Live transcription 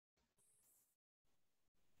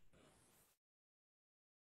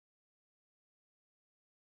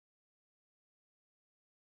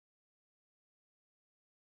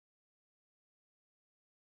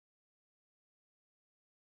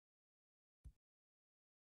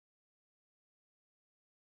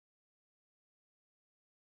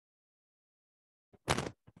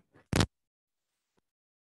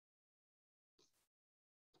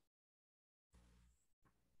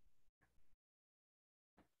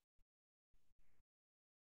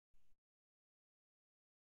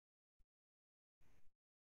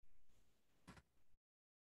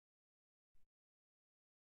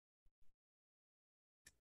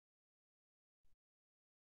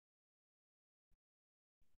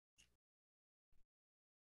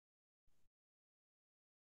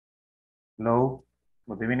Hello,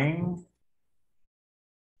 good evening.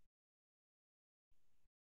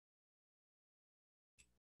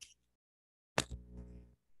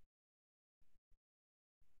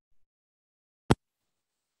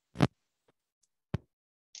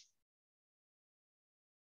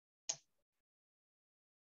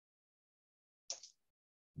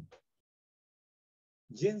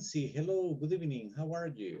 Jency, hello, good evening. How are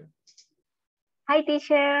you? Hi,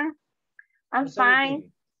 teacher. I'm How's fine.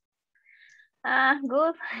 everything?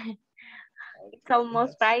 Good. It's Okay,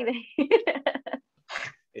 almost Friday.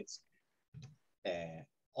 it's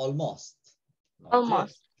almost, not yet.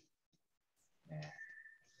 Almost. Yeah.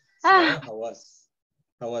 So Ah,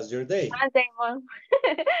 how was your day? Monday morning.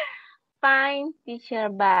 Fine, teacher,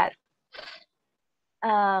 but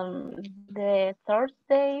the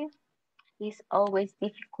Thursday is always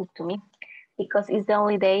difficult to me because it's the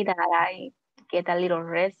only day that I get a little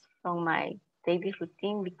rest from my daily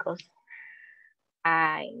routine because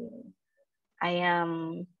I I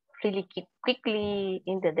am really keep quickly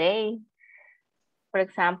in the day. For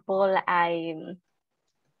example, I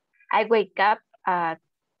wake up at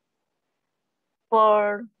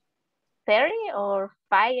 4:30 or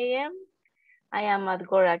 5 a.m. I am at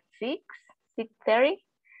work at 6:30,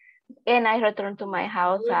 and I return to my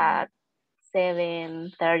house at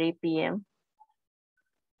 7:30 p.m.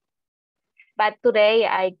 But today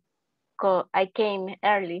I came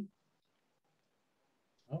early.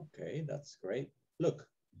 Okay, that's great. Look,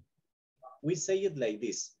 we say it like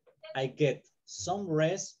this. I get some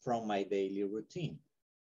rest from my daily routine.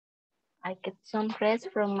 I get some rest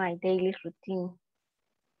from my daily routine.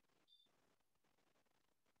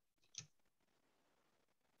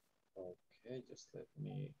 Okay, just let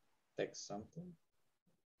me text something.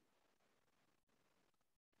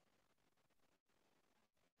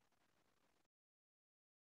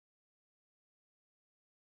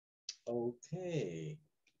 Okay,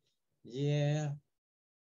 yeah.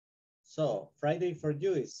 So Friday for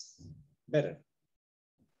you is better.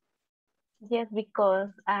 Yes, because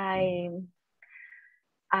I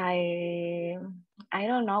I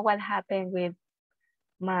don't know what happened with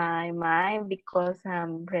my mind because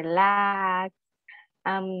I'm relaxed.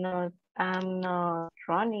 I'm not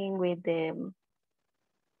running with the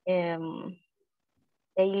um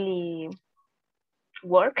daily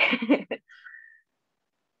work.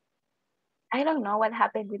 I don't know what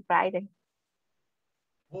happened with Friday.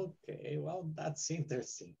 Okay, well, that's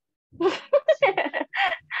interesting.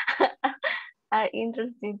 Are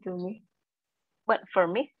interesting to me. But for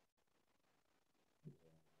me,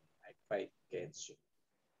 I quite get you.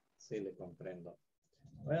 Sí, le comprendo.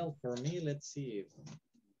 Well, for me, let's see.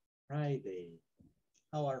 Friday.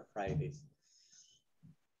 How are Fridays?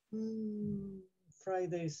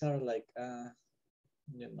 Fridays are like,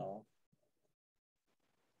 you know,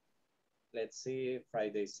 let's see.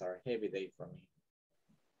 Fridays are heavy day for me.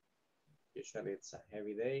 Usually it's a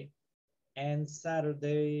heavy day. And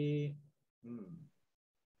Saturday,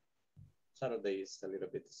 Saturday is a little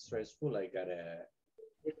bit stressful. I gotta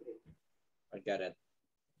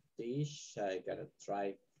teach. I gotta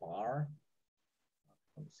drive far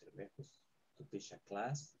to teach a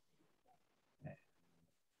class.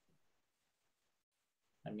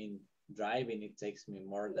 I mean, driving, it takes me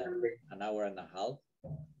more than an hour and a half,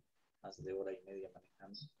 más de hora y media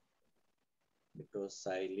manejando, because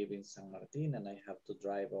I live in San Martin and I have to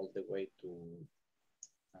drive all the way to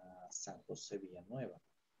San Jose Villanueva.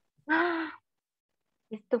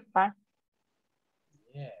 it's too far.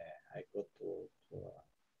 Yeah, I go to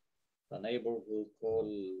the neighborhood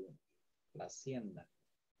called La Hacienda.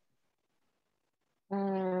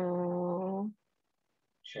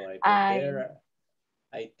 So I go there.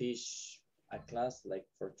 I teach a class like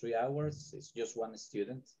for 3 hours. It's just one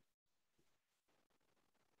student.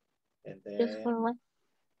 And Just then, for one.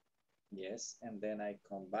 yes, and then I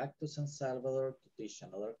come back to San Salvador to teach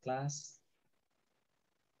another class.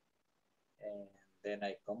 And then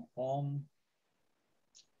I come home.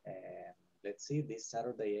 And let's see, this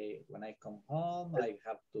Saturday, when I come home, I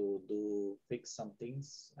have to fix some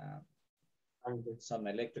things, some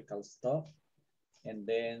electrical stuff. And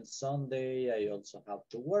then Sunday, I also have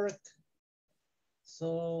to work.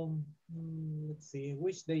 So let's see,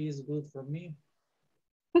 which day is good for me?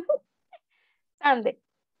 Sunday.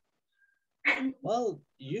 Well,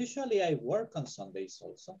 usually I work on Sundays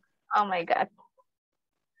also. Oh my God.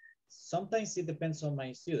 Sometimes it depends on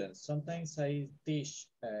my students. Sometimes I teach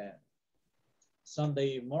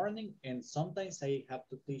Sunday morning, and sometimes I have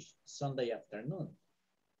to teach Sunday afternoon.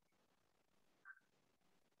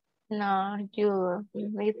 No, you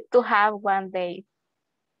need to have one day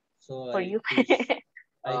So for I you. teach,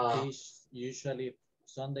 I teach usually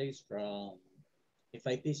Sundays from, if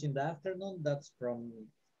I teach in the afternoon, that's from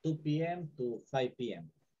 2 p.m. to 5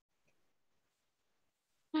 p.m.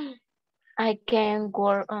 I can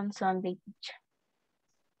work on Sunday.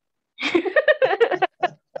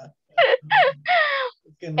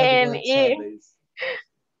 You cannot And work if Sundays.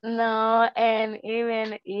 no, and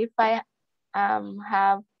even if I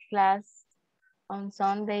have class on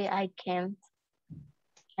Sunday, I can't.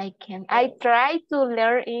 I Oh, try to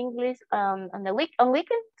learn English on the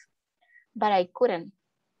weekends, but I couldn't.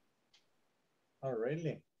 oh,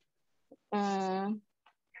 really? Mm,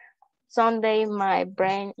 Sunday my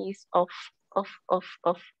brain is off.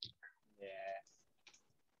 Yeah.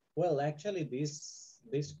 Well, actually, these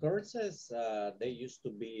courses they used to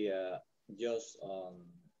be just on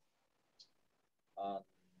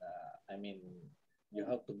I mean, you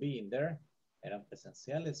have to be in there. Eran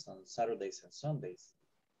presenciales on Saturdays and Sundays.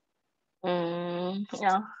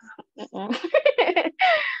 No.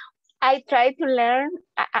 I try to learn.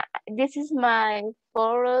 This is my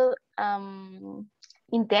fourth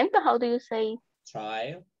intento. How do you say?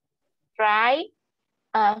 Trial. Try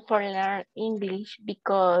for learn English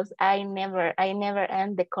because I never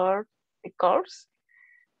end the course because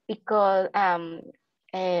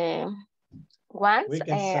uh, once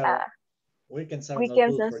Weekends are not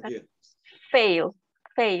weekends good for you. fail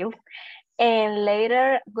fail, and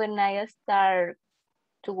later when I start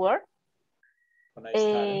to work, When I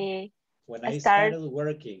started, uh, when I I start started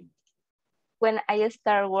working, when I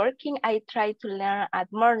start working, I try to learn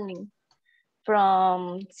at morning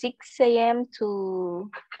from 6 a.m.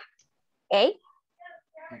 to 8,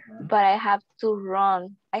 but I have to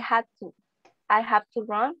run. I have to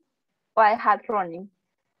run, or I had running.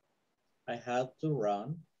 I had to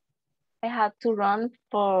run. I had to run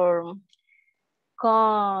for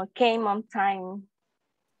came on time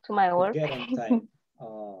to my To work. get on time.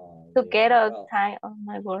 Oh, To yeah. get on Well, time on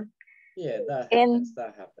my work. yeah, that And happens.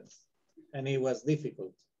 That happens. And it was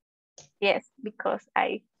difficult. yes, because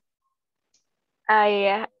I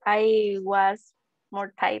was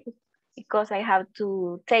more tired because I have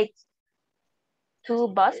to take two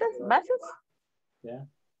buses Yeah.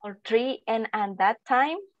 or three, and at that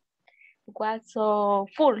time was so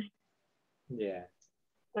full. Yeah.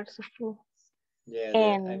 Was so full. Yeah. I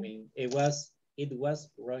And mean, it was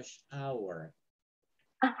rush hour.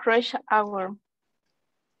 rush hour.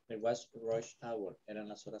 It was rush hour. Eran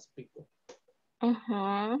las horas pico.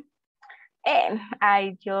 And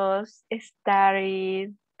I just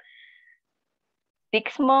started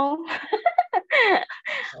 6 months.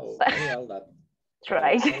 Okay, well, that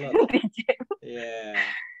Try was a lot. to Yeah.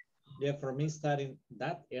 Yeah, for me, starting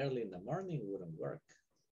that early in the morning wouldn't work.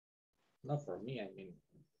 Not for me. I mean,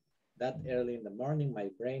 that early in the morning, my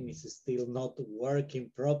brain is still not working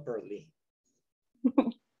properly.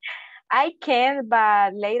 I can,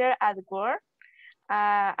 but later at work,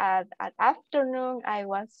 at afternoon, I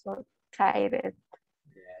was so tired,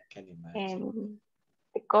 Yeah, I can imagine. and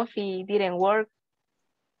the coffee didn't work.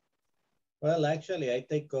 Well, actually, I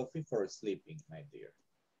take coffee for sleeping, my dear.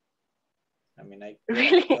 I mean,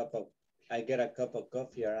 Really? I get a cup of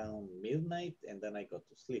coffee around midnight, and then I go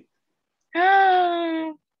to sleep.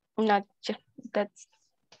 Not that's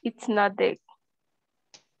it's not the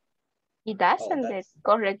it Oh, doesn't the that's,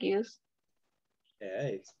 correct use. yeah,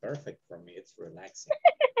 it's perfect for me. It's relaxing.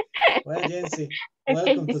 Well, Jency,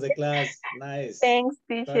 welcome to the class. Nice Thanks,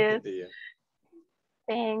 talking teacher. to you.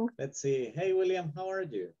 Thanks. Let's see. Hey, William, how are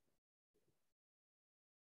you?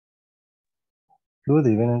 Good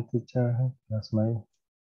evening, teacher. That's my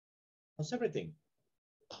How's everything?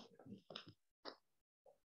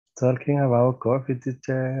 talking about coffee,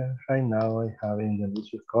 teacher. Right now, I having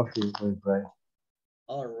delicious coffee with bread.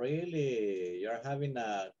 Oh, really? You're having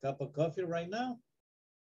a cup of coffee right now?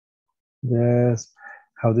 Yes.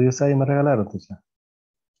 How do you say me regalaron, teacher?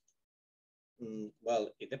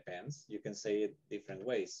 Well, it depends. You can say it different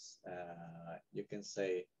ways. You can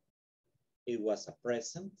say it was a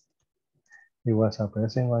present. It was a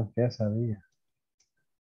present one quesadilla.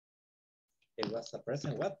 It was a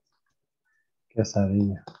present what?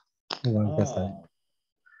 Quesadilla. One quesadilla. Oh,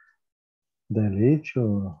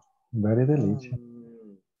 Delicious. Very delicious.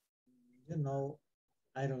 you know,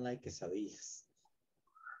 I don't like quesadillas.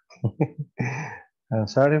 I'm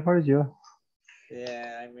sorry for you.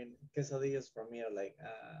 Yeah, I mean, quesadillas for me are like,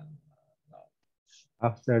 no.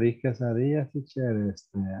 After this quesadilla, teacher,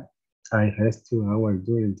 I rest 2 hours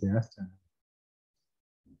during the afternoon.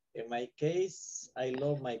 In my case, I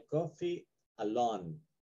love my coffee alone.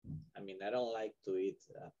 I mean, I don't like to eat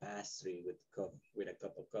a pastry with a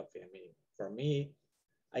cup of coffee. I mean, for me,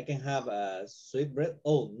 I can have a sweet bread.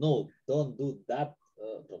 Oh no, don't do that,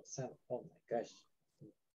 Roxanne. Oh my gosh,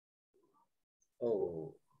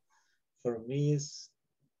 Oh, for me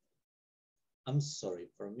I'm sorry,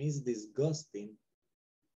 for me it's disgusting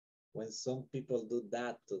when some people do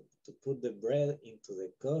that to put the bread into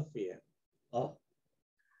the coffee. And, oh,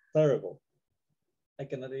 terrible. I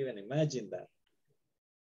cannot even imagine that.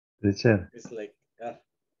 Teacher, It's like,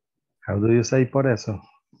 how do you say por eso?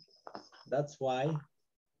 that's why.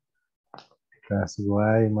 That's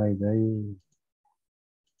why my day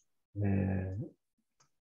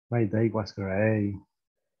was great.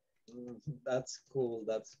 That's cool.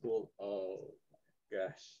 That's cool. Oh,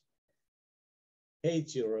 gosh.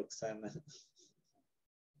 Hate you, Roxana.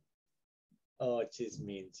 Oh, she's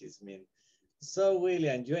mean. She's mean. So,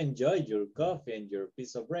 William, you enjoyed your coffee and your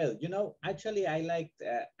piece of bread. You know, actually, I like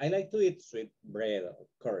to eat sweet bread, of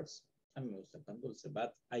course. A mí me gusta pan dulce,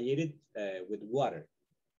 but I eat it with water.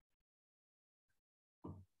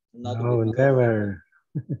 Not No, with never.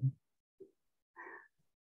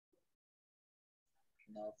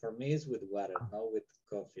 No, for me it's with water, not with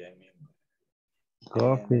coffee. I mean,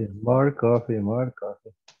 Coffee, more coffee, more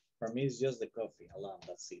coffee. for me it's just the coffee alone.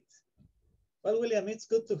 That's it. Well, William, it's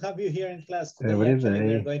good to have you here in class today. Every Actually, day.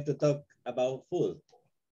 we're going to talk about food.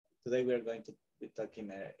 Today we're going to be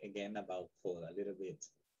talking again about food a little bit.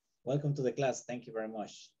 Welcome to the class. Thank you very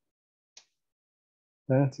much.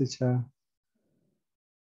 Thanks, teacher.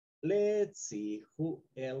 Let's see, who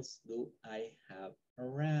else do I have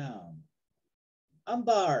around?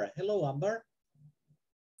 Amber. Hello, Amber.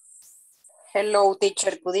 Hello,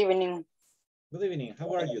 teacher. Good evening. Good evening.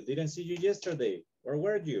 How are you? Didn't see you yesterday. Where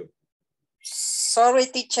were you? Sorry,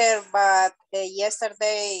 teacher, but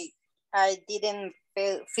yesterday I didn't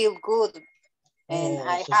feel good. And Oh,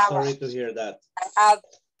 I'm so sorry to hear that. I had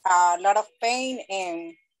a lot of pain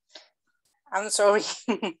and I'm sorry.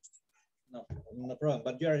 No problem.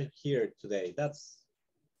 But you are here today.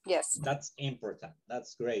 Yes. That's important.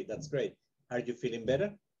 That's great. That's great. Are you feeling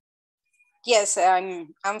better? Yes,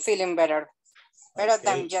 I'm feeling better. Better Okay.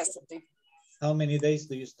 than yesterday. How many days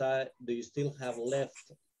do you still have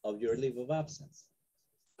left of your leave of absence?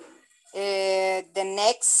 The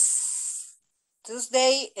next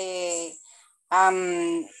Tuesday,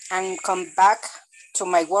 I'm come back to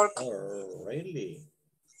my work. Oh, really?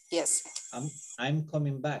 Yes. I'm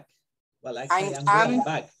coming back. Well, actually, I'm going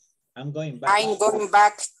back. I'm going back. I'm going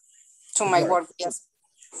back to my work. Yes.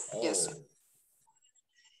 Oh. Yes.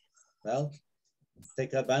 Well,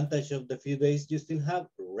 take advantage of the few days you still have.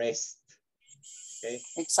 Rest. Okay.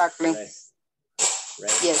 Exactly.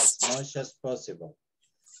 Rest yes. As much as possible.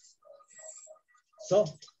 So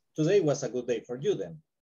today was a good day for you then.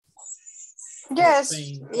 Yes,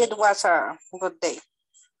 it was a good day.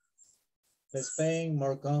 Less pain,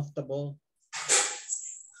 more comfortable.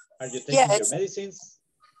 Are you taking your medicines?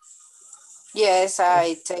 Yes,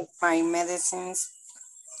 I take my medicines.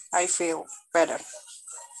 I feel better.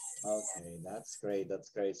 Okay, that's great.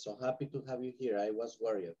 That's great. So happy to have you here. I was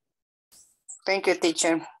worried. Thank you,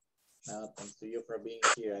 teacher. Thanks to you for being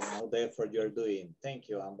here. I know the effort you're doing. Thank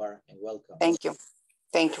you, Amber, and welcome. Thank you.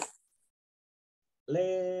 Thank you.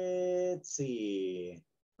 Let's see.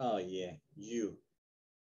 Oh, yeah, you.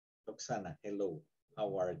 Roxana, hello.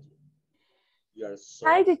 How are you? You are so...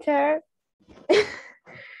 Hi, teacher.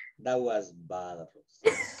 That was bad,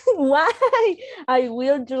 Roxana. Why? I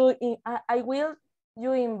will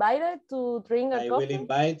you invited to drink a coffee? I will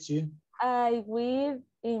invite you. I will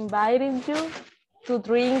invite you to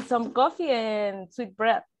drink some coffee and sweet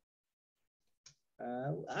bread.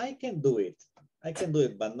 I can do it. I can do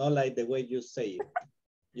it, but not like the way you say it.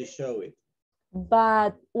 You show it.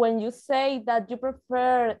 But when you say that you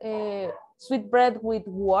prefer sweet bread with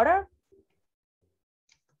water,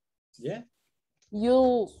 yeah,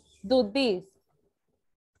 you do this.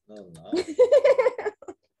 No.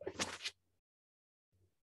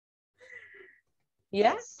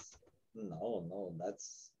 Yeah? No,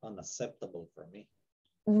 that's unacceptable for me.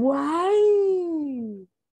 Why?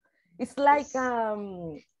 It's like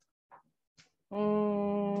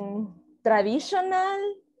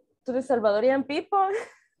traditional to the Salvadorian people.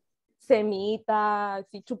 Semita,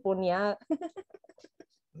 si chuponeada.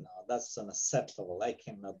 No, that's unacceptable. I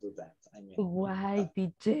cannot do that. I mean, why,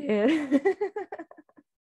 teacher?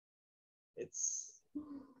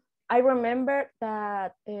 I remember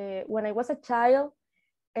that when I was a child,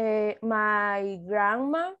 my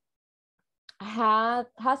grandma had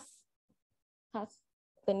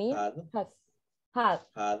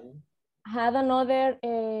another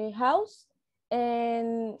house,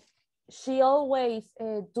 and she always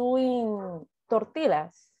doing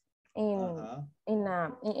tortillas in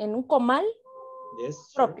un comal. Yes,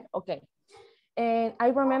 sure. Okay. And I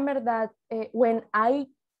remember that when I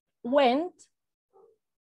went,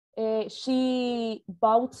 she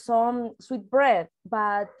bought some sweet bread,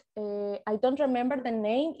 but I don't remember the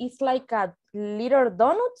name. It's like a little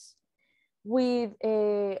donuts with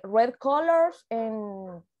red colors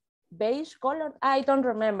and beige color. I don't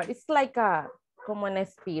remember. It's like a como en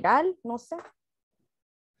espiral, no sé.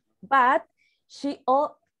 But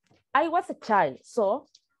I was a child, so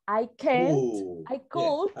I can't. Ooh, I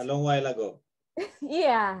could. yeah, a long while ago.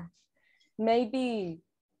 Yeah, maybe.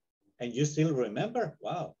 And you still remember?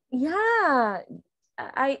 Wow. Yeah,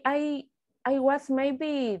 I was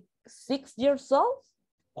maybe 6 years old.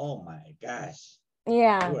 Oh my gosh.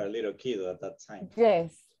 Yeah. You were a little kid at that time.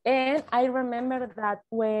 Yes, and I remember that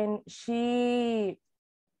when she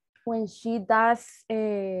does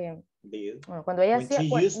cuando ella When hacía,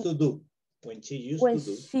 she used to do. When she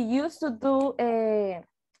used to do.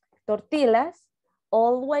 Tortillas,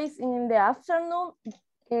 always in the afternoon,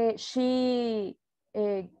 she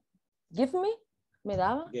gave me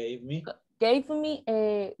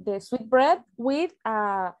the sweet bread with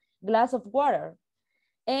a glass of water.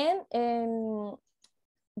 And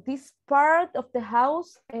this part of the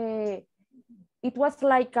house, it was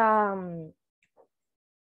like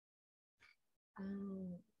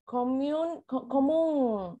común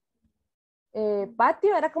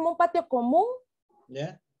patio, era como un patio común.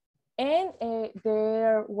 Yeah. And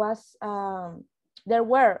there were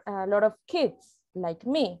a lot of kids like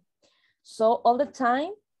me. So all the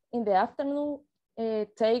time in the afternoon,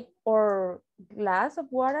 take our glass of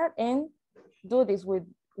water and do this with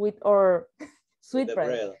our sweet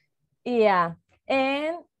bread. Yeah,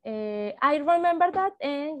 and I remember that.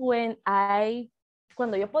 And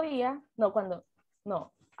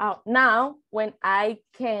now when I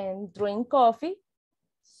can drink coffee,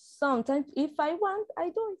 sometimes if I want, I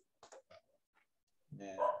do it.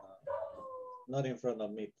 Yeah, not in front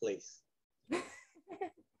of me, please.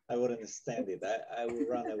 I wouldn't stand it. I would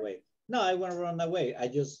run away. No, I won't run away.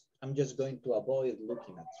 I'm just going to avoid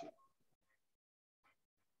looking at you.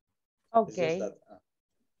 Okay. That,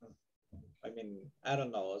 I mean, I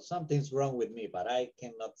don't know. Something's wrong with me, but I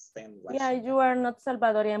cannot stand watching. Yeah, you are not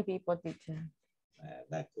Salvadorian people, teacher.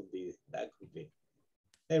 That could be.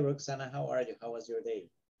 Hey, Roxana, how are you? How was your day?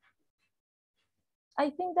 I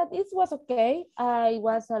think that it was okay. I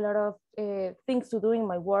was a lot of things to do in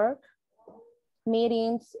my work,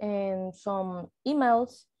 meetings and some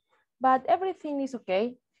emails, but everything is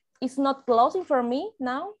okay. It's not closing for me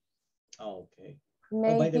now. Oh, okay.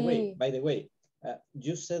 Maybe... Oh, by the way,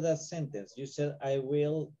 you said a sentence. You said,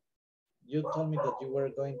 you told me that you were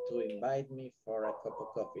going to invite me for a cup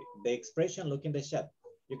of coffee. The expression, look in the chat.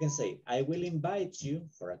 You can say, I will invite you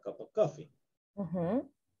for a cup of coffee. Mm-hmm.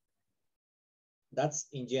 That's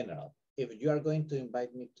in general. If you are going to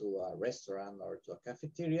invite me to a restaurant or to a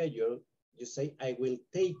cafeteria, you say, I will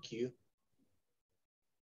take you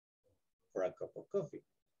for a cup of coffee.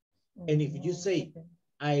 Mm-hmm. And if you say,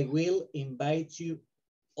 I will invite you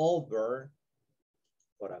over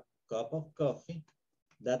for a cup of coffee,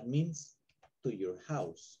 that means to your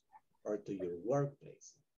house or to your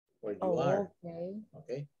workplace, where you are.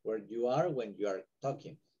 Okay, where you are when you are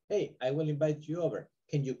talking. Hey, I will invite you over.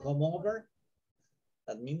 Can you come over?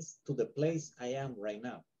 That means to the place I am right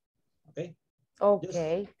now. Okay?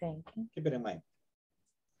 Okay, thank you. Keep it in mind.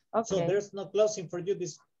 Okay. So there's no closing for you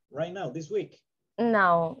this week?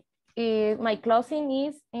 No. My closing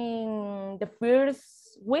is in the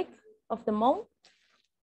first week of the month.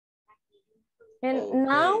 And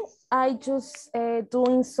now I just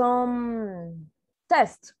doing some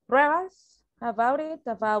tests, pruebas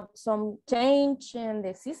about some change in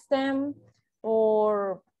the system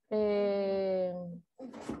or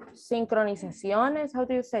synchronizaciones. How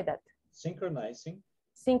do you say that? Synchronizing.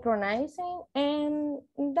 Synchronizing, and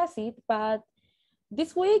that's it. But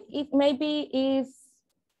this week it maybe is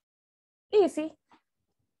easy.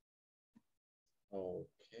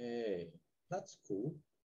 Okay, that's cool.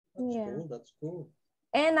 That's cool.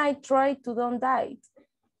 And I try to don't die.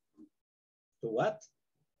 To what?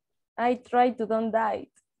 I try to don't die.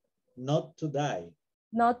 Not to die.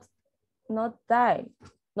 Not die.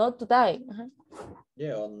 Not to die.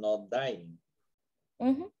 Yeah, or not dying.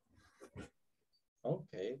 Mm-hmm.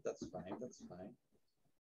 Okay, that's fine. That's fine.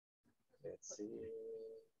 Let's see.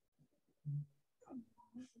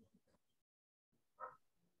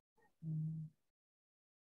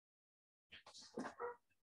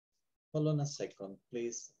 Hold on a second,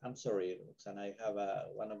 please. I'm sorry, Roxana. I have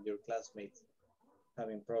one of your classmates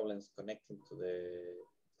having problems connecting to the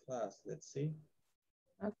class. Let's see.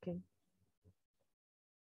 Okay.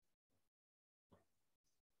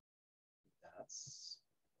 That's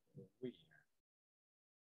weird.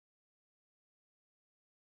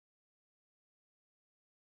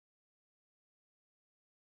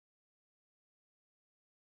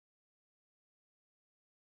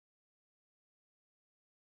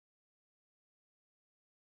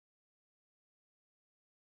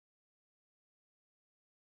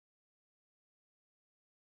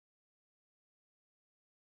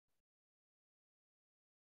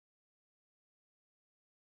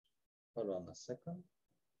 Hold on a second.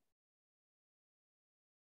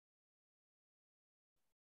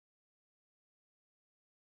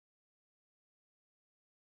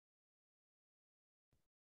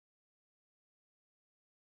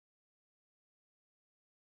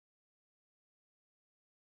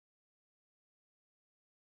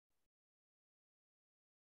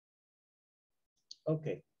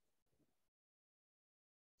 Okay.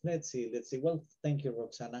 Let's see. Well, thank you,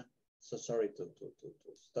 Roxana. So sorry to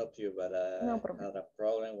stop you, but No I problem. had a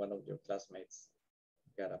problem. One of your classmates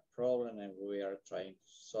got a problem and we are trying to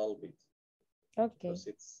solve it. Okay. Because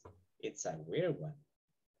it's a weird one.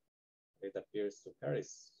 It appears to her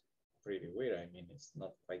is pretty weird. I mean, it's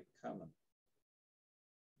not quite common.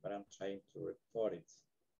 But I'm trying to report it.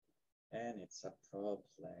 And it's a problem.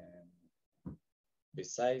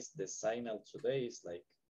 Besides, the signal today is like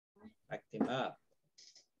acting up.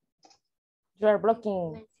 You are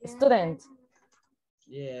blocking student.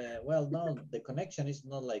 Yeah, well, no, the connection is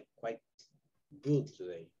not like quite good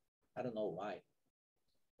today. I don't know why.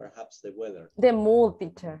 Perhaps the weather. The mood,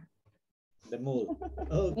 teacher. The mood.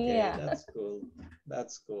 Okay, Yeah. that's cool.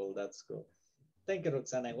 That's cool. That's cool. Thank you,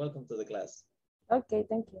 Roxana, and welcome to the class. Okay,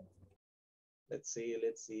 thank you. Let's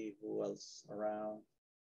see who else around.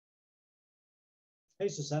 Hey,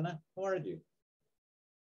 Susana, how are you?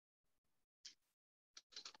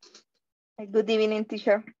 Good evening,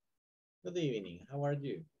 teacher. Good evening. How are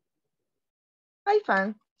you? I'm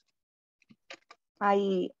fine.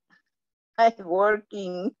 I'm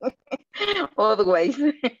working always.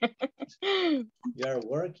 You are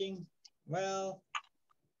working? Well,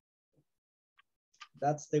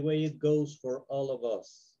 that's the way it goes for all of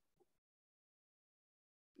us.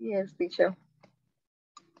 Yes, teacher.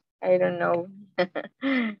 I don't know.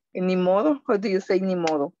 Ni modo? How do you say ni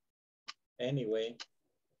modo? Anyway.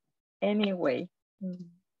 Anyway.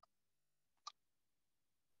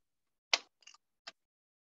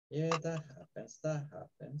 Yeah, that happens.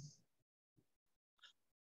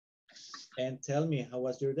 And tell me, how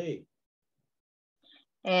was your day?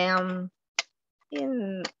 And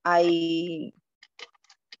I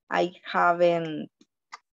haven't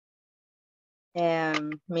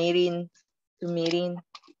meeting to meeting.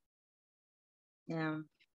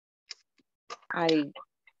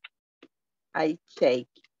 I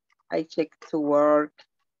check to work.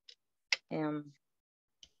 Yeah.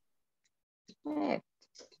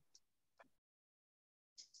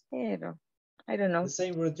 I don't know. The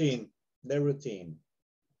same routine, the routine.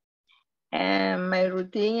 And my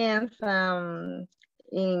routine is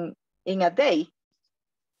in a day,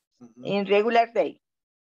 in regular day.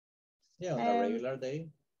 Yeah, on a regular day.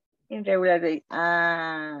 In regular day.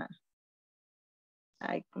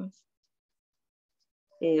 I can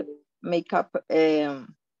make up,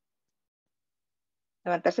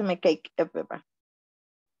 levantarse, make cake.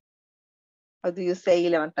 How do you say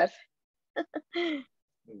levantarse?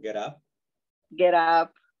 Get up. Get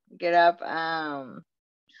up.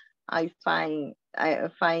 I find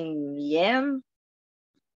yam.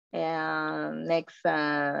 And next,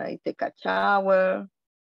 I take a shower.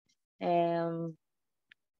 And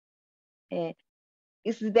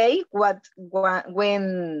it's the day when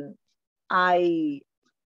I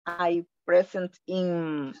present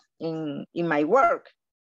in my work.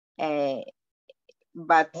 But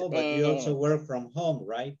you also work from home,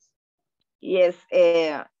 right? Yes,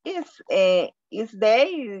 it's day,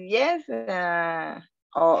 yes,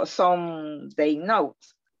 or some day no.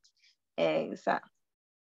 It's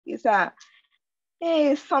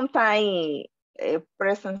sometimes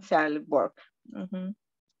presential work.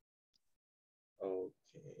 Okay.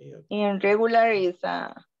 In regular is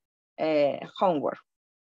homework.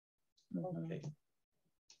 Okay.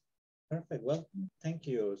 Perfect. Well, thank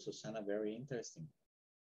you, Susana. Very interesting.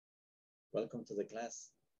 Welcome to the class.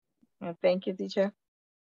 Thank you, teacher.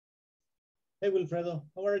 Hey, Wilfredo,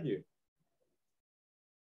 how are you?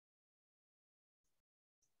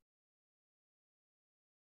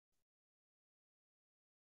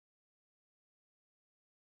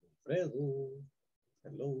 Wilfredo,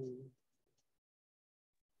 hello.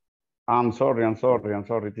 I'm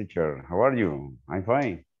sorry, teacher. How are you? I'm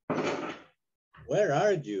fine. Where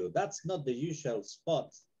are you? That's not the usual spot.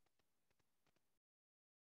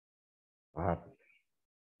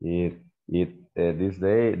 This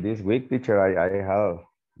week, teacher, I have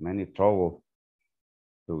many trouble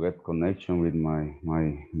to get connection with my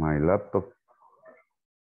laptop.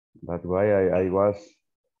 That's why I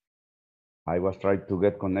was trying to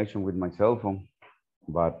get connection with my cell phone,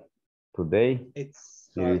 but today it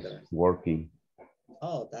is working.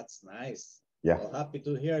 Oh, that's nice. Yeah. So happy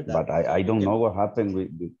to hear that. But I don't know what happened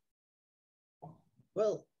with.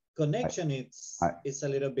 Well, connection it's a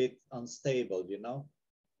little bit unstable, you know.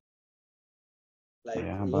 Like,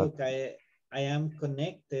 yeah, look, I am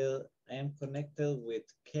connected. I am connected with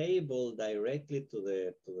cable directly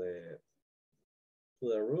to the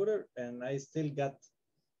router, and I still got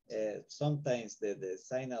sometimes the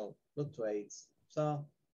signal fluctuates. So,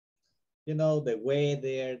 you know, the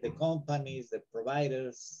weather, the companies, the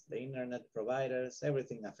providers, the internet providers,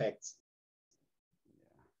 everything affects.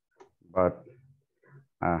 but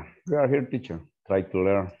we are here, teacher. Try to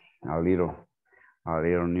learn a little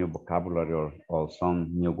new vocabulary or some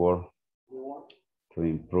new word to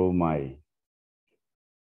improve my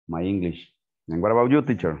English. And what about you,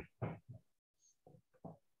 teacher?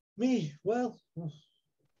 Me, well,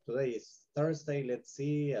 today is Thursday. Let's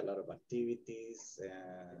see, a lot of activities.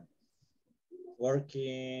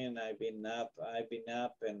 Working. I've been up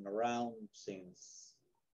and around since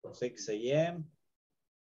 6 a.m.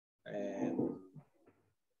 and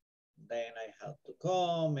then I have to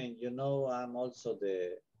come, and you know, I'm also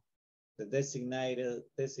the designated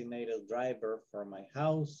driver for my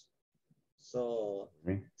house. So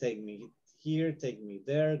take me here, take me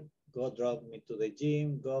there, go drop me to the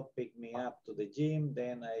gym, go pick me up to the gym.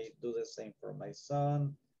 Then I do the same for my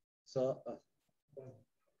son. So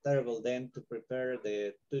terrible. Then to prepare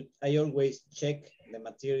I always check the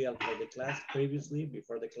material for the class previously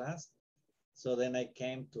before the class. So then I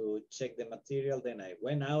came to check the material, then I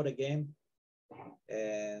went out again,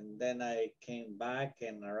 and then I came back,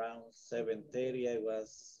 and around 7:30 I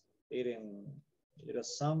was eating a little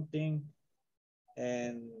something,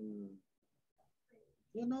 and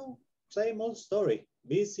you know, same old story,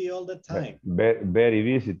 busy all the time. Very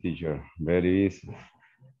busy, teacher, very busy.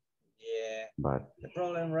 Yeah, but the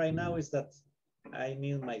problem right now is that I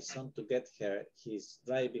need my son to get his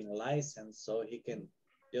driving license so he can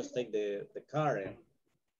just take the car, and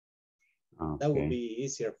that would be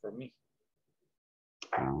easier for me.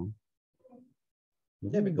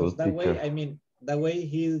 Yeah, because that way, I mean, that way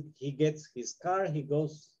he gets his car, he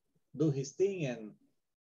goes do his thing, and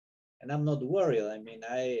I'm not worried. I mean,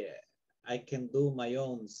 I can do my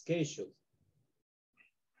own schedule.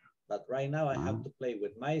 But right now I have to play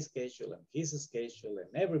with my schedule and his schedule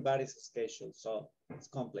and everybody's schedule, so it's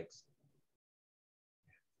complex.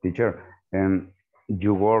 Teacher, and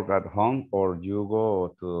you work at home or you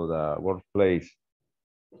go to the workplace?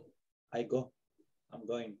 I'm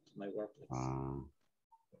going to my workplace.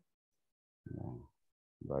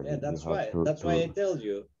 Yeah, that's why I tell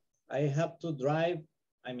you, I have to drive.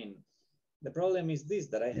 I mean, the problem is this,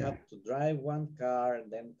 that I have to drive one car and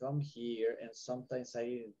then come here, and sometimes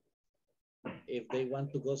if they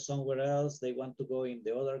want to go somewhere else, they want to go in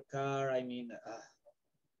the other car. I mean,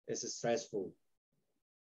 it's stressful.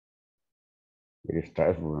 It is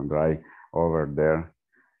stressful and drive over there.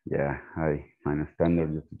 Yeah, I understand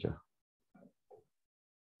you, teacher.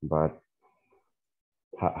 But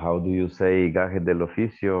how do you say gajes del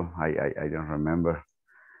oficio? I don't remember.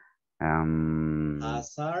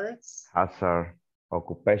 Hazards? Hazard,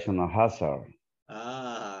 occupational hazard.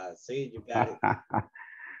 See, you got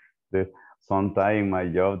it. Sometime my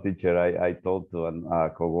job, teacher, I told to a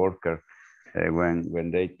coworker when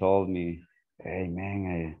they told me, hey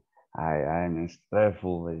man, I'm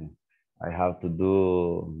stressful. I have to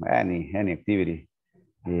do any activity,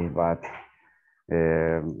 but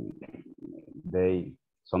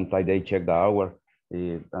sometimes they check the hour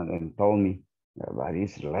and told me, but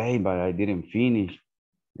it's late, but I didn't finish.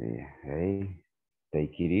 Hey,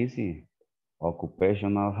 take it easy.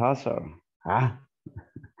 Occupational hazard.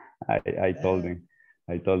 I told him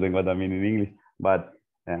what I mean in English, but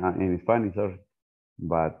in Spanish, sorry.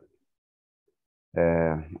 But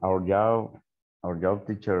our job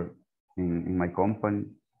teacher in my company,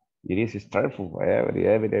 it is stressful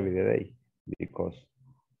every day, because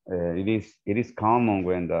it is common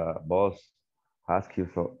when the boss asks you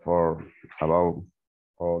for about,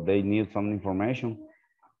 or they need some information.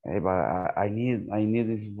 Hey, but I need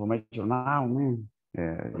this information now, man.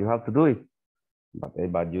 You have to do it.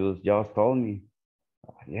 But you just told me.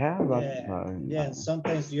 Yeah, but yeah.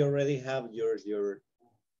 Sometimes you already have your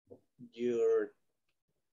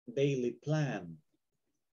daily plan,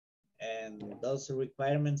 and those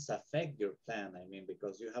requirements affect your plan. I mean,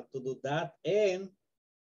 because you have to do that and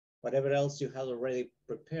whatever else you have already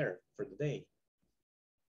prepared for the day.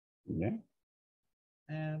 Yeah.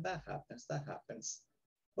 And that happens.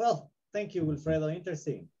 Well, thank you, Wilfredo.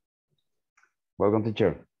 Interesting. Welcome,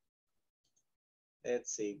 teacher.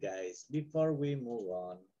 Let's see, guys. Before we move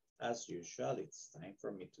on, as usual, it's time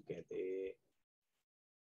for me to get the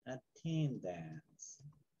attendance.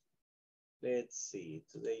 Let's see.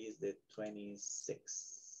 Today is the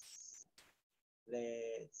 26th.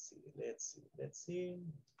 Let's see.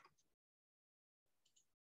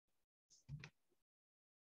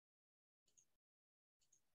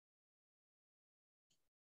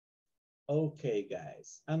 Okay,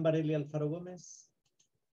 guys. Ambarelli Alfaro Gómez.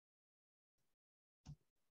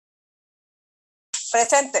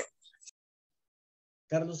 Presente.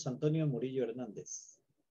 Carlos Antonio Murillo Hernández.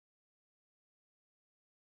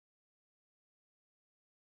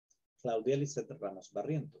 Claudia Lisette Ramos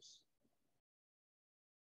Barrientos.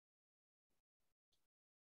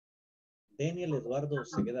 Daniel Eduardo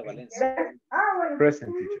Segueda Valencia.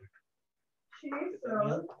 Present, teacher.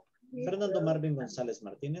 Daniel. Fernando Marvin González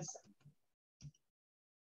Martínez.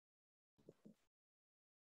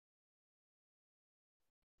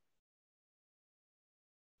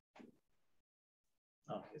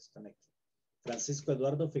 Oh, he's connected. Francisco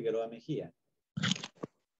Eduardo Figueroa Mejía.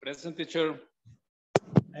 Present, teacher.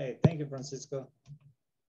 Hey, thank you, Francisco.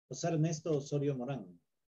 José Ernesto Osorio Morán.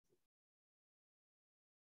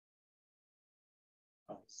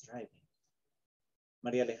 Oh, he's driving.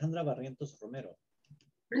 María Alejandra Barrientos Romero.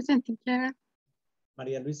 Present, teacher.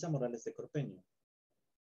 María Luisa Morales de Corpeño.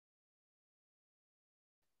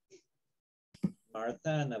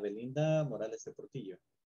 Marta Ana Belinda Morales de Portillo.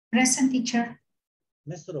 Present, teacher.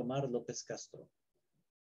 Néstor Omar López Castro.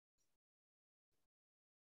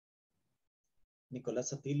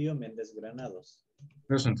 Nicolás Atilio Méndez Granados.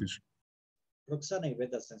 Present, teacher. Roxana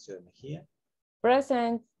Ivette Asensio de Mejía.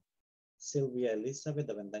 Present. Silvia Elizabeth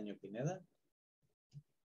Avendaño Pineda.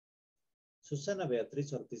 Susana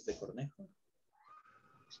Beatriz Ortiz de Cornejo.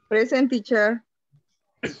 Present, teacher.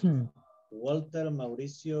 Walter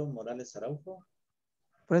Mauricio Morales Araujo.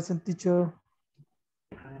 Present, teacher.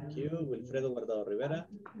 Thank you. Wilfredo Guardado Rivera.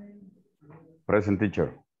 Present,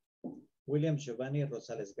 teacher. William Giovanni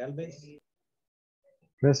Rosales Galvez.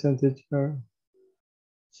 Present, teacher.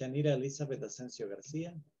 Shanira Elizabeth Asensio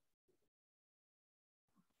García.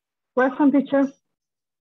 Present, teacher.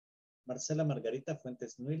 Marcela Margarita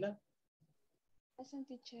Fuentes Nuila. Present,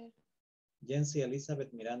 teacher. Jency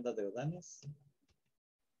Elizabeth Miranda de Odanes.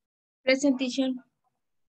 Present, teacher.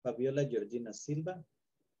 Fabiola Georgina Silva.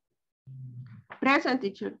 Present,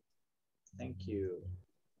 teacher. Thank you.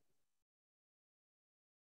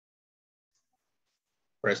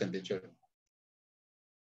 Present, teacher.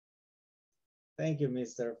 Thank you,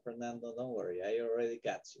 Mr. Fernando. Don't worry, I already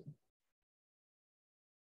got you.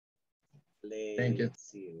 Thank you. Let's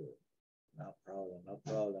see. No problem,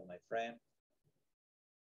 my friend.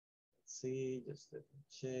 Let's see, just let me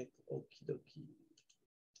check. Okie dokie.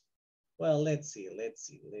 Well, let's see.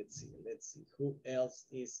 Who else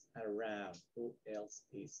is around?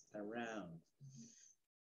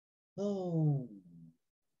 Oh.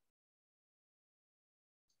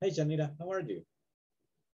 Hey, Janira, how are you?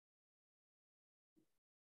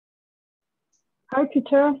 Hi,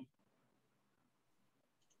 teacher.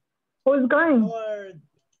 Who's going?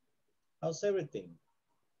 How's everything?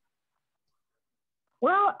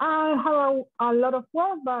 Well, I have a lot of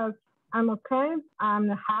work, but I'm okay. I'm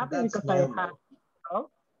happy That's because normal. I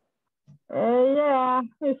have. Yeah,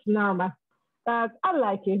 it's normal, but I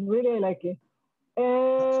like it. Really like it.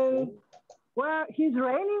 And well, it's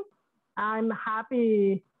raining. I'm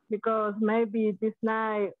happy because maybe this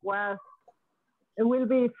night it will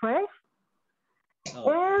be fresh. Oh,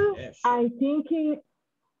 And yeah, sure. I'm thinking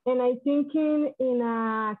in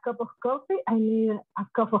a cup of coffee. I need a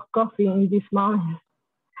cup of coffee in this moment.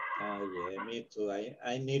 Yeah, me too.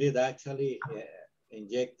 I need it actually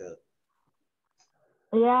injected.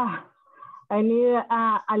 Yeah, I need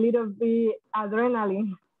a little bit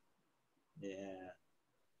adrenaline. Yeah,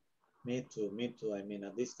 me too. I mean,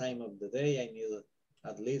 at this time of the day, I need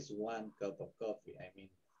at least one cup of coffee. I mean.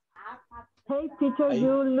 Hey, teacher,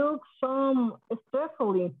 you look so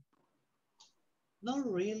stressfully. Not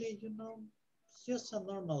really, you know, it's just a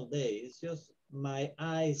normal day. It's just my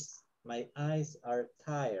eyes are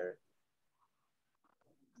tired.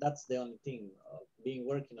 That's the only thing of being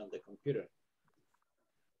working on the computer.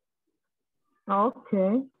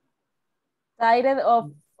 Okay. Tired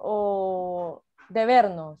of de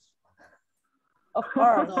vernos. Of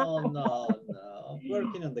course. No.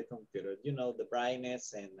 Working on the computer, you know, the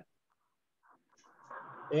brightness and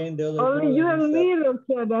the other Only you and me,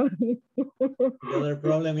 the other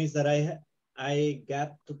problem is that I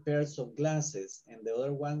got 2 pairs of glasses, and the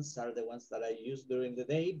other ones are the ones that I use during the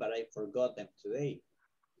day, but I forgot them today.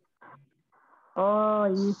 Oh,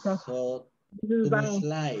 yes. So too much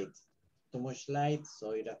light,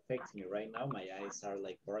 so it affects me right now. My eyes are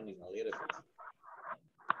like burning a little bit.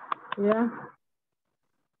 Yeah.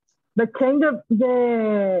 The change of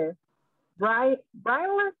the bright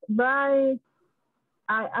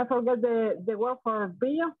I forgot the word for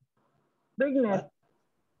brillo. Brightness.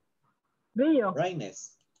 Brillo.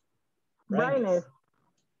 Brightness. Brightness.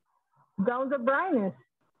 Down the brightness.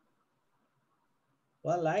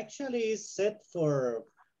 Well, actually, it's set for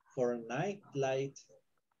night light.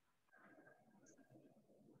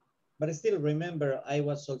 But still, remember, I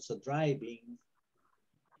was also driving.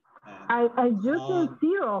 I using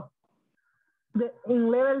zero. In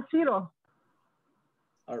level 0.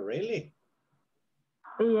 Oh, really?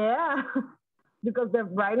 Yeah, because the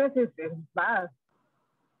brightness is bad.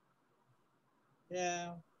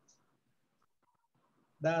 Yeah.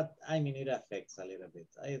 That, I mean, it affects a little bit.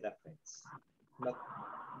 It affects. But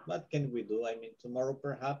what can we do? I mean, tomorrow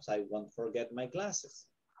perhaps I won't forget my glasses.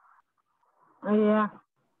 Yeah.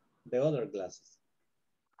 The other glasses.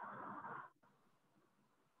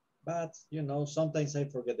 But, you know, sometimes I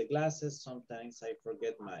forget the glasses. Sometimes I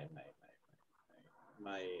forget my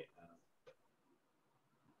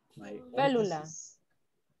Félula. orthesis.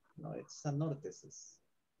 No, it's an orthesis.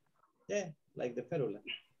 Yeah, like the férula.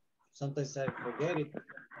 Sometimes I forget it.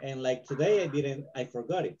 And like today I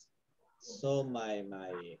forgot it. So my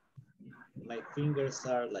fingers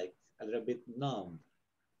are like a little bit numb.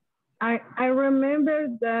 I remember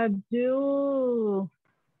that you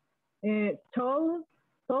told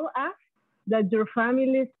us that your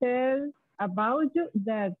family said about you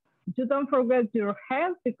that you don't forget your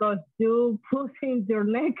health because you put in your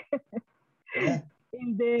neck. Yeah.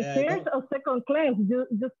 In the first or second class, you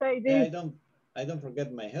say this. Yeah, I don't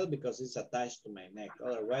forget my health because it's attached to my neck.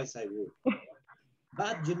 Otherwise I would.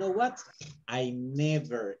 But you know what? I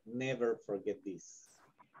never forget this.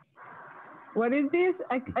 What is this?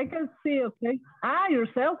 I can see, okay. Ah, your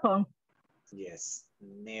cell phone. Yes,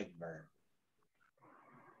 never.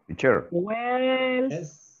 Teacher. Well,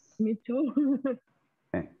 yes. Me too.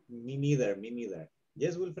 Me neither.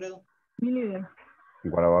 Yes, Wilfredo? Me neither.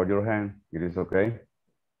 What about your hand? It is okay?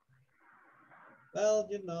 Well,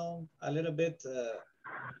 you know, a little bit,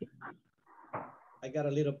 I got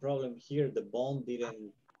a little problem here. The bone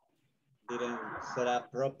didn't set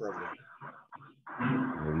up properly.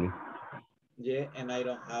 Really? Yeah, and I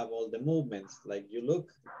don't have all the movements. Like you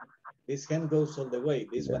look, this hand goes all the way,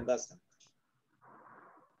 this one doesn't.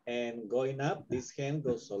 And going up, this hand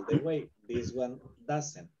goes all the way, this one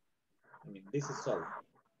doesn't. I mean, this is all.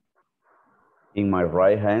 In my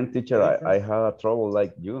right hand, teacher, I had a trouble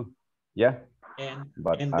like you. Yeah. And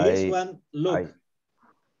but this one, look,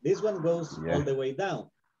 this one goes all the way down.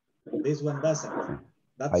 This one doesn't.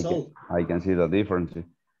 That's all. I can see the difference.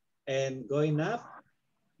 And going up,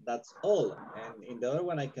 that's all. And in the other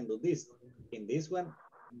one, I can do this. In this one,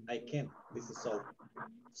 I can't. This is all.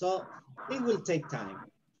 So it will take time.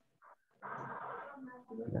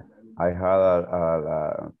 I had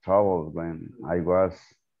a trouble when I was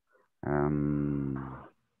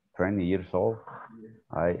 20 years old.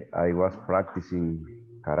 I was practicing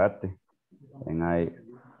karate, and I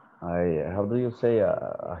how do you say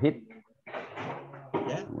a hit?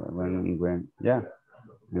 Yeah. When yeah.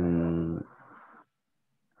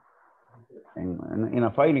 In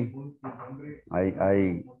a fighting,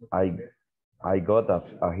 I got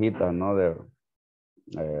a hit another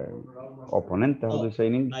opponent. How do you say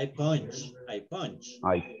in English? I punch.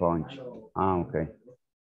 Ah, okay.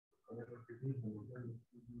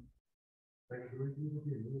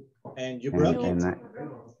 And you broke it.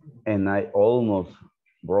 And I almost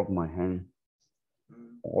broke my hand.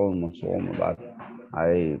 Almost, but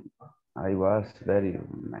I was very.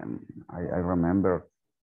 I remember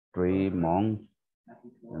 3 months,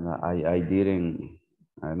 and I didn't.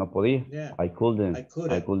 No podía. Yeah. I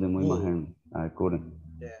couldn't move my hand. I couldn't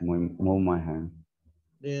move my hand.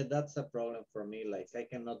 Yeah, that's a problem for me. Like I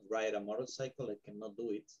cannot ride a motorcycle. I cannot do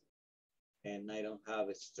it, and I don't have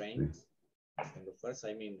a strength. And the first,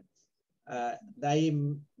 I mean,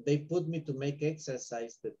 they put me to make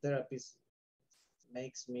exercise. The therapist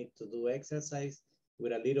makes me to do exercise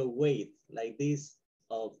with a little weight like this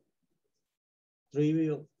of 3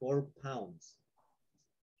 or 4 pounds.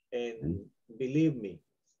 And believe me,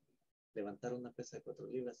 levantar una pesa de 4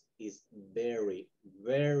 libras is very,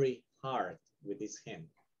 very hard with this hand.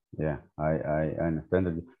 Yeah, I understand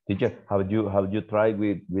that. Teacher, have you tried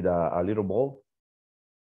with a little ball?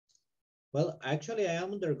 Well, actually, I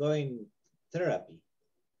am undergoing therapy.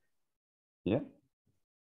 Yeah.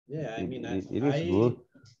 Yeah, I mean, it is good.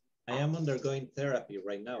 I am undergoing therapy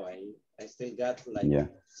right now. I still got like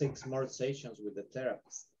 6 more sessions with the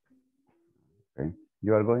therapist. Okay.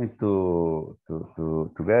 You are going to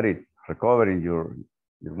get it, recovering your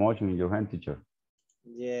motion in your hand, teacher.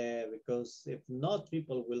 Yeah, because if not,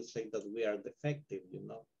 people will say that we are defective, you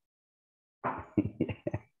know.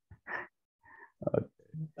 Okay.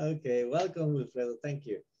 Okay, welcome, Wilfredo. Thank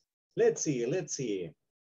you. Let's see, let's see.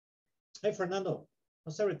 Hey, Fernando,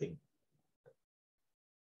 how's everything?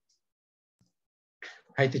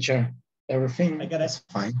 Hi, teacher. Everything is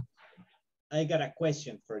fine. I got a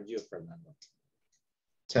question for you, Fernando.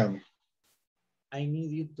 Tell me. I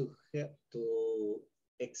need you to help to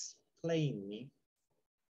explain me.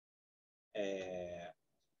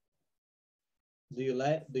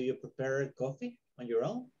 Do you prepare coffee on your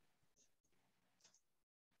own?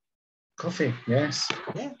 Coffee, yes.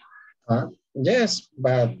 Yeah. Yes,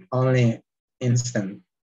 but only instant.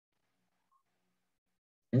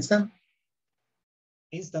 Instant?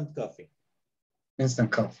 Instant coffee.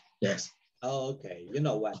 Instant coffee, yes. Oh, okay. You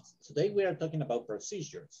know what? Today we are talking about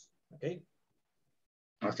procedures, okay?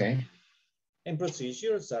 Okay. And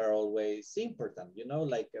procedures are always important, you know,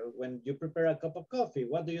 like when you prepare a cup of coffee,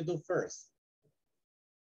 what do you do first?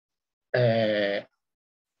 I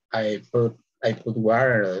put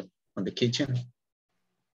water on the kitchen.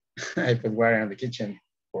 I put water on the kitchen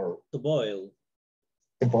for to boil.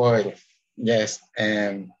 To boil, yes,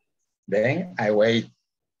 and then I wait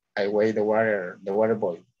the water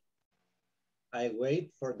boil. I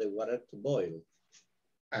wait for the water to boil.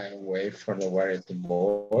 I wait for the water to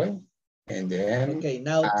boil, and then. Okay,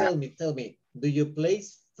 now tell me, do you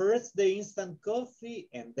place first the instant coffee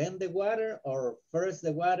and then the water, or first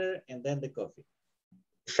the water and then the coffee?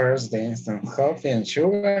 First the instant coffee and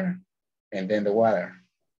sugar, and then the water.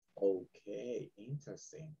 Okay,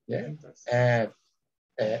 interesting. Yeah. Interesting.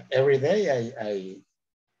 Every day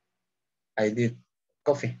I did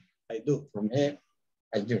coffee. I do. For me,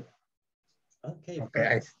 I do.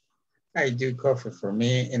 Okay. I do coffee for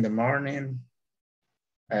me in the morning,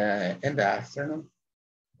 in the afternoon.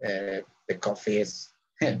 The coffee is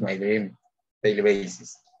my dream, daily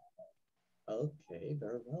basis. Okay,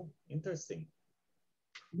 very well. Interesting.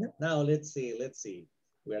 Yeah. Now let's see.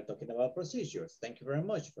 We are talking about procedures. Thank you very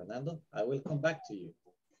much, Fernando. I will come back to you.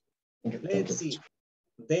 Let's see.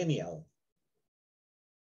 Daniel.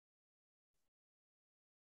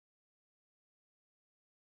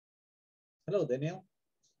 Hello, Daniel.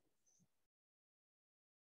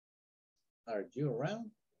 Are you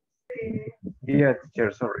around? Yeah,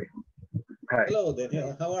 teacher, sorry. Hi. Hello,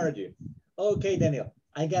 Daniel. How are you? Okay, Daniel.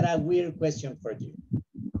 I got a weird question for you.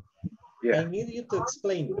 Yeah. I need you to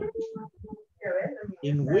explain me.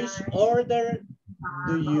 In which order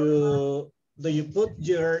do you put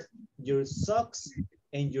your socks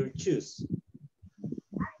and your shoes?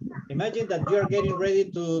 Imagine that you are getting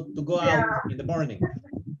ready to go out in the morning.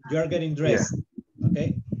 You are getting dressed,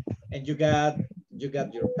 okay? And you got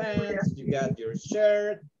your pants, you got your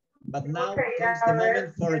shirt, but now comes the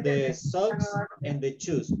moment for the socks and the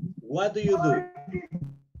shoes. What do you do?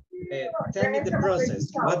 Tell me the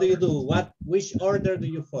process. What do you do? Which order do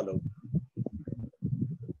you follow?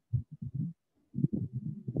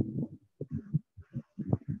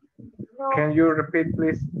 Can you repeat,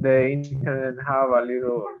 please? The internet have a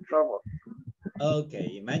little trouble.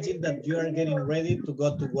 Okay, imagine that you are getting ready to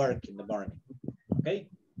go to work in the morning, okay?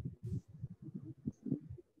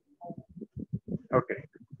 Okay.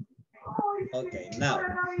 Okay, now,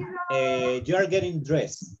 you are getting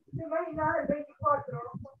dressed.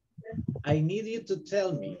 I need you to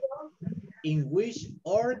tell me, in which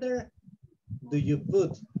order do you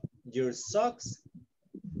put your socks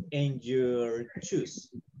and your shoes?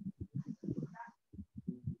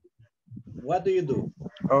 What do you do?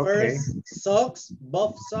 Okay. First socks,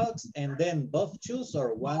 and then both shoes,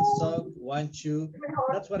 or one sock, one shoe?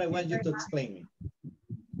 That's what I want you to explain me.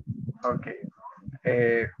 Okay.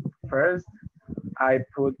 First, I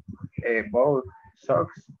put both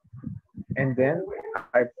socks, and then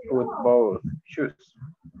I put both shoes.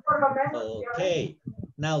 Okay.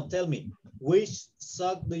 Now tell me, which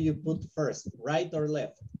sock do you put first, right or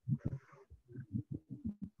left?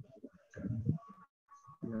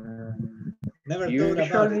 Never thought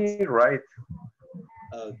about it. Usually right.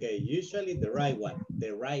 Okay, usually the right one,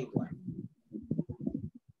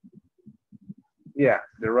 Yeah,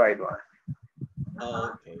 the right one.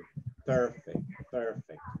 Okay, perfect.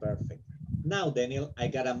 Now, Daniel, I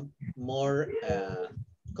got a more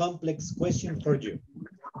complex question for you.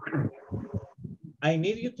 I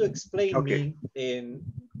need you to explain me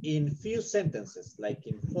in few sentences, like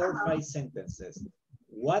in 4 or 5 sentences,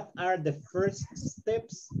 what are the first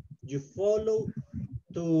steps you follow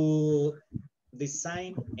to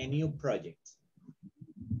design a new project?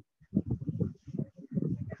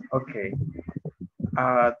 Okay.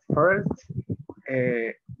 At first,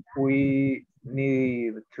 we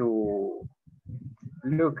need to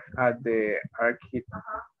look at the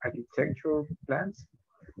architectural plans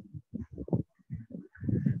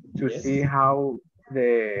to see how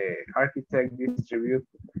the architect distribute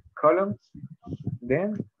columns.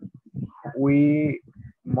 Then we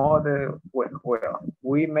model,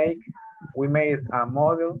 we made a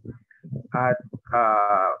model at a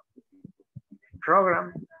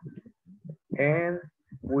program, and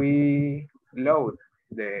we load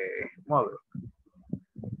the model.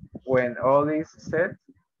 When all is set,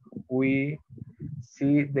 we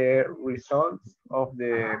see the results of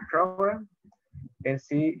the program and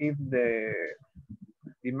see if the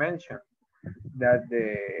dimension that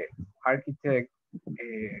the architect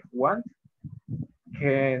want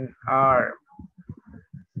are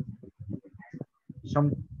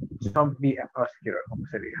 ¿cómo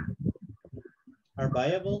sería? Are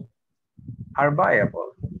viable? Are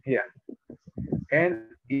viable, yeah. And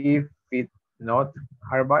if it not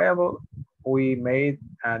are viable, we made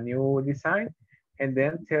a new design and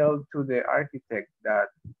then tell to the architect that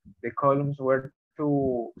the columns were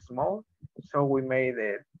too small, so we made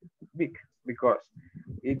it big, because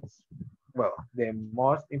it's, well, the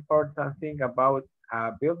most important thing about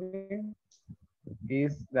a building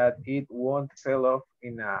is that it won't fall off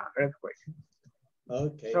in an earthquake.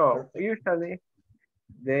 Okay. So perfect. usually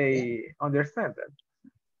they understand that.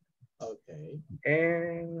 Okay.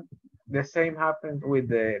 And the same happens with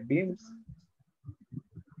the beams.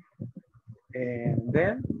 And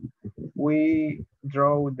then we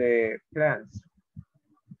draw the plans,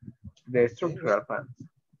 the structural plans.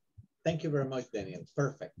 Thank you very much, Daniel.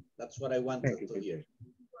 Perfect. That's what I wanted to hear.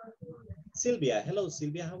 Sylvia, hello,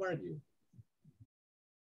 Sylvia. How are you?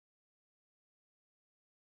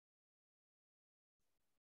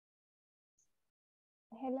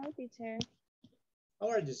 Hello, teacher. How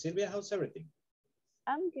are you, Sylvia? How's everything?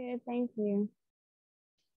 I'm good, thank you.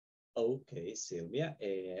 Okay, Sylvia,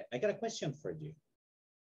 I got a question for you.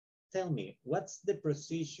 Tell me, what's the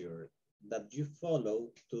procedure that you follow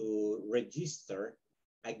to register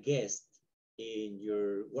a guest in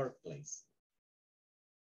your workplace?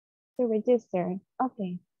 To register,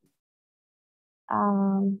 okay.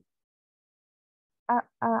 A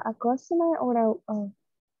customer or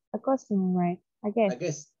a customer, right? I guess. A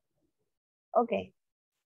guest. Okay.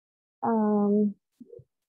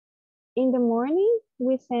 In the morning,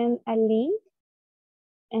 we send a link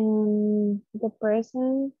and the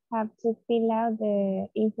person have to fill out the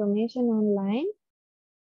information online.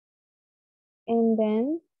 And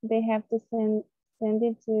then they have to send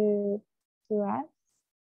it to us,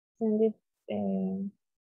 send it to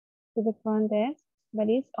the front desk, but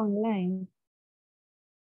it's online.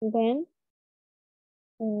 Then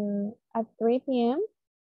at 3 p.m.,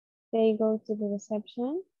 they go to the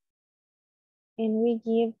reception and we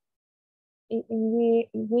give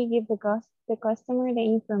the customer the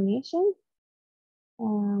information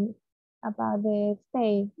about the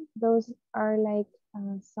stay. Those are like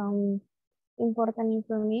some important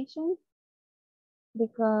information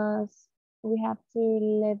because we have to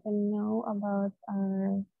let them know about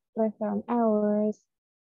our restaurant hours,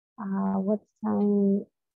 what time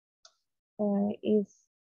is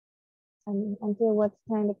until what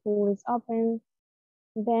time the pool is open.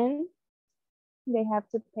 Then they have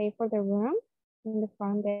to pay for the room in the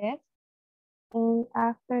front desk. And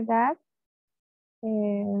after that,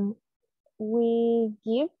 we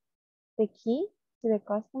give the key to the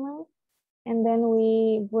customer and then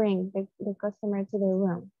we bring the customer to the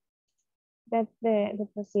room. That's the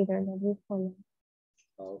procedure that we follow.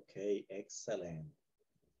 Okay, excellent.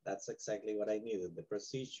 That's exactly what I needed, the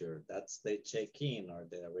procedure. That's the check-in or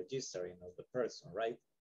the registering of the person, right?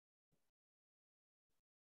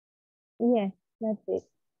 Yes, that's it.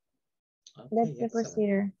 Okay, that's the excellent.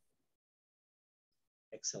 procedure.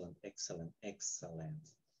 Excellent, excellent, excellent.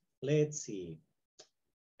 Let's see.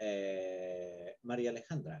 Maria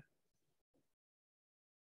Alejandra.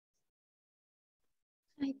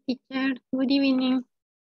 Hi, teacher. Good evening.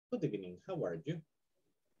 Good evening. How are you?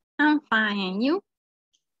 I'm fine. And you?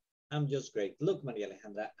 I'm just great. Look, Maria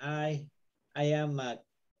Alejandra, I am a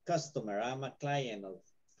customer. I'm a client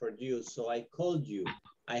for you. So I called you.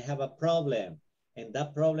 I have a problem. And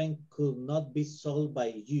that problem could not be solved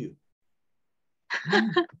by you.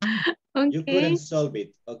 Okay. You couldn't solve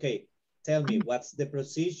it. Okay. Tell me, what's the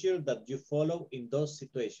procedure that you follow in those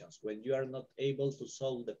situations when you are not able to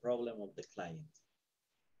solve the problem of the client?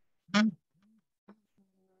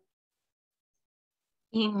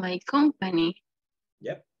 In my company.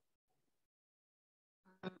 Yep.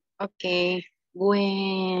 Okay.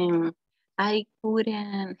 When I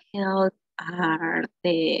couldn't help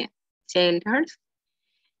the sellers,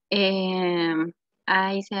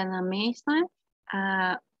 I sent a message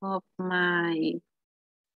of my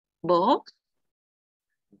boss.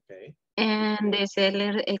 Okay. And the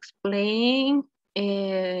seller explained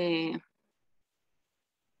uh,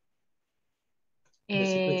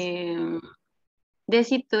 the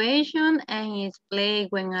situation and explain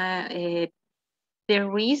when the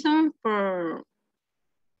reason for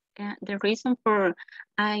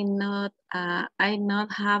I not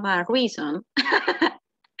have a reason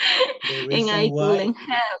and I couldn't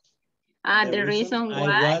help. The reason why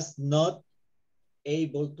I was not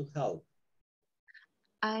able to help.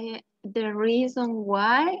 The reason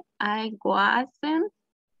why I wasn't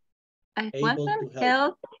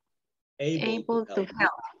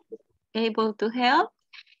able to help.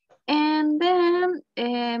 And then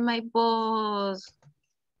my boss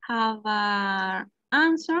have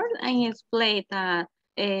answered and explained that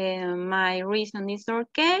my reason is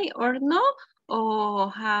okay or no,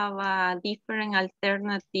 or have a different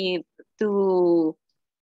alternative to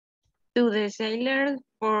the seller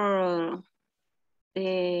for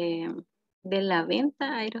de la venta,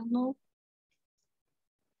 I don't know.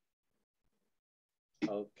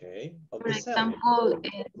 Okay. For example,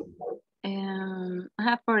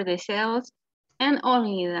 for the sales, and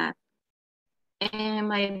only that. And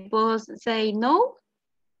my boss say no,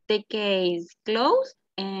 the case closed,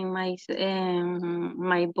 and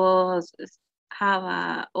my boss have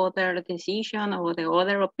a other decision or the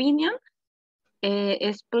other opinion.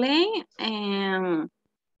 Explain, and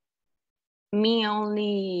me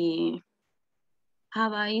only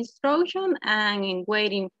have an instruction and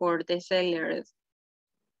waiting for the sellers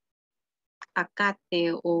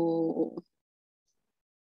acate or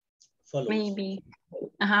follows. Maybe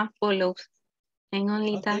follows, and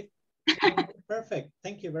only that. Perfect.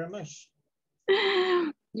 Thank you very much.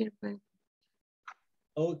 You're welcome.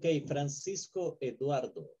 Okay, Francisco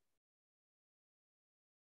Eduardo.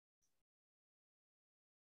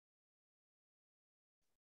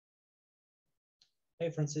 Hey,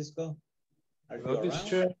 Francisco. Are you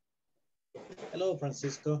around? Hello,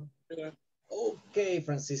 Francisco. Yeah. Okay,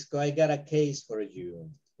 Francisco, I got a case for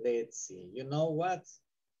you. Let's see. You know what?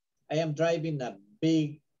 I am driving a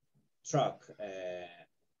big truck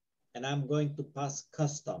and I'm going to pass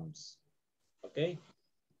customs. Okay?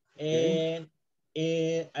 And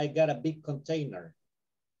I got a big container.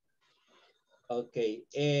 Okay,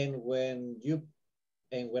 and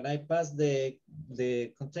when I pass the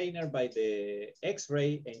container by the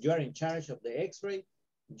X-ray and you are in charge of the X-ray,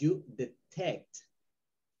 you detect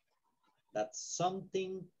that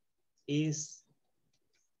something is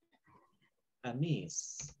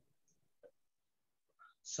amiss.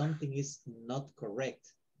 Something is not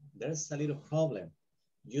correct. There's a little problem.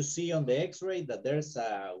 You see on the X-ray that there's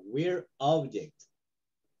a weird object.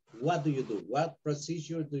 What do you do? What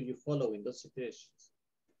procedure do you follow in those situations?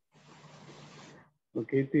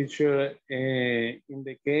 Okay, teacher. In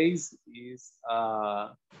the case is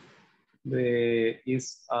a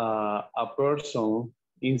person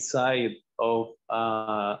inside of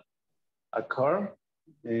a car.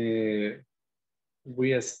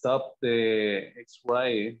 We stop the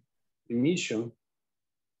X-ray emission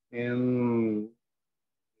and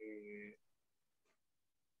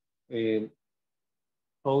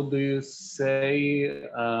how do you say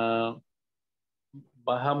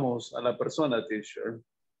bajamos a la persona, teacher?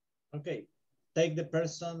 Okay, take the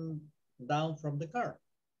person down from the car.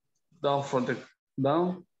 Down from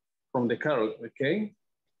the car, okay?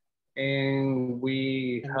 And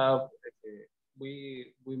we have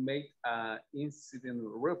we make an incident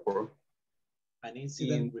report. An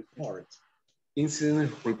incident report.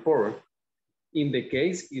 Incident report. In the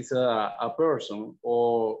case is a person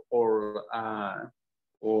or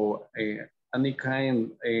any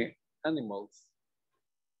kind animals.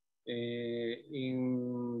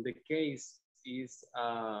 In the case is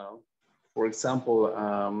for example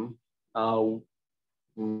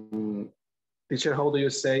teacher, how do you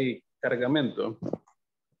say cargamento?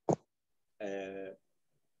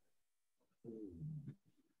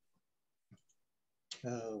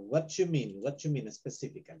 What you mean? What you mean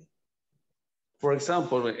specifically? For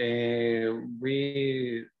example, the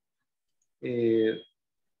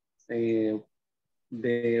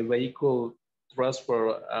vehicle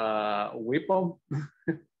transfer weapon.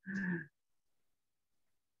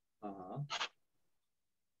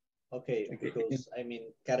 Okay, because I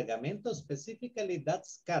mean, cargamento specifically,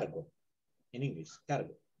 that's cargo in English,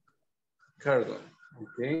 cargo. Cargo,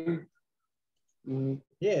 okay.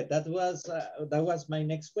 Yeah, that was my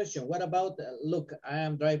next question. What about, look, I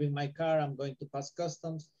am driving my car, I'm going to pass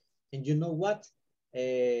customs, and you know what?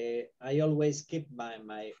 I always keep my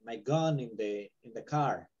gun in the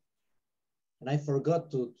car, and I forgot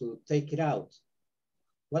to take it out.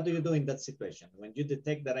 What do you do in that situation when you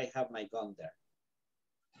detect that I have my gun there?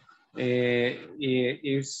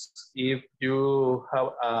 if you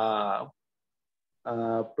have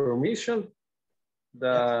a permission,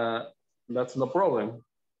 that's no problem.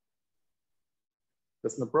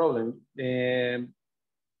 That's no problem.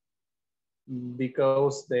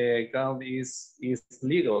 Because the account is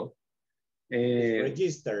legal. It's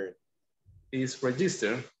registered. Is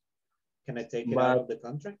registered. Can I take it out of the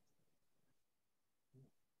contract?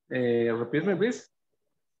 Repeat me, please.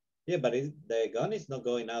 Yeah, but the gun is not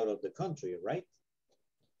going out of the country, right?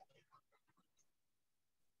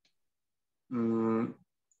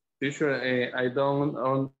 Teacher, I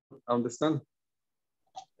don't understand.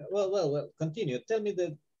 Well, continue. Tell me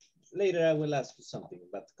that later I will ask you something,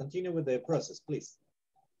 but continue with the process, please.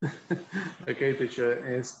 Okay, teacher.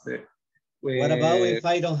 What about if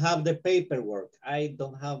I don't have the paperwork? I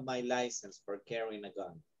don't have my license for carrying a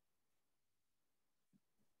gun.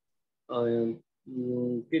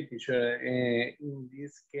 Okay, teacher. In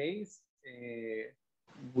this case,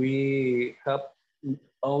 we have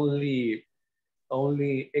only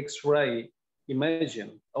X-ray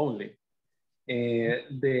imaging only.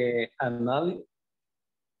 The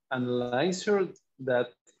analyzer that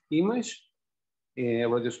image,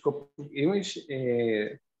 radioscopic image,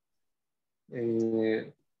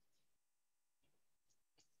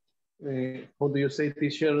 how do you say,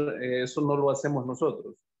 teacher? Eso no lo hacemos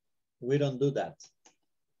nosotros. We don't do that.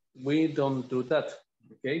 We don't do that,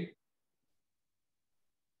 okay?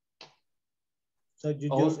 So you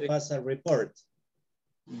just pass a report?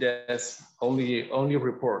 Yes, only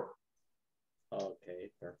report. Okay,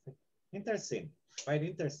 perfect. Interesting, quite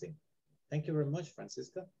interesting. Thank you very much,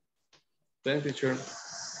 Francisco. Thank you, teacher.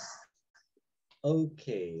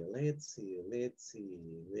 Okay, let's see.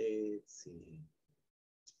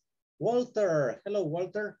 Walter, hello,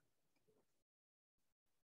 Walter.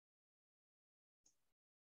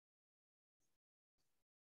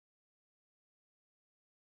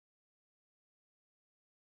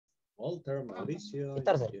 Walter, Mauricio,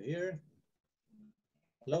 you here?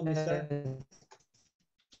 Hello, mister.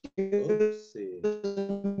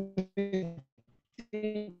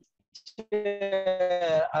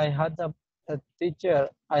 I had a teacher.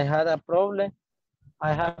 I had a problem.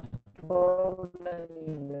 I have a problem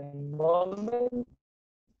in the moment.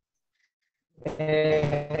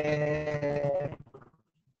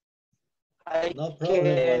 No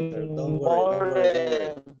problem, Walter. Don't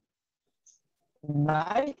worry.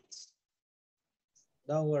 Nights.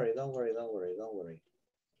 Don't worry.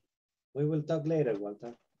 We will talk later,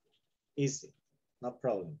 Walter. Easy, no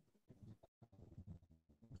problem.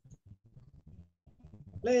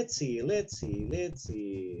 Let's see.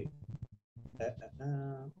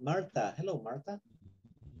 Marta, hello, Marta.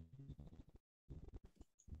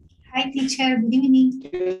 Hi, teacher. Good evening.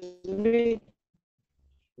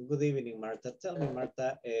 Good evening, Marta. Tell me,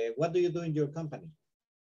 Marta, what do you do in your company?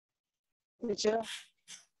 Teacher.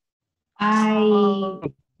 I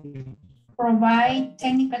provide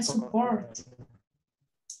technical support.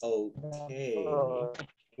 Okay.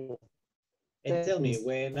 And tell me,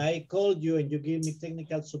 when I called you and you give me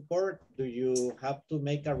technical support, do you have to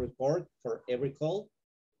make a report for every call?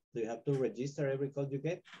 Do you have to register every call you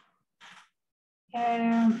get?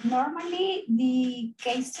 Normally, the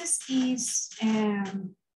cases is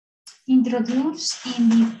introduced in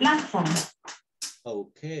the platform.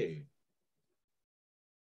 Okay.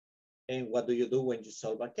 And what do you do when you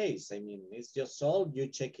solve a case? I mean, it's just solved, you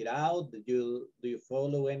check it out. Do you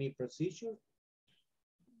follow any procedure?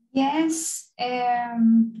 Yes,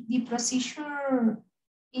 the procedure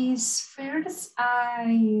is first,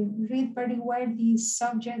 I read very well the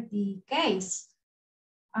subject, the case.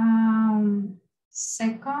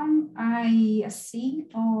 Second, I assign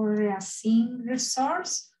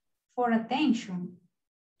resource for attention.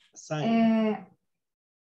 Assign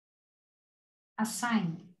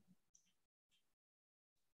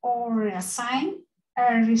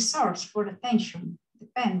a resource for attention,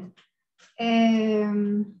 depend.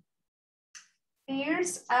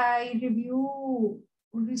 First, I review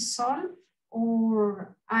resolve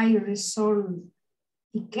or I resolve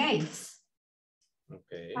the case.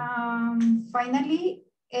 Okay. Finally,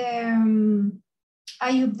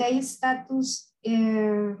 I update status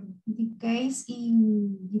the case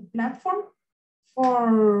in the platform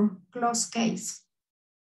for closed case.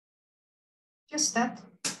 Just that.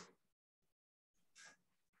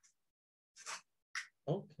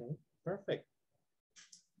 Okay, perfect.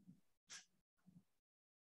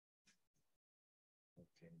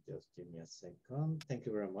 Okay, just give me a second. Thank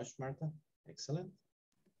you very much, Marta. Excellent.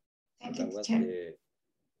 Thank So you, that was teacher.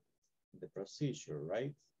 the procedure,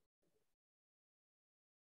 right?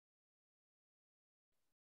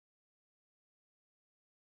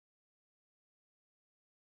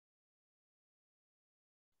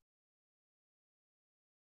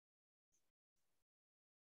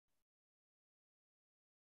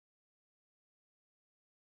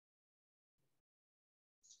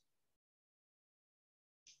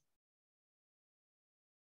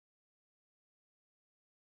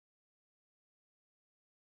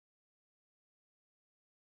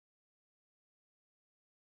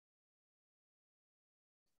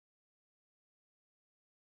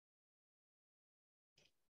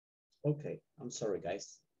 Okay, I'm sorry,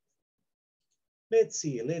 guys. Let's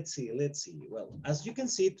see. Well, as you can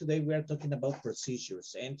see, today we are talking about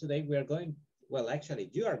procedures, and today we are going, well, actually,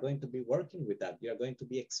 you are going to be working with that. You are going to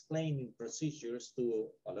be explaining procedures to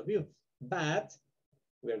all of you, but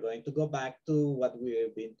we are going to go back to what we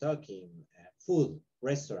have been talking, food,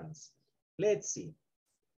 restaurants. Let's see.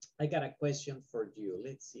 I got a question for you.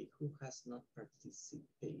 Let's see who has not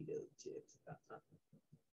participated yet.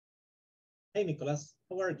 Hey, Nicholas,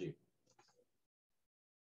 how are you?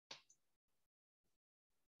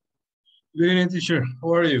 Good evening, teacher.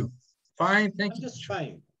 How are you? Fine, thank you.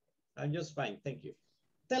 I'm just fine, thank you.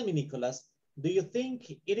 Tell me, Nicholas, do you think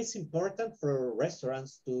it is important for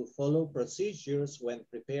restaurants to follow procedures when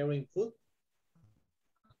preparing food?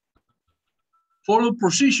 Follow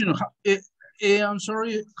procedure. I'm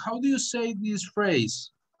sorry, how do you say this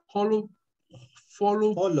phrase? Follow.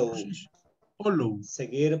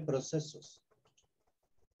 Seguir procesos.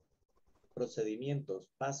 Procedimientos,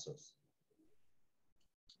 pasos.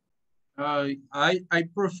 I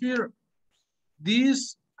prefer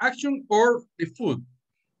this action or the food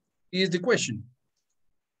is the question.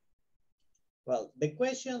 Well, the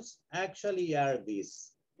questions actually are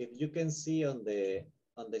these. If you can see on the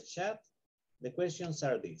chat, the questions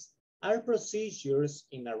are these. Are procedures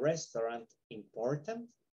in a restaurant important?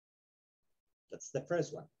 That's the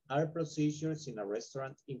first one. Are procedures in a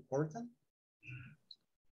restaurant important?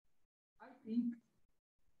 I think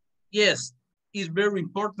yes, it's very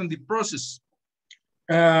important, the process.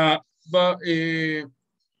 But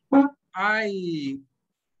I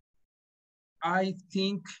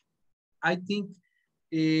think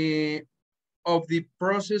of the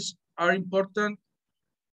process are important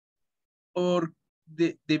or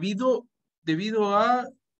debido a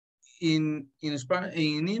in Spanish,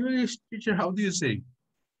 in English, teacher, how do you say?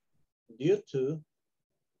 Due to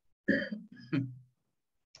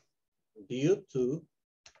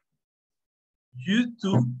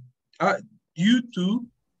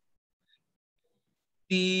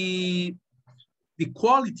the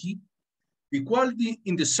quality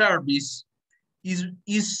in the service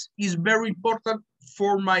is very important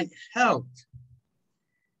for my health.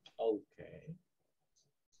 Okay.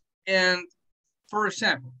 And for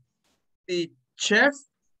example, the chef,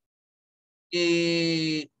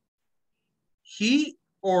 he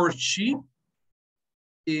or she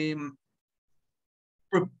they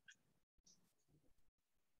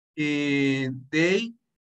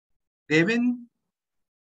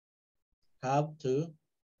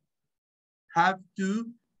have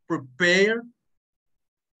to prepare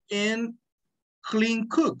and clean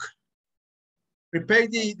cook. Prepare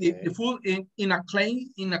the food in a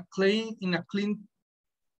clean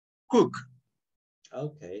cook.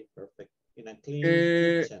 Okay, perfect. In a clean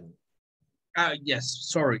kitchen. Yes,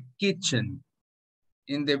 sorry, kitchen.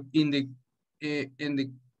 In the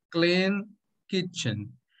clean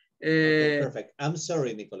kitchen. Okay, perfect. I'm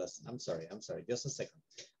sorry, Nicholas. I'm sorry. Just a second.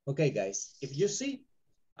 Okay, guys, if you see,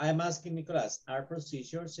 I'm asking Nicholas, are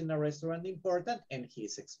procedures in a restaurant important? And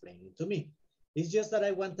he's explaining to me. It's just that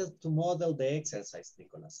I wanted to model the exercise,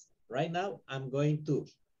 Nicholas. Right now, I'm going to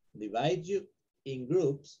divide you in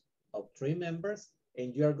groups of 3 members,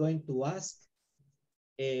 and you are going to ask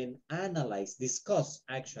and analyze, discuss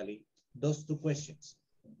actually those 2 questions.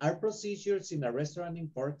 Are procedures in a restaurant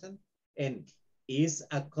important? And is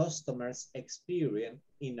a customer's experience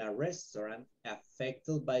in a restaurant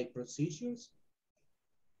affected by procedures?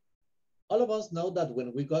 All of us know that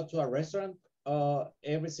when we go to a restaurant,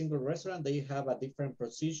 every single restaurant, they have a different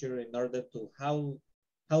procedure in order to how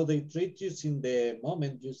they treat you in the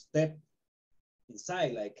moment you step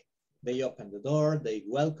inside. Like they open the door, they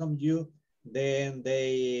welcome you, then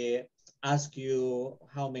they ask you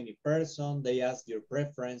how many persons, they ask your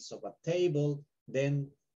preference of a table, then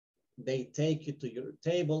they take you to your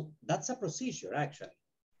table. That's a procedure actually.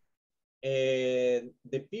 And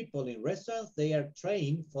the people in restaurants, they are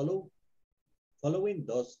trained following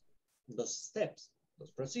those steps,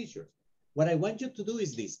 those procedures. What I want you to do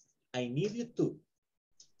is this. I need you to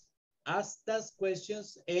ask those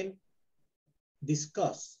questions and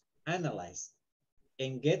discuss, analyze,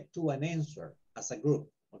 and get to an answer as a group,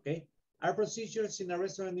 okay? Are procedures in a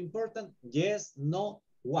restaurant important? Yes, no,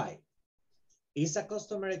 why? Is a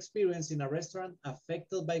customer experience in a restaurant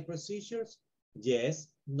affected by procedures? Yes,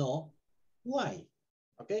 no, why?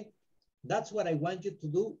 Okay? That's what I want you to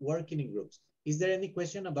do working in groups. Is there any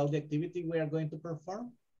question about the activity we are going to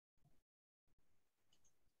perform?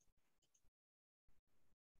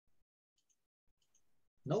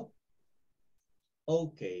 No?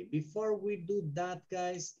 Okay, before we do that,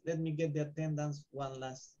 guys, let me get the attendance one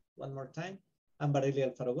more time. Ambarelli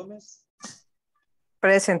Alfaro Gomez.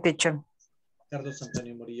 Present, teacher. Carlos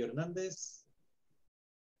Antonio Murillo Hernández.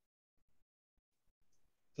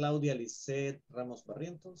 Claudia Lisset Ramos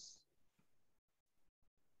Barrientos.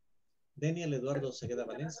 Daniel Eduardo Segueda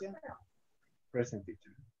Valencia. Present,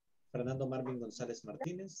 teacher. Fernando Marvin González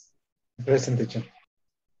Martínez. Present, teacher.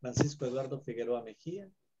 Francisco Eduardo Figueroa Mejía.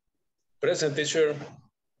 Present, teacher.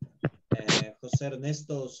 José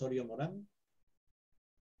Ernesto Osorio Morán.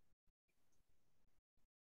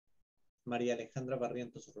 María Alejandra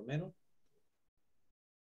Barrientos Romero.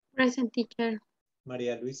 Present, teacher.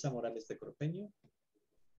 María Luisa Morales de Corpeño.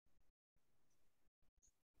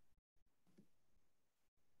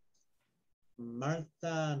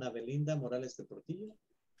 Marta Ana Belinda Morales de Portillo.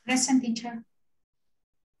 Present, teacher.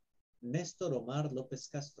 Néstor Omar López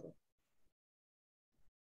Castro.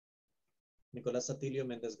 Nicolás Atilio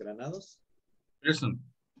Méndez Granados. Present.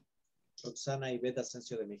 Roxana Ivette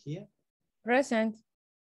Asensio de Mejía. Present.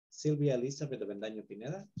 Silvia Elizabeth Bendaño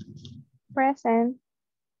Pineda. Present.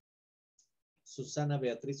 Susana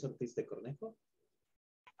Beatriz Ortiz de Cornejo.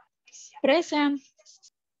 Present.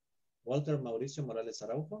 Walter Mauricio Morales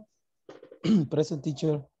Araujo. Present,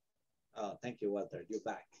 teacher. Oh, thank you, Walter. You're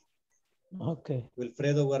back. Okay.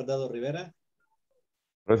 Wilfredo Guardado Rivera.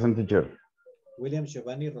 Present, teacher. William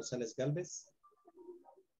Giovanni Rosales Galvez.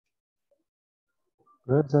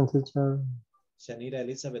 Present, teacher. Shanira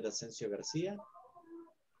Elizabeth Asensio García.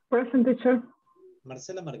 Present, teacher.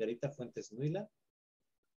 Marcela Margarita Fuentes Nuila.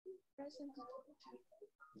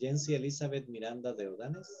 Jensi Elizabeth Miranda de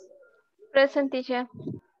Odanes. Present, teacher.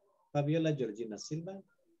 Fabiola Georgina Silva.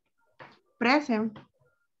 Present.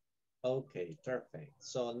 Okay, perfect.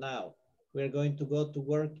 So now we're going to go to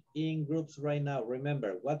work in groups right now.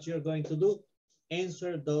 Remember, what you're going to do,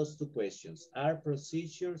 answer those two questions. Are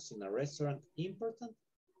procedures in a restaurant important?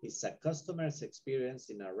 Is a customer's experience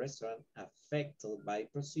in a restaurant affected by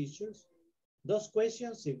procedures? Those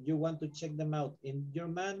questions, if you want to check them out in your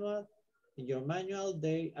manual,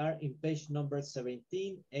 they are in page number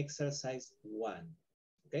 17, exercise 1.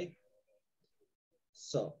 Okay?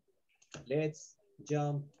 So let's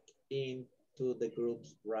jump into the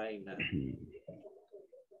groups right now.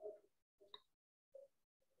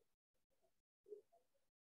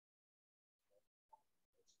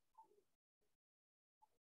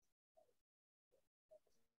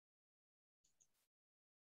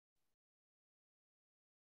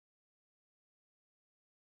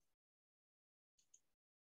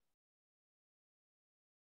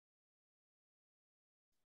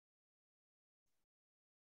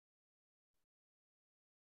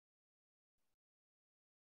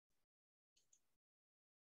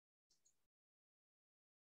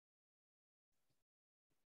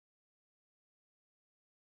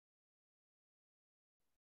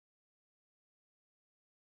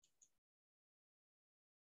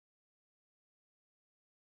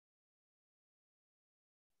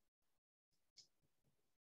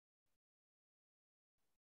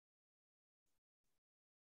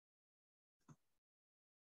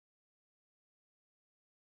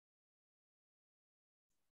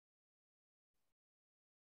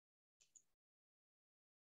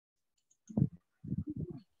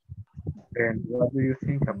 And what do you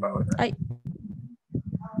think about that?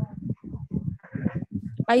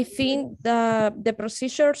 I think the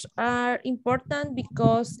procedures are important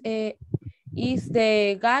because it's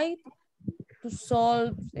the guide to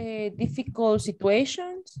solve difficult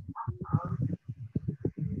situations.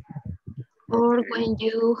 Or when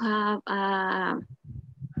you have a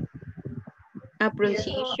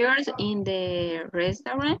procedures in the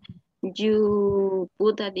restaurant, you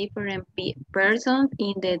put a different person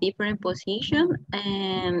in the different position,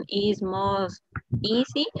 and it's most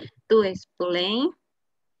easy to explain.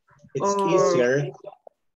 It's easier.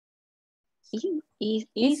 It's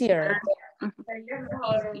easier.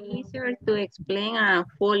 It's easier to explain and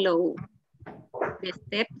follow the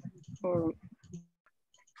steps.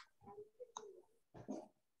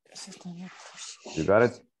 You got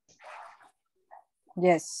it?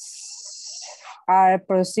 Yes. Are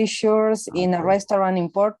procedures in a restaurant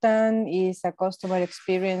important? Is a customer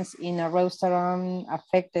experience in a restaurant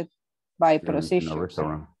affected by procedures? In a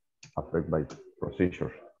restaurant affected by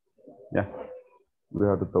procedures. Yeah, we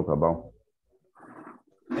have to talk about.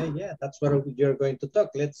 Yeah, that's what you're going to talk.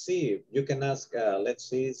 Let's see. You can ask, let's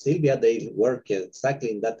see, Sylvia, they work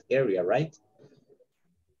exactly in that area, right?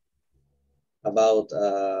 About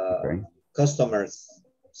customers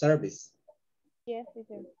service. Yes, it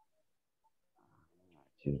is.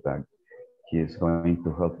 She's back. She's going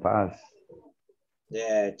to help us.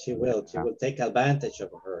 Yeah, she will. She will take advantage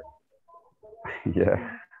of her.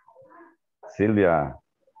 Yeah. Sylvia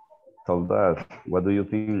told us, what do you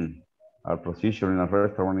think? Are procedure in a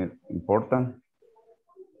restaurant important?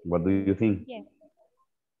 What do you think? Yes.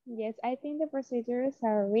 Yes, I think the procedures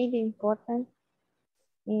are really important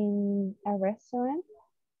in a restaurant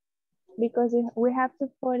because we have to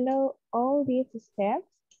follow all these steps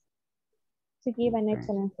to give an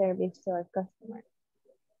excellent service to our customers.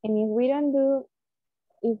 And if we don't do,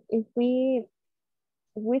 if we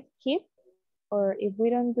skip or if we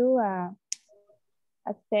don't do a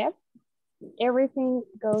step, everything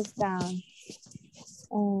goes down.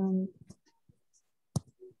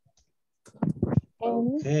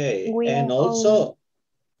 Okay, and also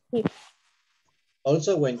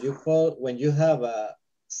when you have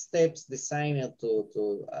steps designed to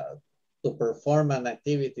perform an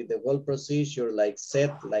activity, the whole procedure like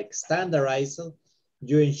standardized,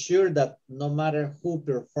 you ensure that no matter who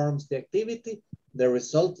performs the activity, the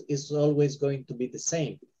result is always going to be the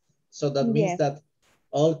same. So that means that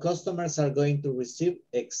all customers are going to receive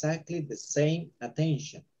exactly the same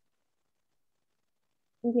attention.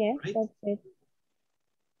 Yes, right? That's it.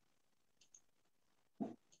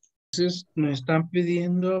 Entonces nos están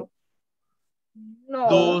pidiendo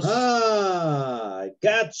dos. I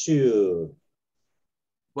got you.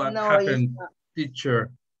 What happened,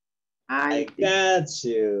 teacher? I got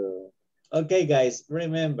you. Okay, guys,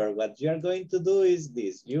 remember what you are going to do is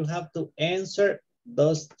this. You have to answer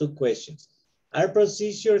those two questions. Are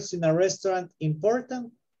procedures in a restaurant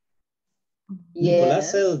important? Yes.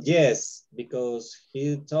 Nicolas said yes, because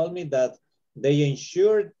he told me that they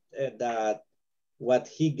ensure that what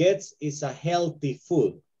he gets is a healthy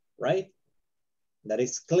food, right? That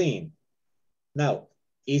is clean. Now,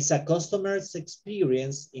 is a customer's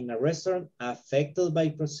experience in a restaurant affected by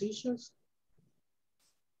procedures?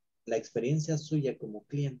 La experiencia suya como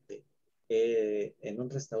cliente en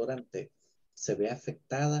un restaurante se ve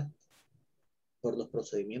afectada por los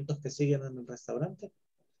procedimientos que siguen en el restaurante?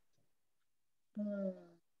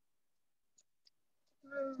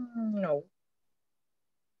 No.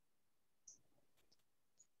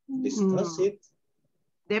 Discuss it.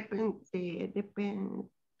 Depende.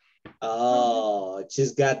 Oh,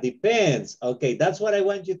 she's got depends. Okay, that's what I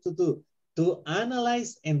want you to do. To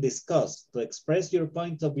analyze and discuss, to express your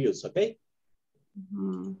point of views, okay?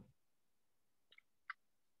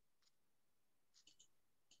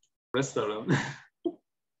 Restaurant.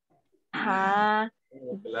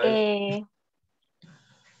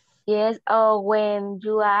 Yes, or when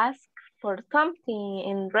you ask for something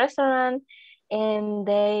in restaurant and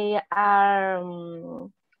they are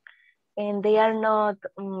not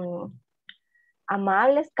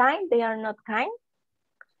amables kind, they are not kind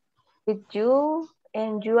with you,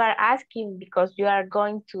 and you are asking because you are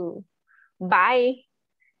going to buy,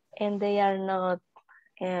 and they are not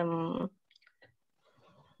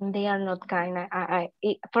kind.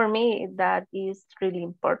 For me, that is really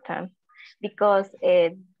important because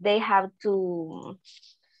they have to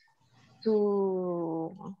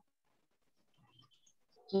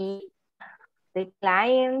keep the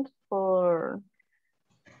client for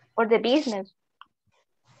the business.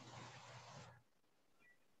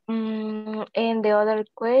 And the other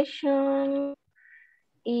question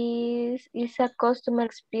is a customer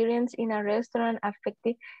experience in a restaurant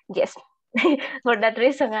affected? Yes. For that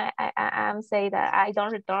reason, I'm saying that I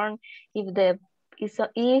don't return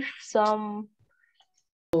if some.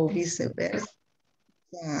 Vice versa.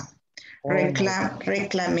 Yeah.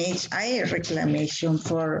 Reclamation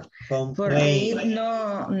for leave.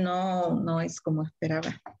 No es como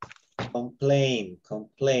esperaba. Complain.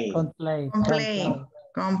 Compliant.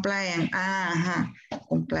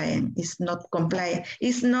 It's not compliant.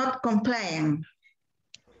 It's not compliant.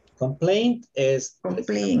 Complaint es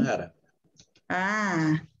complaint.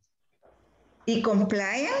 ¿Y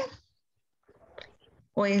compliant?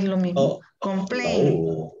 ¿O es lo mismo? Complaint.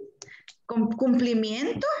 No.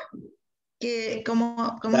 Cumplimiento.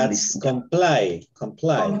 ¿Cómo That's comply.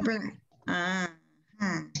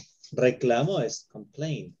 Reclamo es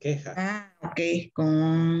complaint, queja.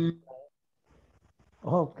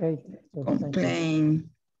 Ok. Complain.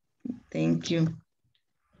 Thank you.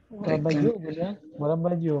 What about you, William? What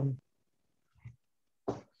about you?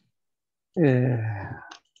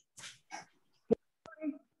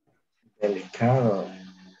 Delicado.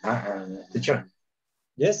 Teacher.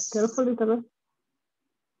 Yes.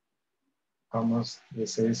 ¿Cómo se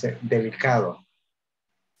dice? Delicado.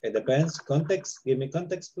 It depends. Context. Give me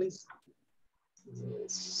context, please.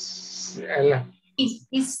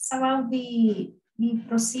 It's about the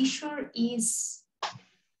procedure is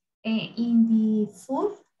in the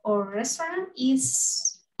food or restaurant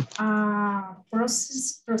is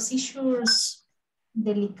procedures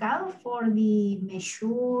delicado for the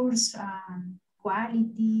measures and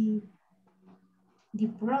quality the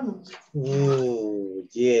product. Oh,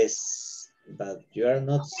 yes, but you are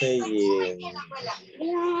not saying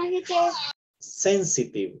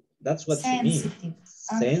sensitive. That's what she means.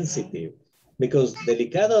 Sensitive. Because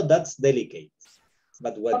delicado, that's delicate.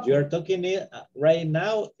 But what you're talking right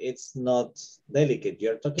now, it's not delicate.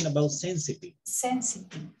 You're talking about sensitive.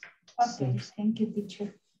 Sensitive. Okay, thank you,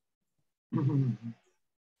 teacher.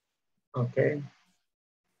 Okay.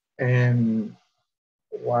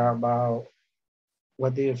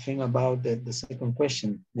 What do you think about the second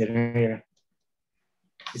question?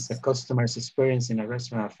 Is a customer's experience in a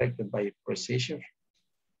restaurant affected by procedure?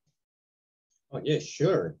 Oh, yeah,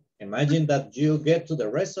 sure. Imagine that you get to the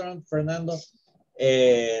restaurant, Fernando,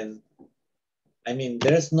 and I mean,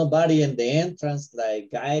 there's nobody in the entrance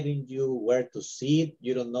like guiding you where to sit.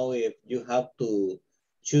 You don't know if you have to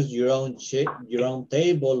choose your own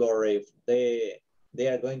table or if they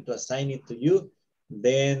are going to assign it to you.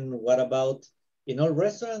 Then what about in all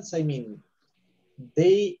restaurants? I mean,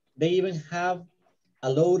 they even have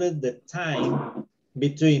allotted the time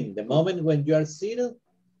between the moment when you are seated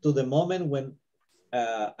to the moment when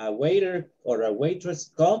a waiter or a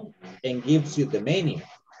waitress come and gives you the menu.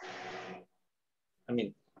 I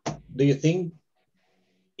mean, do you think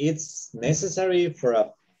it's necessary for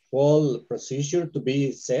a whole procedure to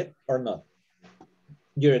be set or not?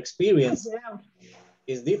 Your experience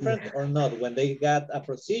is different or not when they got a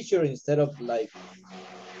procedure instead of like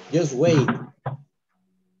just wait?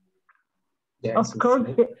 Of course,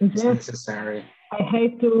 it's necessary. I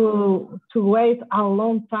hate to wait a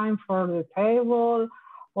long time for the table,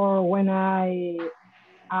 or when I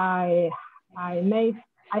had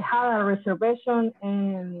a reservation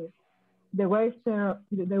and the waiter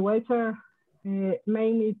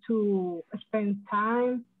made me to spend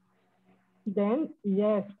time. Then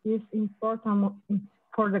yes, it's important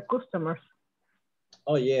for the customers.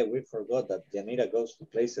 Oh yeah, we forgot that Yanira goes to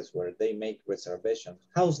places where they make reservations.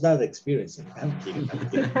 How's that experience? I'm kidding.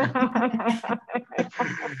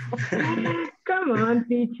 Come on,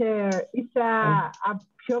 teacher. It's a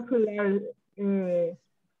popular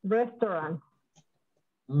restaurant.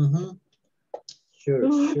 Mm-hmm.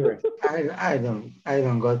 Sure. I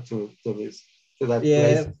don't go to that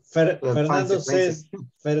yeah, place.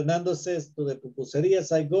 Fernando says to the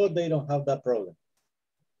pupuserias I go, they don't have that problem.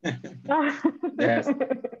 Yes.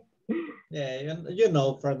 Yeah, you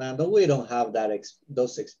know, Fernando, we don't have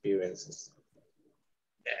those experiences.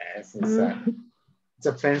 Yes, it's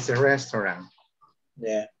a fancy restaurant.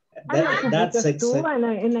 Yeah, that's exactly.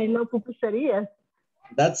 And I love pupuserias.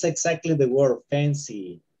 That's exactly the word,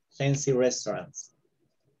 fancy restaurants.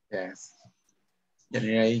 Yes.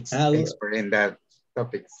 Yanira is expert in that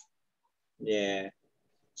topics. Yeah.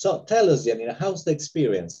 So tell us, Yanira, how's the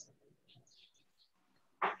experience?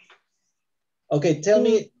 Okay, tell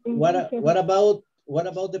me what about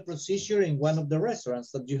the procedure in one of the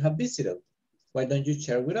restaurants that you have visited? Why don't you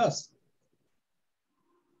share with us?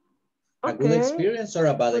 A good experience or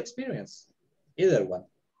a bad experience? Either one.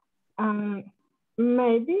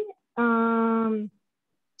 Maybe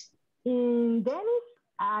in Dennis,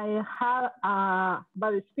 I had a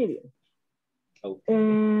bad experience. Okay.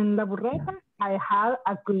 In La Burreta, I had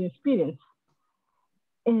a good experience.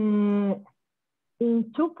 In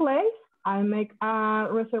two places, I make a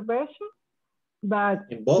reservation, but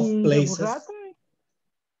in both places, I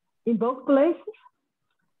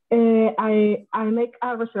make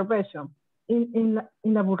a reservation. In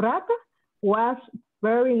La Burrata was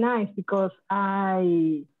very nice because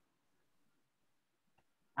the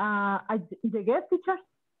guest teacher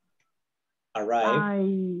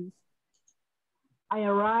arrived. I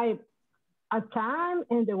arrived at time,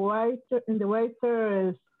 and the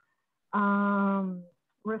waiters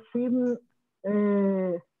received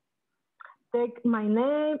take my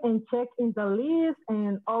name and check in the list,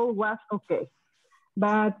 and all was okay.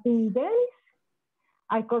 But in Dennis,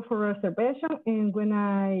 I called for reservation, and when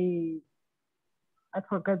I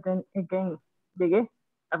forgot them again.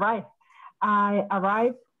 I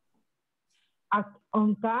arrived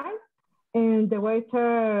on time, and the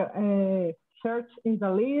waiter searched in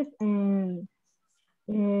the list, and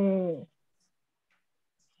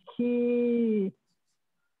he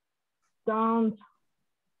don't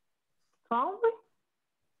found me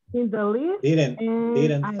in the list. Didn't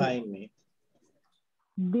find me.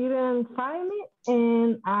 Didn't find me,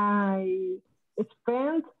 and I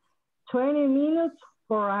spent 20 minutes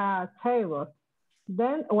for a table.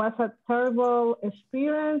 Then it was a terrible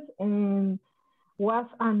experience, and was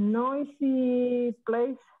a noisy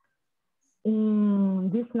place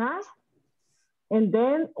in this night, and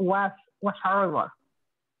then was horrible.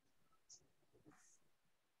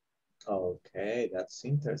 Okay, that's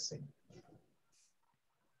interesting.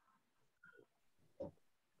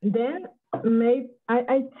 Then maybe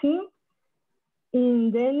I think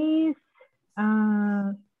in Dennis,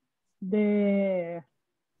 the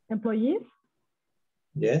employees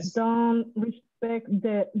Yes. don't respect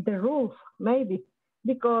the rules, maybe,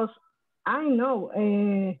 because I know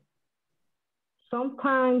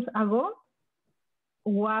sometimes ago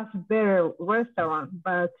was better restaurant,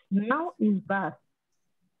 but now is bad.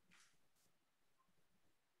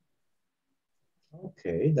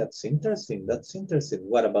 Okay, that's interesting. That's interesting.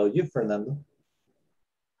 What about you, Fernando?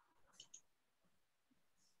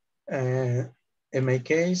 In my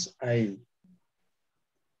case, I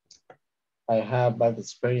have bad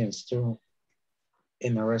experience too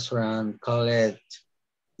in a restaurant called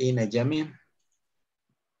Inajami.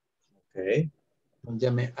 Okay.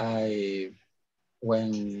 Inajami,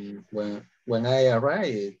 when I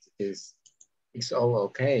arrived, it's all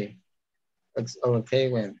okay. It's all okay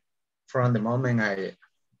when from the moment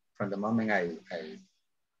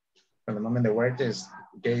the waiters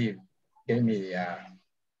gave me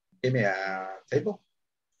a table.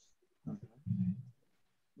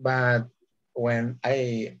 But when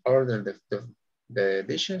I ordered the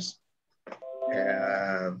dishes,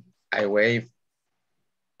 I wait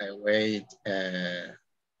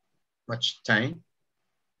much time,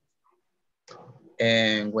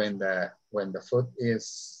 and when the food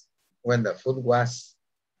was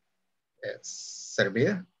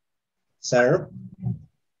served,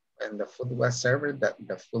 when the food was served,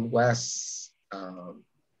 the food was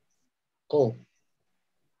cold,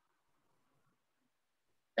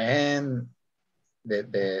 and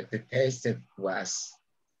the taste was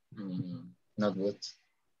not good.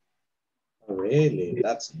 Really?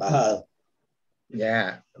 That's bad.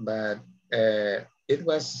 Yeah, but it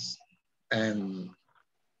was on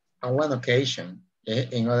one occasion.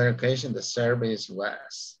 In other occasion, the service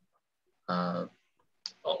was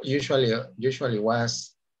usually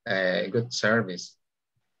was a good service,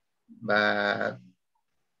 but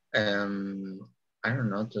I don't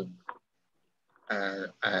know.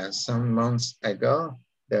 Some months ago,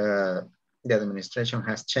 the administration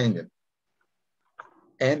has changed,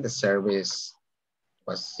 and the service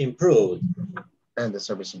was improved. And the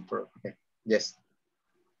service improved. Okay. Yes.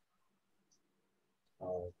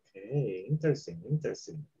 Okay, interesting.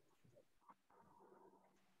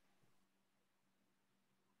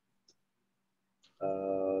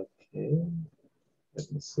 Okay,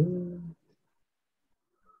 let me see.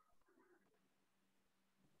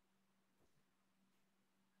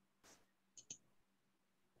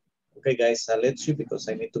 Okay, guys, I'll let you because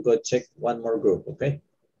I need to go check one more group, okay?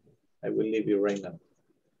 I will leave you right now.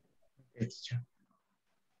 It's true.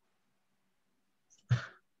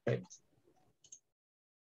 Okay.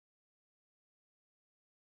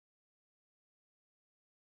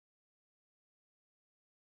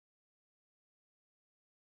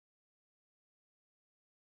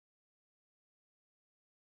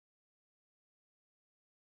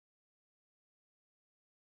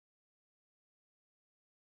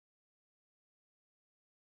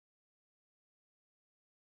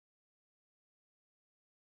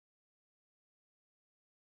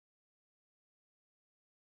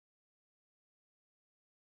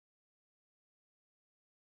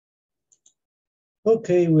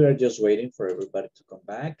 Okay, we are just waiting for everybody to come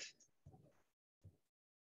back.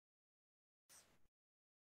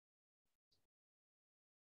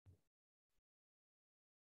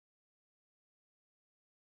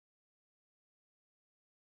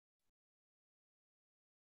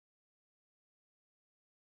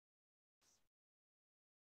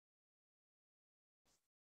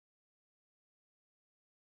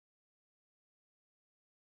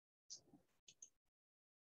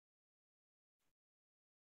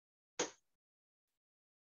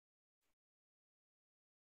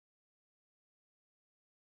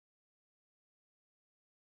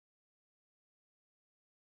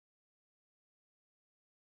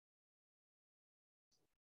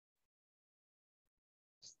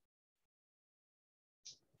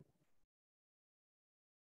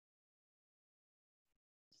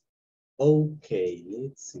 Okay,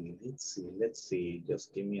 let's see.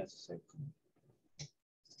 Just give me a second.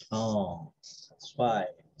 Oh, that's why.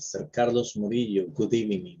 Mr. Carlos Murillo, good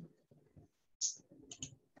evening.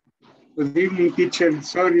 Good evening, teacher.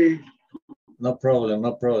 Sorry. No problem.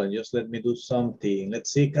 Just let me do something.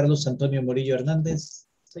 Let's see, Carlos Antonio Murillo Hernandez.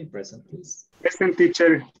 Say present, please. Present,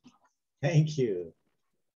 teacher. Thank you.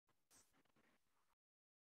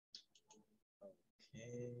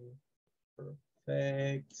 Okay,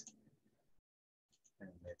 perfect. And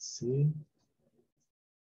let's see.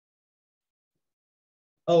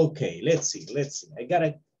 Okay, let's see. I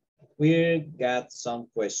got we got some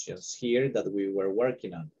questions here that we were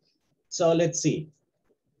working on. So let's see.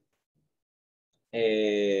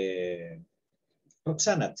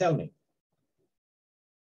 Roxana, tell me.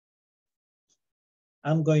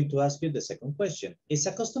 I'm going to ask you the second question. Is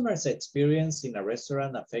a customer's experience in a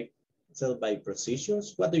restaurant affected by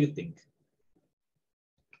procedures? What do you think?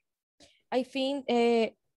 I think,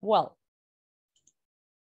 well,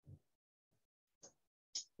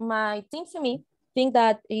 my team to me think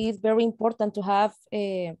that it is very important to have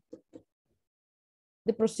the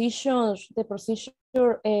procedure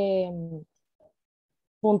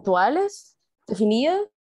puntuales, definidas.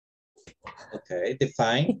 Okay,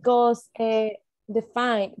 define.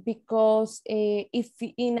 Because if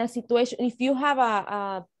in a situation, if you have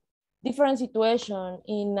a different situation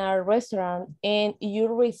in a restaurant and you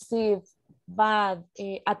receive bad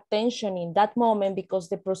attention in that moment because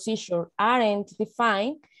the procedure aren't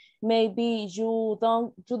defined, maybe you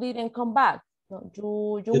didn't come back. No,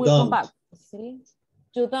 you will don't. come back. See?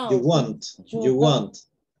 You don't.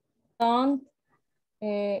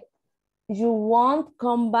 You won't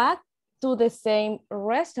come back to the same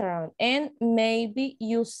restaurant, and maybe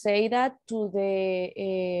you say that to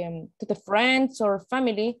the friends or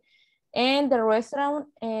family, and the restaurant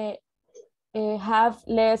have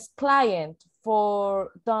less client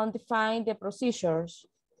for don't define the procedures.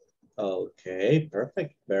 Okay,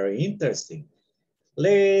 perfect. Very interesting.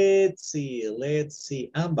 Let's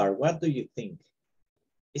see. Amber, what do you think?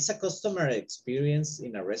 Is a customer experience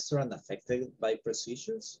in a restaurant affected by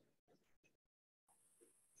procedures?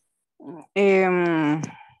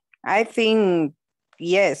 I think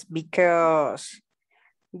yes, because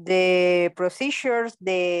the procedures,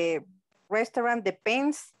 the restaurant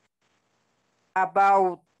depends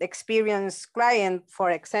about experienced client. For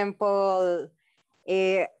example,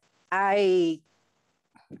 I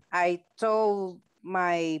told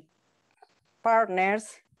my partners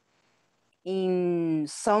in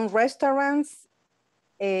some restaurants,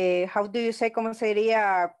 how do you say, ¿cómo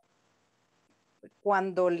sería?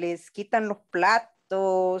 Cuando les quitan los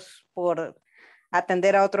platos por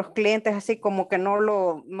atender a otros clientes, así como que no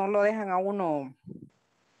lo dejan a uno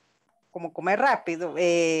como comer rápido,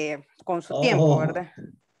 con su tiempo, ¿verdad?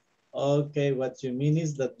 Okay, what you mean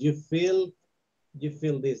is that you feel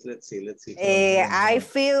this. Let's see. I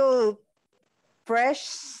feel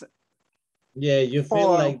fresh. Yeah, you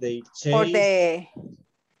feel like they chase.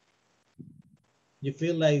 You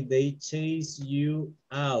feel like they chase you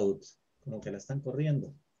out. Como que la están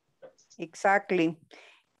corriendo. Exactly.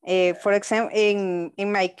 For example,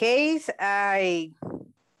 in my case, I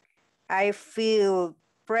feel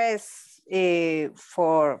pressed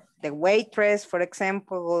for the waitress. For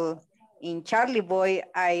example, in Charlie Boy,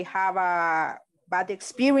 I have a bad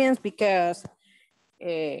experience because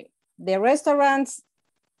the restaurants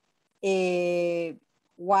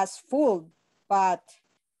was full, but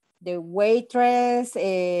the waitress,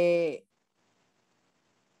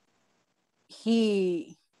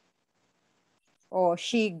 he or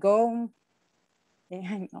she go,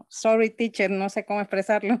 sorry teacher, no sé cómo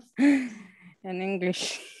expresarlo en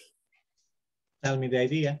English. Tell me the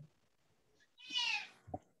idea.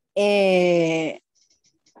 El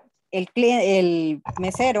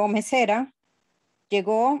mesero o mesera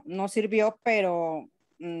llegó, no sirvió, pero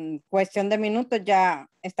cuestión de minutos ya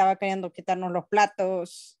estaba queriendo quitarnos los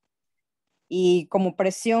platos. Y como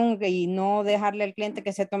presión y no dejarle al cliente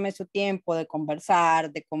que se tome su tiempo de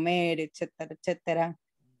conversar, de comer, etcétera, etcétera.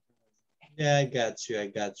 Yeah, I got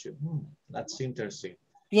you. That's interesting.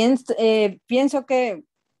 Pienso que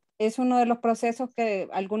es uno de los procesos que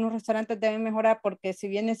algunos restaurantes deben mejorar, porque si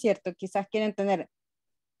bien es cierto, quizás quieren tener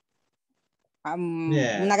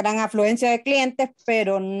una gran afluencia de clientes,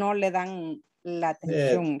 pero no le dan la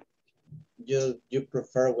atención. You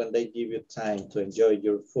prefer when they give you time to enjoy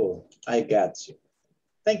your food. I got you.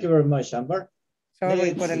 Thank you very much, Amber.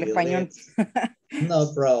 Sorry por el español.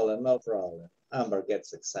 No problem. Amber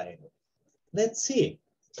gets excited. Let's see.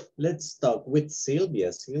 Let's talk with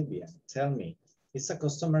Sylvia. Sylvia, tell me, is a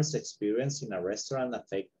customer's experience in a restaurant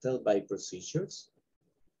affected by procedures?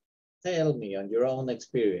 Tell me on your own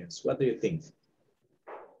experience. What do you think?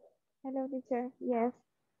 Hello, teacher. Yes,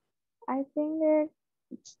 I think that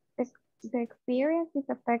the experience is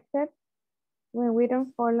affected when we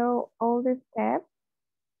don't follow all the steps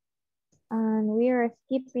and we are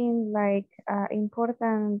skipping like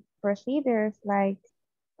important procedures like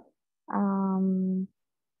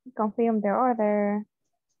confirm the order,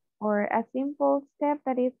 or a simple step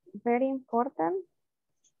that is very important,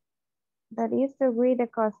 that is to greet the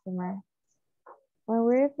customer. When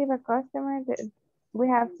we receive a customer, we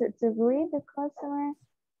have to greet the customer,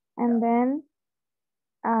 and then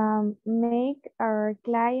make our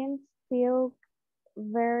clients feel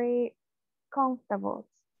very comfortable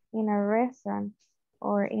in a restaurant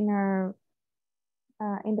or in our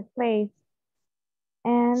in the place,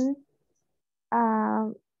 and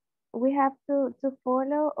we have to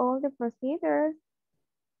follow all the procedures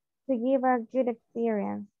to give a good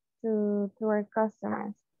experience to our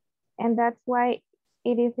customers. And that's why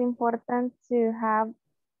it is important to have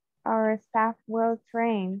our staff well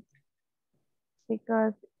trained,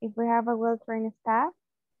 because if we have a well trained staff,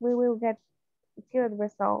 we will get good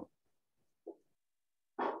results.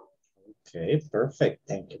 Okay, perfect.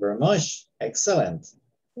 Thank you very much. Excellent.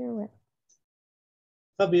 You're welcome.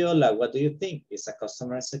 Fabiola, what do you think? Is a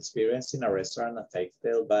customer's experience in a restaurant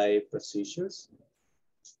affected by procedures?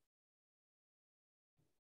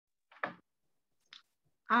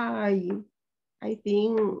 I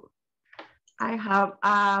think I have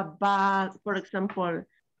a bad, for example,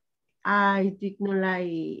 I did not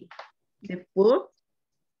like the food.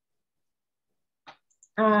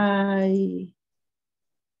 I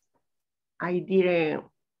didn't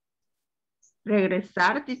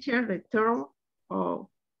regresar, teacher, return. Oh.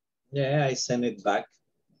 Yeah, I sent it back.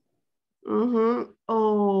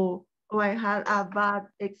 Oh, I had a bad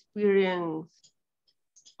experience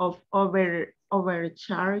of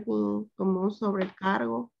overcharging, como un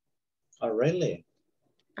sobrecargo. Oh, really?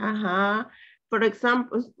 For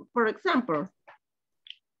example,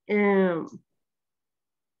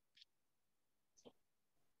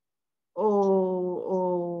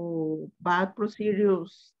 bad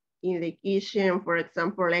procedures in the kitchen, for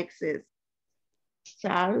example, excess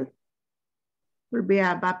salt will be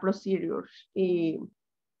a bad procedure. Y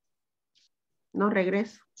no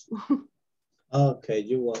regreso. Okay,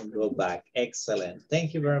 you won't go back. Excellent.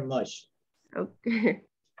 Thank you very much. Okay.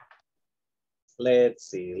 Let's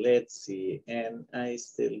see. And I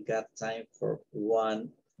still got time for one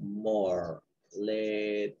more.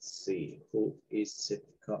 Let's see. Who is it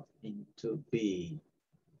going to be?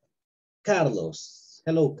 Carlos.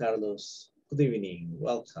 Hello, Carlos. Good evening.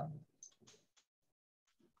 Welcome.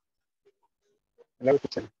 Hello,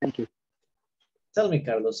 teacher. Thank you. Tell me,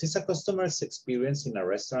 Carlos, is a customer's experience in a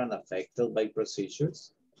restaurant affected by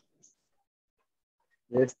procedures?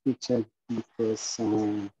 Yes, teacher, because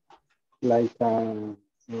like I don't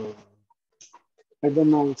know, I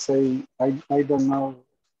don't know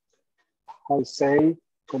how to say,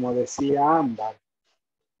 como decía Amber.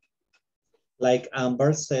 Like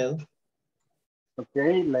Amber said.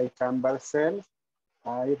 Okay, like Amber said.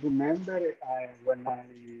 I remember when I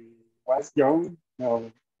was young,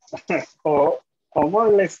 or more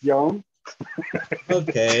or less young.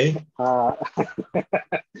 Okay.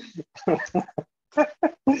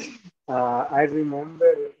 I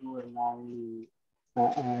remember when I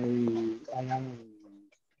am,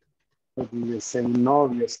 what do you say,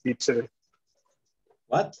 novios teacher.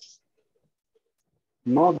 What?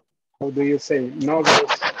 No, how do you say,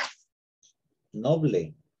 novios?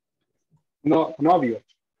 Noble. No, novio.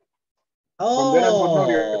 Cuando éramos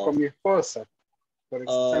novios con mi esposa, por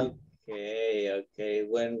ejemplo. Okay.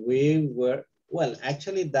 When we were, well,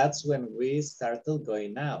 actually, that's when we started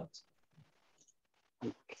going out.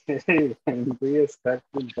 Okay, when we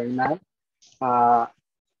started going out, I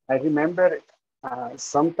remember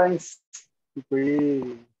sometimes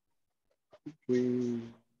we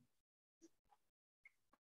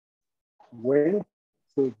went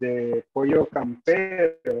to the Pollo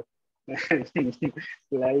Campero,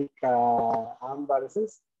 like Amber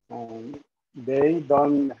says, they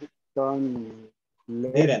don't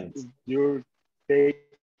let you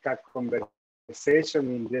take a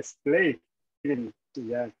conversation in this place.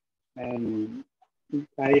 Yeah, and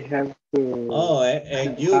I have to. Oh,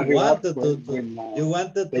 and you wanted to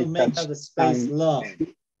make the space long.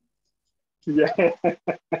 Yeah.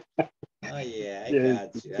 Oh yeah,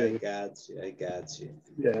 I got you.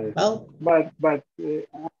 Yeah. Well, but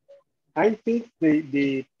I think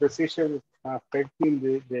the position affecting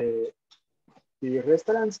the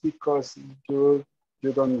restaurants because you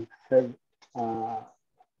don't have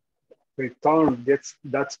return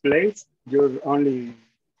that place. You only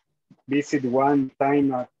visit one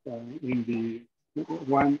time in the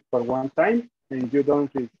one time, and you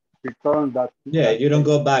don't return that. Yeah, that you don't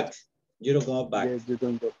place. go back. You don't go back. Yes, you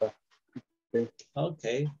don't go back.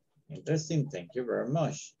 Okay, interesting. Thank you very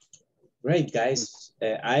much. Great, guys.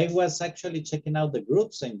 I was actually checking out the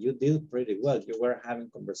groups and you did pretty well. You were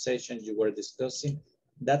having conversation, you were discussing.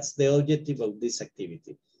 That's the objective of this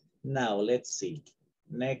activity. Now, let's see.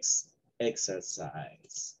 Next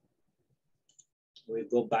exercise. We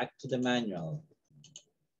go back to the manual.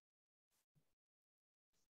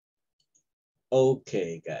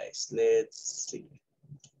 Okay, guys, let's see.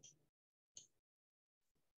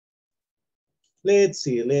 Let's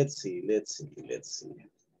see.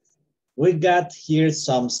 We got here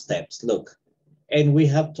some steps, look. And we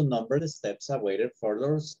have to number the steps awaited for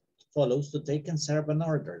those follows to take and serve an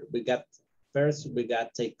order. First, we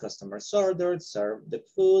got take customer's order, serve the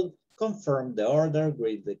food, confirm the order,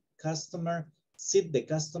 greet the customer, seat the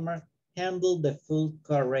customer, handle the food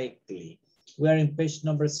correctly. We are in page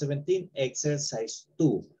number 17, exercise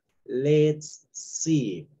 2. Let's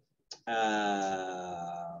see.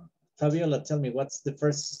 Fabiola, tell me, what's the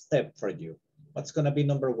first step for you? What's going to be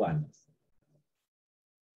number 1?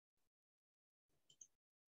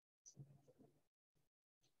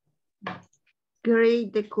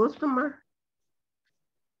 Greet the customer.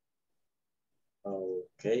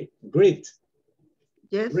 Okay, greet.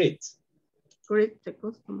 Yes. Greet. Greet the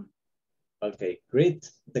customer. Okay, greet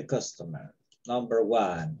the customer. Number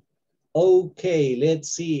 1. Okay, let's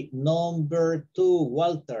see. Number 2,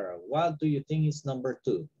 Walter. What do you think is number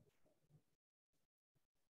 2?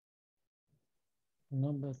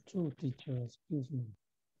 Number 2, teacher, excuse me.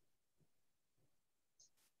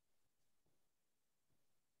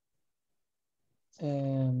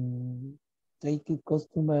 Take the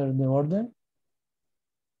customer the order.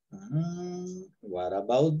 What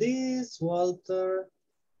about this, Walter?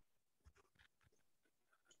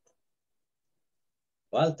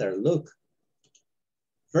 Walter, look.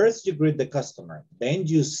 First you greet the customer, then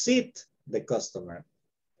you seat the customer.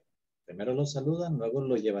 Primero lo saludan, luego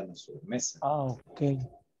lo llevan a su mesa. Okay.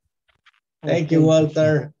 Thank you,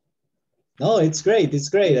 Walter. No, it's great. It's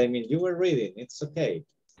great. I mean, you were reading. It's okay.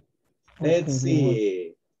 Let's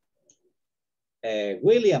see.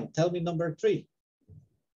 William, tell me number 3.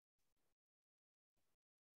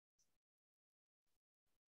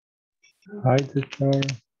 Hi, teacher.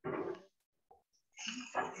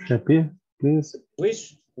 Repeat, please.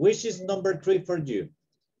 Which is number 3 for you?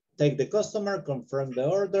 Take the customer, confirm the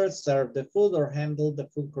order, serve the food, or handle the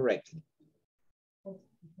food correctly.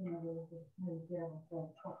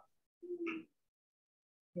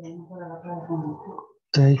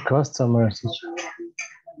 Take customers.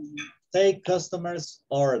 Take customer's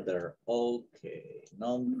order. Okay,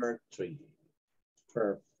 number 3.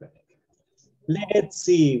 Perfect. Let's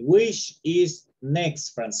see, which is next,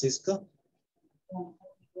 Francisco?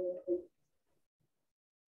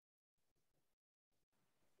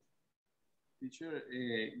 Teacher,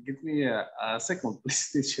 give me a second,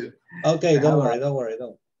 please, teacher. Okay, don't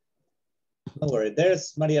worry.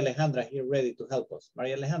 There's Maria Alejandra here ready to help us.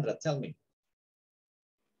 Maria Alejandra, tell me.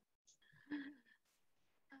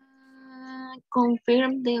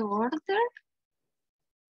 Confirm the order.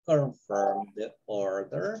 Confirm the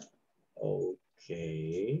order.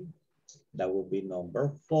 Okay. That will be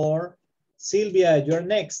number 4. Sylvia, you're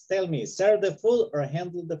next. Tell me, serve the food or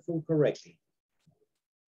handle the food correctly?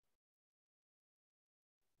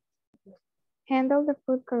 Handle the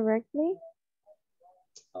food correctly.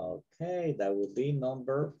 Okay, that would be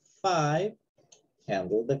number 5.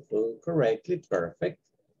 Handle the food correctly. Perfect.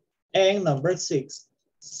 And number 6,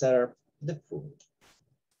 serve the food.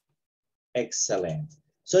 Excellent.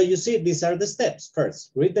 So you see, these are the steps.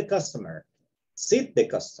 First, greet the customer, seat the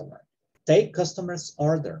customer, take customer's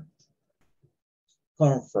order,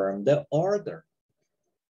 confirm the order,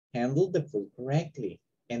 handle the food correctly,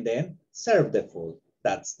 and then serve the food.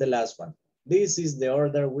 That's the last one. This is the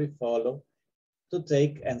order we follow to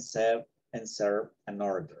take and serve an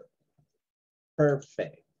order.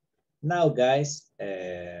 Perfect. Now, guys,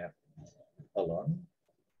 hold on.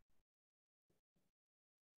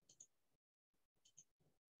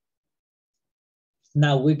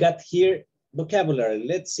 Now we got here vocabulary.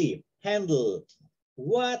 Let's see. Handle.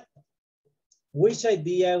 Which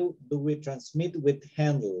idea do we transmit with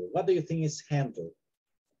handle? What do you think is handle?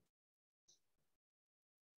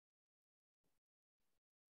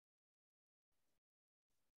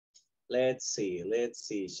 Let's see.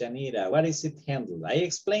 Shanira, what is it handle? I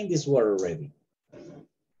explained this word already.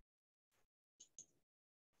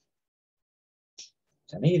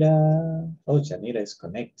 Shanira. Oh, Shanira is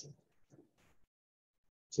connected.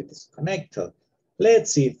 She is connected.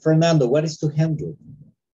 Let's see. Fernando, what is to handle?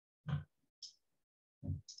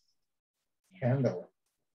 Handle.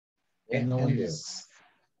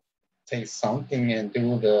 Take something and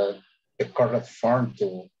do the correct form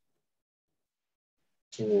to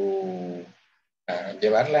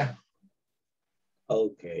llevarla.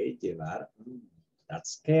 Okay, llevar.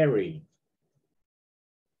 That's scary.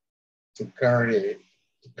 To carry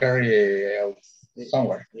out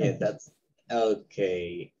somewhere. Yeah, that's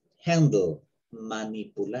okay. Handle,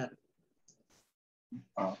 manipular.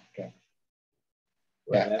 Okay.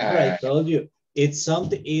 Remember, I told you, it's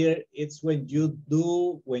something here. It's when you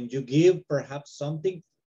give perhaps something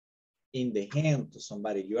in the hand to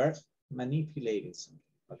somebody. You are manipulating something,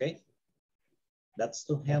 okay? That's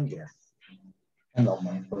to handle.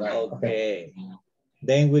 Okay.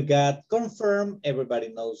 Then we got confirm. Everybody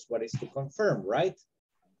knows what is to confirm, right?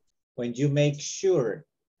 When you make sure,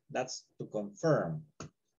 that's to confirm.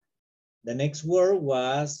 The next word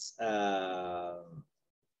was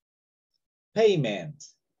payment.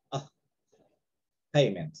 Oh,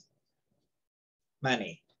 payment.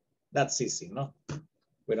 Money. That's easy, no?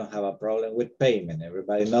 We don't have a problem with payment.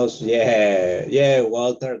 Everybody knows, yeah,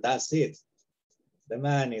 Walter, that's it. The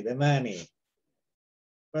money, the money.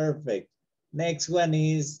 Perfect. Next one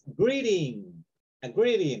is greeting. A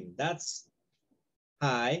greeting, that's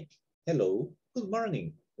hi, hello, good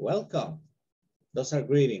morning, welcome. Those are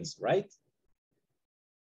greetings, right?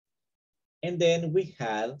 And then we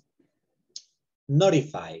have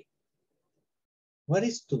notify. What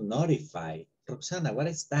is to notify? Roxana, what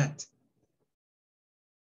is that?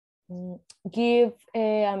 Give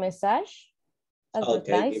a message,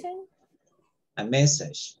 advertising. Okay, a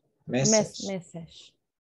message. Message.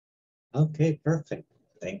 Okay, perfect.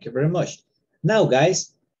 Thank you very much. Now,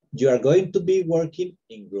 guys, you are going to be working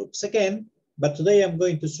in groups again, but today I'm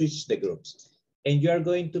going to switch the groups. And you are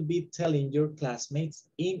going to be telling your classmates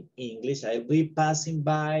in English. I'll be passing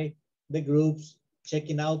by the groups,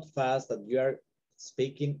 checking out fast that you are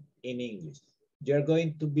speaking in English. You're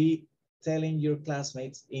going to be telling your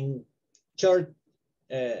classmates in short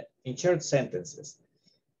sentences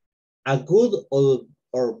a good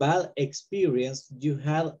or bad experience you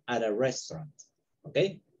had at a restaurant.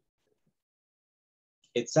 Okay,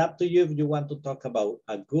 it's up to you if you want to talk about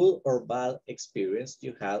a good or bad experience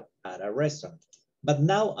you had at a restaurant. But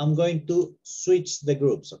now I'm going to switch the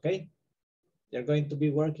groups. Okay, you're going to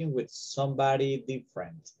be working with somebody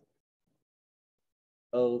different.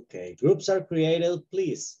 Okay, groups are created.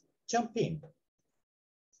 Please jump in.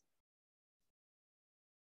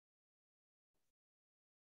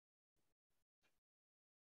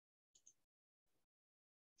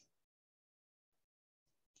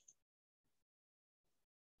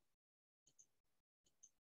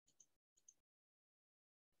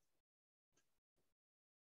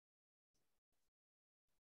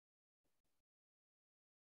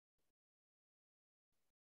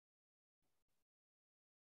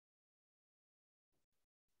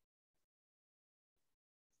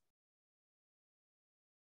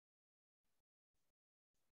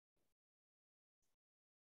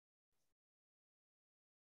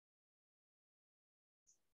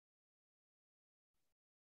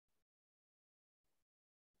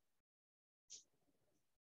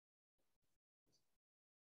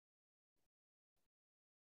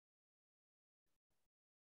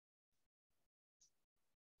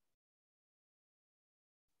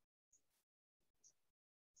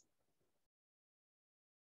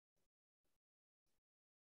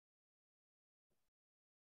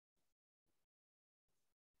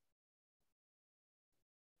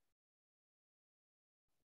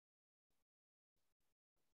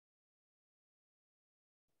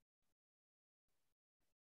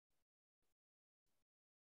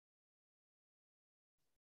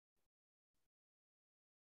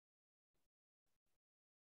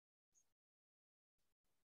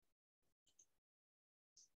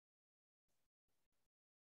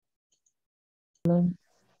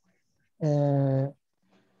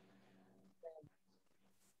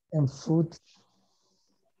 And food,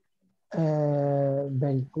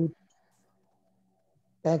 very good,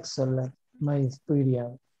 excellent, my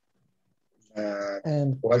experience.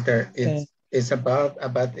 And Walter, it's about a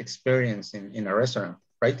bad experience in a restaurant,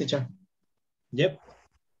 right, teacher? Yep.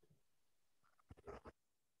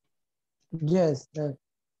 Yes.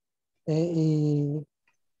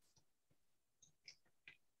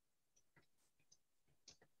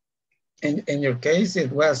 In your case,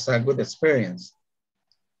 it was a good experience.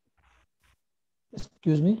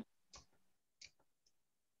 Excuse me.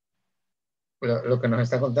 Lo que nos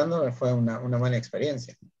está contando fue una mala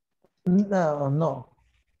experiencia. No.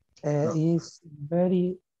 It's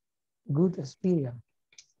very good experience.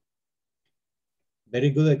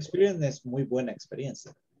 Very good experience es muy buena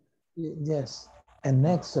experiencia. Yes, and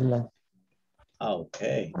excellent.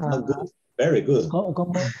 Okay, not good, very good.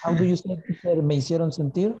 How do you say me hicieron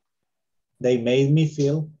sentir? They made me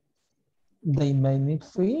feel. They made me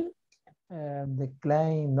feel the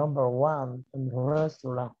client number one in the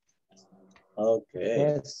restaurant.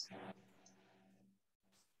 Okay.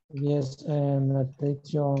 Yes, and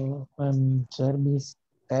attention and service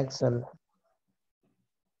excellent.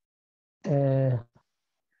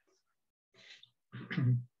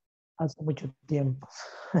 Hace mucho tiempo.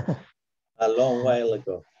 A long while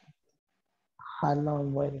ago. A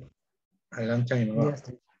long way. A long time ago.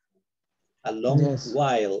 Yes. A long Yes.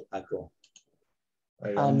 while ago.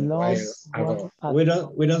 A long while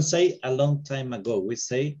ago. We don't say a long time ago. We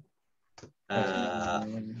say a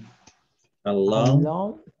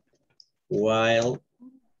long while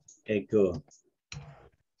ago.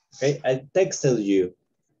 Okay, I texted you.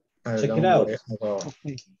 Check it out.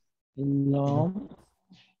 Okay. Long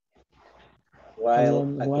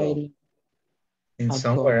While ago. In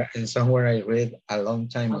somewhere I read a long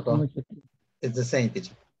time ago. It's the same,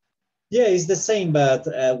 teacher. Yeah, it's the same, but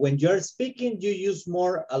when you're speaking, you use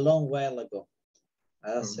more a long while ago.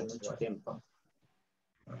 Hace mucho tiempo.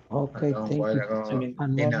 Okay, thank you. I mean,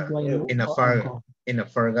 in a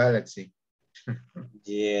far galaxy.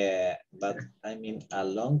 Yeah, but I mean, a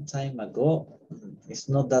long time ago, it's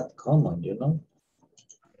not that common, you know?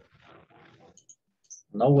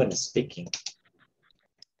 No one is speaking.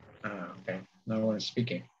 Okay, no one is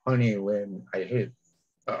speaking. Only when I read,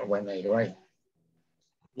 when I write.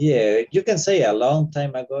 Yeah, you can say a long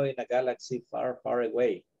time ago in a galaxy far, far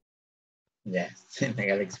away. Yes, in a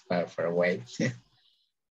galaxy far, far away.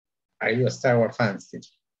 Are you a Star Wars fan, Steve?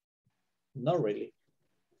 Not really.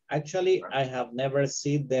 Actually, I have never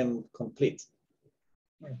seen them complete.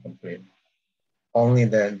 Complete. Only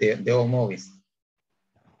the old movies.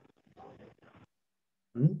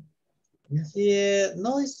 Hmm? Yeah,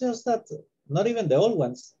 no, it's just that, not even the old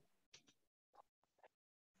ones.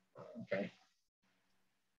 Okay.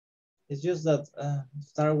 It's just that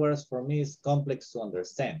Star Wars for me is complex to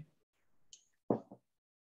understand.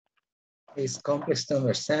 It's complex to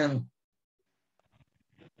understand.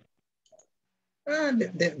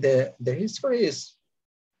 The history is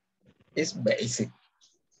basic.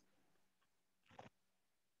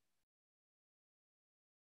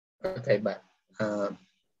 Okay, but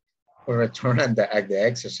we'll return at the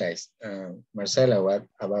exercise. Marcela, what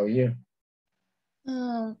about you?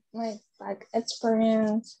 My back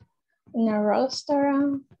experience in a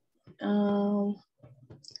restaurant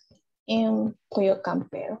in Pollo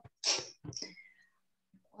Campero.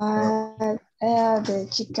 The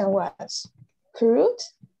chicken was crude,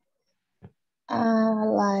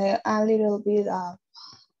 like a little bit of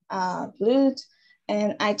blood,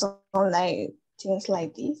 and I don't like things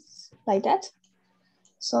like this, like that.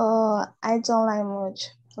 So I don't like much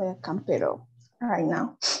Pollo Campero right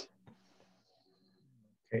now.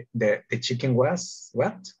 Okay. The chicken was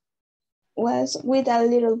what? Was with a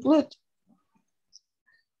little blood.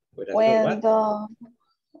 With a little what?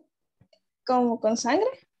 Como con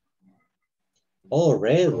sangre. Oh,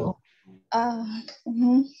 red.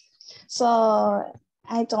 So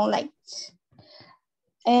I don't like it.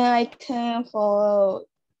 And I can follow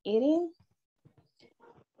eating.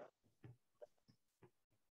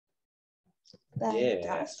 Like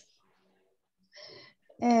that.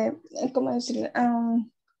 ¿Cómo decir?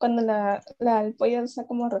 Cuando el pollo está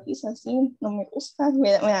como rojizo así, no me gusta,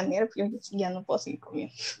 me da nervios y ya no puedo seguir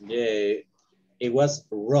comiendo. Yeah, it was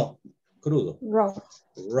raw, crudo. Raw.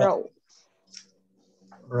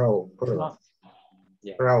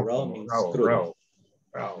 Yeah, raw means raw, crudo.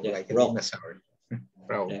 Yeah, like raw. A dinosaur.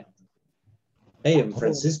 Raw. Yeah. Hey,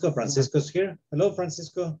 Francisco's here. Hello,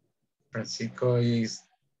 Francisco. Francisco is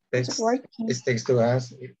takes to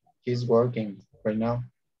us. He's working right now.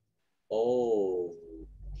 Oh,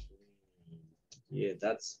 yeah,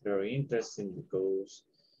 that's very interesting because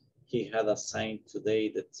he had assigned today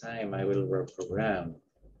the time I will reprogram.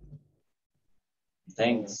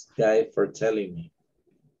 Thanks, guy, for telling me.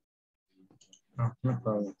 No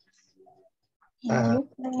problem.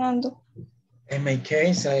 In my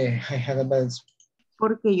case, I had a bad.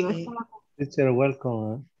 Porque yo estaba. Teacher,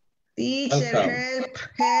 welcome. Teacher, welcome.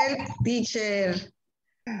 help, teacher.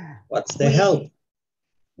 What's the help?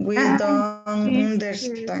 We don't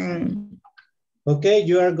understand. Okay,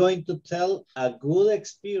 you are going to tell a good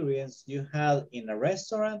experience you had in a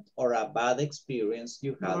restaurant or a bad experience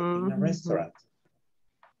you had in a restaurant.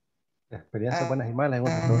 Experiencias buenas y malas en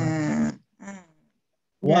un restaurante.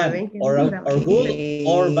 One, or good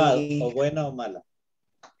or bad, o buena o mala.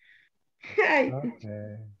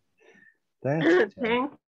 Okay. Thanks.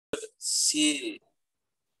 See,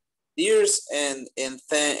 ears and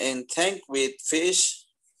tank with fish.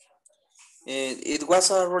 And it was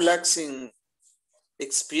a relaxing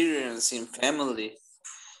experience in family.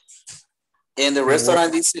 And the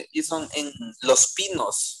restaurant is in Los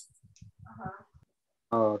Pinos.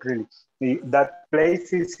 Oh, really? That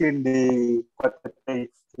place is in the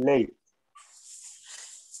lake.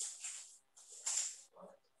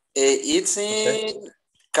 It's in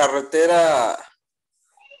Carretera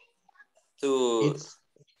to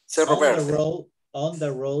Cerro Verde. On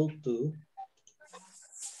the road to.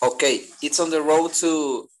 Okay, it's on the road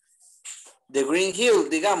to The Green Hill,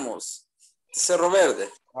 digamos. Cerro Verde.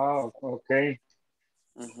 Oh, okay.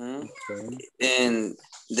 Okay. And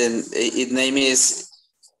then its name is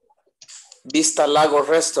Vista Lago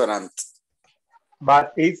Restaurant.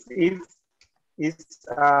 But it's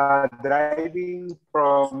driving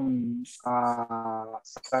from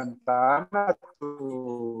Santa Ana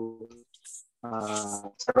to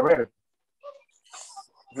Cerro Verde.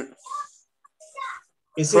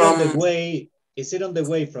 Is it on the way? Is it on the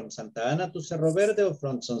way from Santa Ana to Cerro Verde or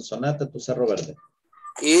from Sonsonate to Cerro Verde?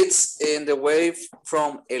 It's in the way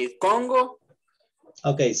from El Congo.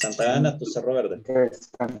 Okay, Santa Ana to Cerro Verde.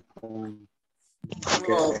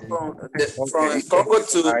 No, from El Congo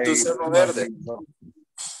to Cerro Verde.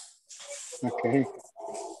 Okay.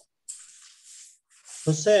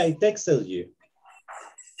 Jose, I texted you.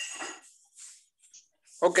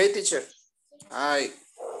 Okay, teacher. I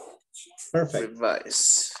Perfect.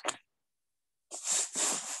 Revise.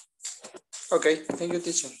 Okay, thank you,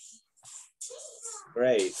 teacher.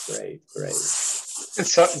 Great. It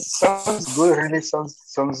sounds good, really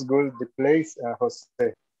sounds good, the place,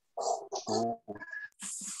 Jose.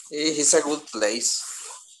 It's a good place.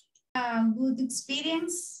 A good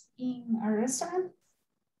experience in a restaurant.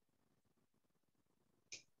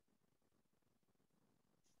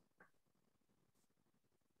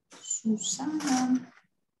 Susana.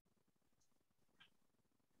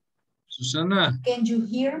 Can you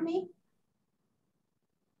hear me?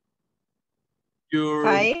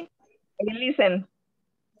 Hi, I listen.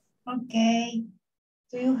 Okay.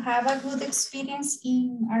 Do you have a good experience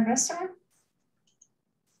in a restaurant?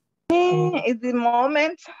 At the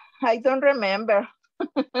moment, I don't remember.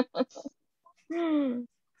 You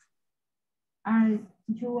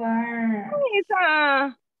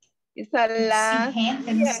are it's a last.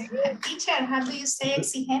 exigente. Teacher, how do you say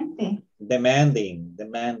exigente? Demanding.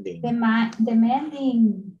 Demanding.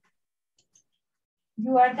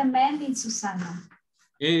 You are demanding, Susana.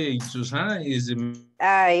 Hey, Susana is.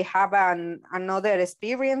 I have another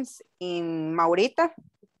experience in Maurita.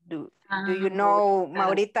 Do you know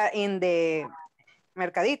Maurita in the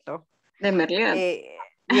Mercadito? The Merlian.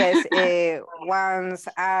 Yes, once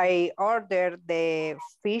I ordered the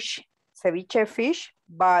fish, ceviche fish,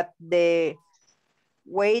 but the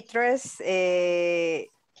waitress, he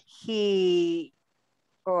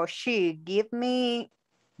or she gave me.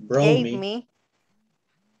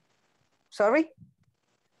 Sorry?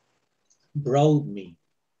 Brought me.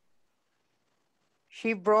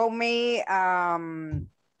 She brought me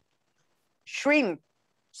shrimp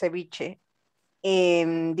ceviche.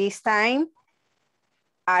 And this time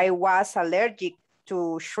I was allergic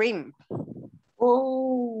to shrimp.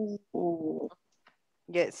 Oh.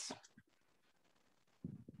 Yes.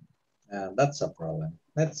 That's a problem.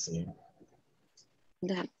 Let's see.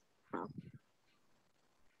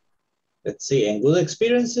 Let's see. And good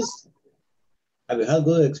experiences? Have you had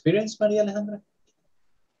good experience, Maria Alejandra?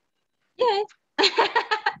 Yes.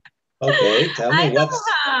 Okay, tell me what's...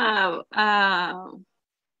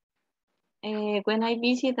 When I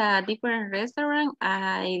visit a different restaurant,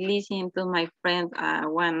 I listen to my friends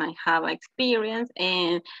when I have experience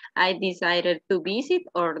and I decided to visit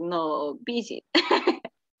or no visit.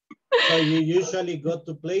 So you usually go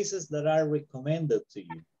to places that are recommended to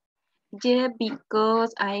you? Yeah,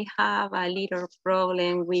 because I have a little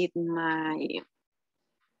problem with my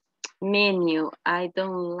menu. I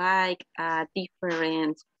don't like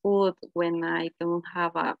different food when I don't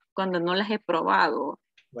have cuando no las he probado.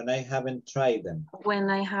 When I haven't tried them. When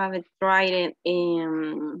I haven't tried it,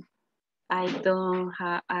 I don't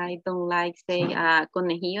like say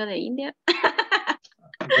conejillo de India.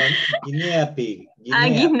 Guinea pig.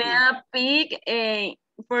 Guinea pig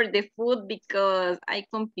for the food because I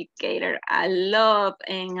complicated a lot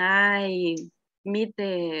and I meet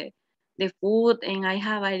the food and I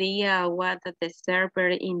have idea what the server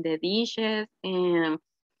in the dishes and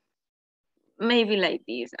maybe like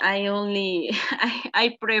this. I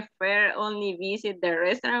prefer only visit the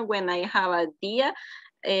restaurant when I have idea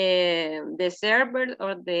the server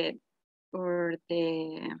or the food.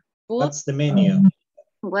 What's the menu?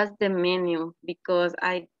 What's the menu? Because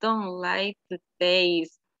I don't like to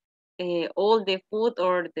taste all the food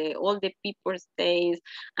or all the people taste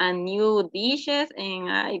and new dishes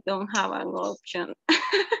and I don't have an option.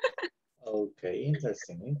 Okay,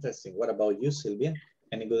 interesting. What about you, Sylvia?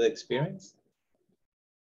 Any good experience?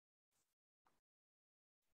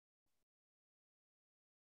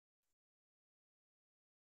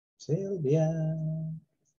 Sylvia.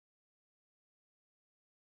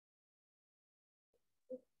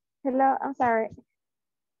 Hello, I'm sorry.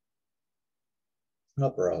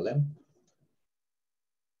 No problem.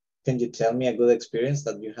 Can you tell me a good experience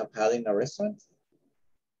that you have had in a restaurant?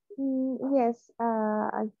 Yes,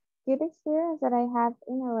 a good experience that I had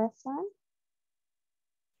in a restaurant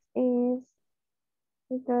is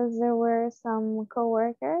because there were some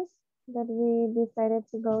coworkers that we decided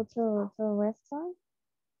to go to a restaurant.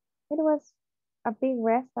 It was a big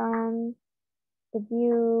restaurant. The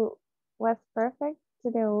view was perfect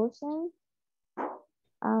to the ocean.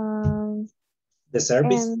 The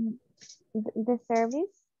service? And the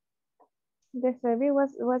service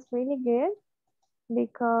was really good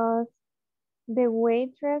because the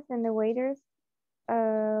waitress and the waiters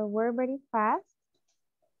were very fast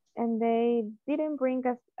and they didn't bring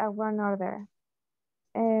us a one order.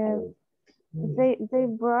 They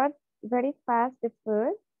brought very fast the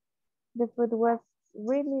food. The food was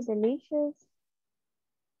really delicious,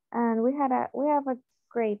 and we have a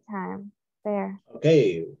great time there.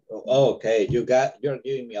 Okay, okay, you're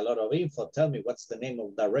giving me a lot of info. Tell me, what's the name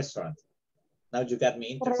of the restaurant? Now you got me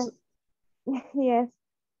interested. Yes,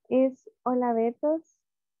 it's Olavetos.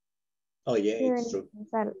 Oh yeah, it's true.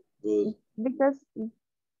 Good. Because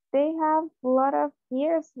they have a lot of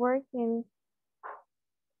years working.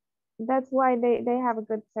 That's why they have a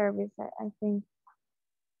good service, I think.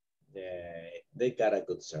 Yeah, they got a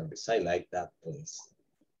good service. I like that place.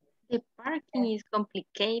 The parking is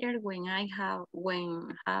complicated when have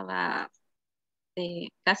the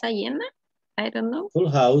casa llena. I don't know. Full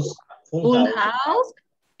house. Full house.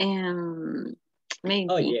 And maybe.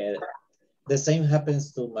 Oh yeah, the same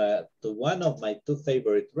happens to one of my two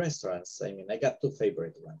favorite restaurants. I mean, I got two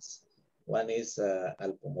favorite ones. One is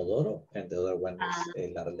Al Pomodoro, and the other one is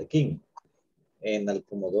El Arlequín. And Al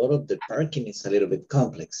Pomodoro, the parking is a little bit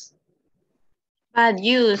complex. But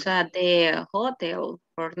use at the hotel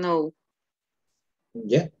or no?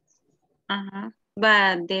 Yeah.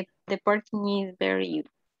 But the parking is very.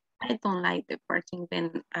 I don't like the parking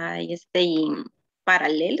when I stay in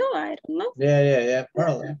parallelo. I don't know. Yeah,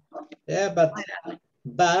 parallel. Yeah, but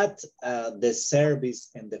the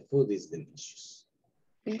service and the food is delicious.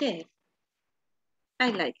 Yes, I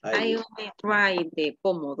like. I only try the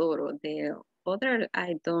Pomodoro. The other,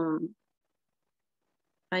 I don't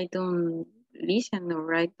listen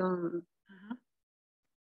or I don't.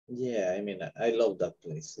 Yeah, I mean, I love that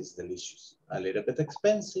place. It's delicious. A little bit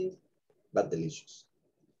expensive, but delicious.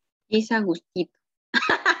 It's a gustito.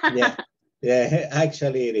 Yeah,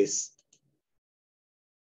 actually it is.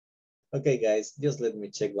 Okay, guys, just let me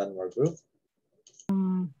check one more group.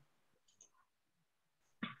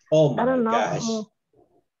 Oh my gosh.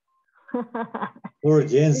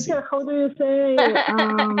 Urgency. How do you say?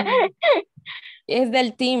 Es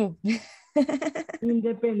del team.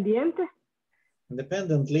 Independiente.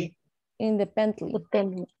 Independently. Independently.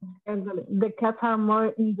 The cats are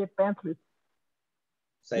more independent.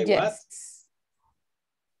 Say what?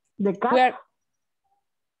 The cats.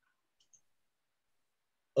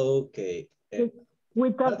 Okay.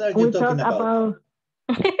 What are you talking about?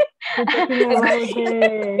 We're talking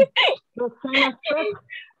about the same aspect.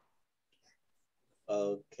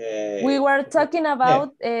 Okay. We were talking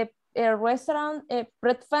about a restaurant,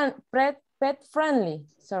 pet friendly.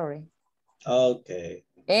 Sorry. Okay.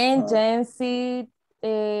 Agency.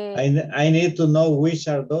 I need to know which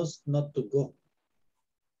are those not to go.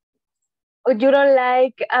 Oh, you don't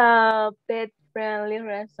like a pet friendly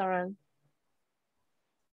restaurant?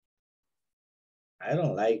 I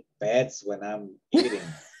don't like pets when I'm eating.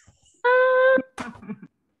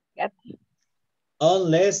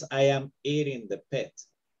 Unless I am eating the pet.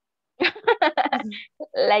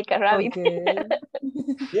 Like a rabbit. Okay.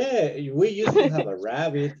 Yeah, we used to have a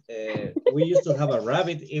rabbit.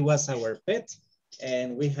 It was our pet.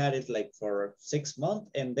 And we had it like for 6 months.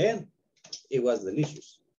 And then it was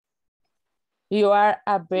delicious. You are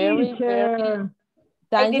a very, very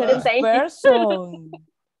dangerous person.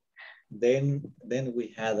 Then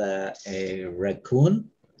we had a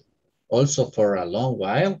raccoon also for a long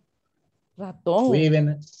while. Ratón. We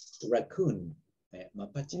even raccoon.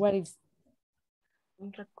 Mapache. What is?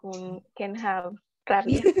 Raccoon can have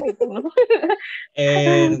rabia.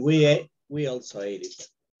 And we also ate it.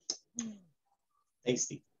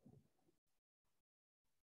 Tasty.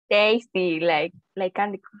 Tasty, like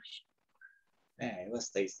Candy Crush. Yeah, it was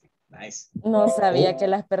tasty. Nice. No sabía que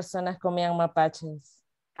las personas comían mapaches.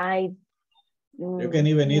 You can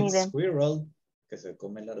even eat squirrel, que se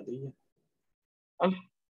come la ardilla.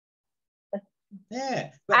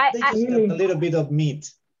 Yeah, but they just got a little bit of meat.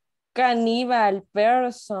 Cannibal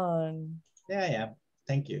person. Yeah.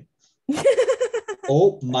 Thank you.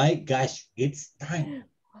 Oh my gosh, it's time.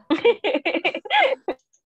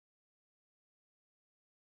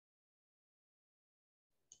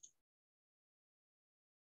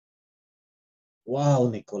 Wow,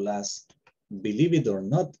 Nicolas. Believe it or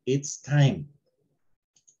not, it's time.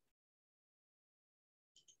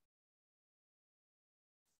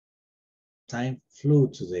 Time flew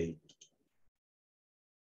today.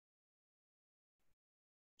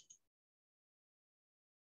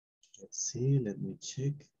 Let's see, let me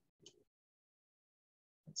check.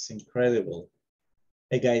 It's incredible.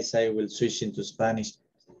 Hey guys, I will switch into Spanish.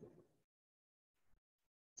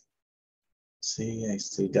 See, I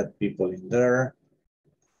still got people in there.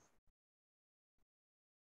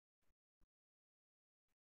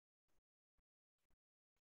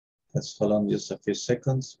 Let's hold on just a few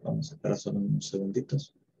seconds. Vamos a esperar solo unos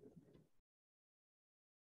segunditos.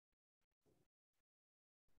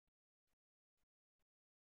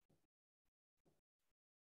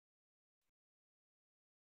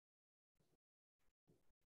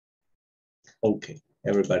 Okay,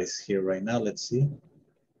 everybody's here right now. Let's see.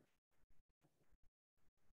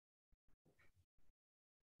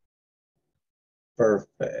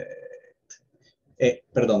 Perfect.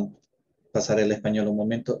 Perdón, pasaré el español un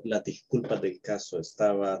momento. Las disculpas del caso.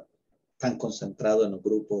 Estaba tan concentrado en los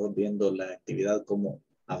grupos viendo la actividad como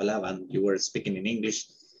hablaban. You were speaking in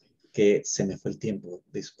English, que se me fue el tiempo.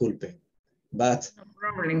 Disculpen. But No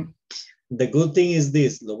problem. the good thing is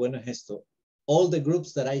this. Lo bueno es esto. All the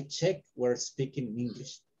groups that I checked were speaking in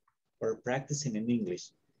English, were practicing in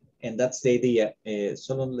English. And that's the idea.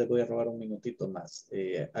 Solo le voy a robar un minutito más.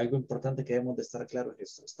 Algo importante que debemos de estar claros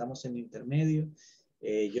es esto. Estamos en intermedio.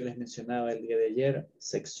 Yo les mencionaba el día de ayer,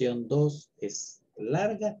 sección 2 es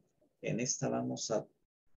larga. En esta vamos a,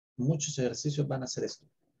 muchos ejercicios van a hacer esto.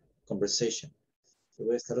 Conversation. Yo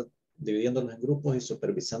voy a estar dividiéndolos en grupos y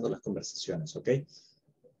supervisando las conversaciones, ¿ok?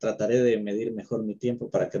 Trataré de medir mejor mi tiempo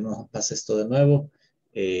para que no nos pase esto de nuevo.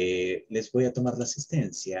 Les voy a tomar la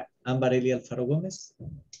asistencia. Ambareli Alfaro Gómez.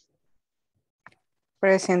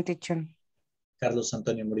 Present, teacher. Carlos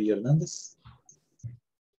Antonio Murillo Hernández.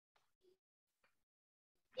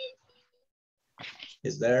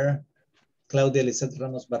 Is there? Claudia Lizeth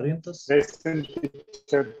Ramos Barrientos. Present,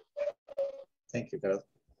 teacher. Thank you, Carlos.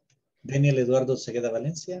 Daniel Eduardo Segueda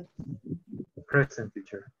Valencia. Present,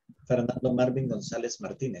 teacher. Fernando Marvin González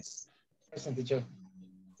Martínez. Present, teacher.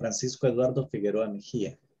 Francisco Eduardo Figueroa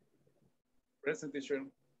Mejía. Present, teacher.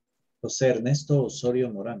 José Ernesto Osorio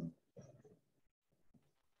Morano.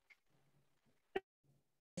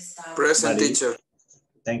 Present, teacher.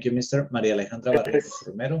 Thank you, Mr. María Alejandra Barrientos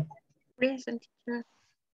Romero. Present, teacher.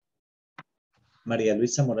 María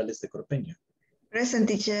Luisa Morales de Corpeño. Present,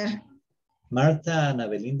 teacher. Marta Ana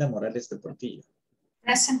Belinda Morales de Portillo.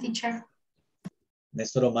 Present, teacher.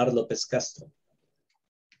 Néstor Omar López Castro.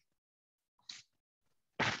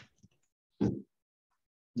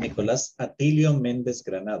 Nicolás Atilio Méndez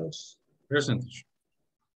Granados. Present.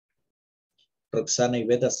 Roxana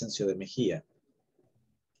Ivette Asensio de Mejía.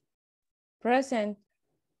 Present.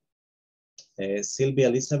 Silvia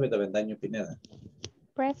Elizabeth Avendaño Pineda.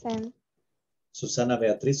 Present. Susana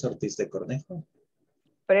Beatriz Ortiz de Cornejo.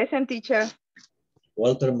 Present, teacher.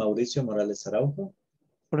 Walter Mauricio Morales Araujo.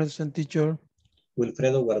 Present, teacher.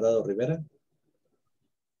 Wilfredo Guardado Rivera.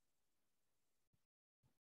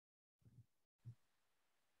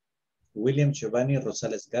 William Giovanni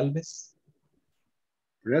Rosales Galvez.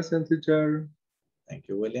 Present, teacher. Thank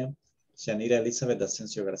you, William. Shanira Elizabeth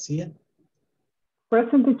Asensio García.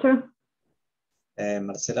 Present, teacher.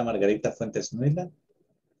 Marcela Margarita Fuentes Nuila.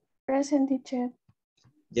 Present, teacher.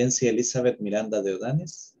 Jensi Elizabeth Miranda de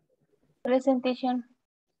Odanes. Present, teacher.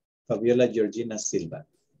 Fabiola Georgina Silva.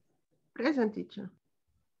 Present, teacher.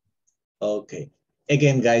 Okay.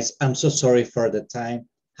 Again, guys, I'm so sorry for the time.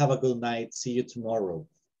 Have a good night. See you tomorrow.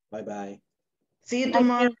 Bye-bye. See you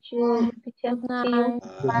tomorrow. Good night.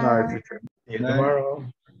 Good night, teacher. See you tomorrow.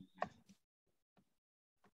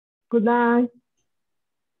 Good night.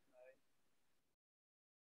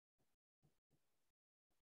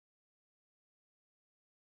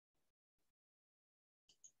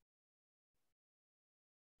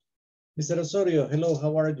 Mr. Osorio, hello,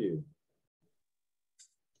 how are you?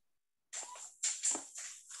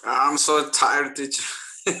 I'm so tired, teacher.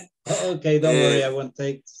 Okay, don't worry, I won't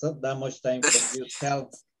take that much time from you.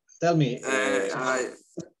 Tell me,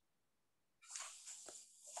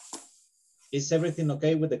 is everything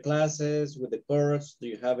okay with the classes, with the course? Do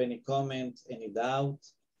you have any comments, any doubt?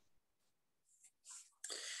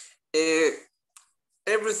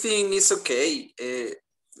 Everything is okay.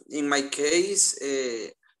 In my case,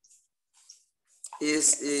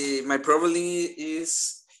 my problem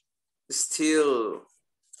is still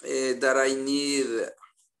that I need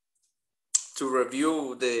to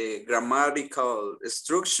review the grammatical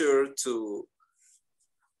structure to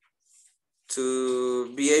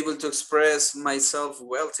to be able to express myself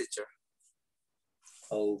well, teacher.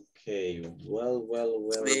 Okay, well.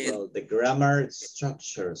 The grammar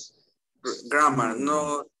structures. Grammar,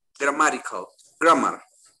 no grammatical. Grammar.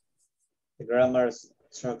 The grammar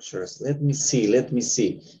structures. Let me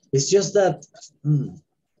see. It's just that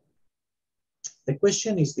the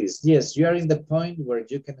question is this. Yes, you are in the point where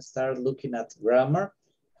you can start looking at grammar,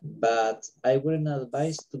 but I wouldn't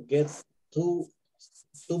advise to get too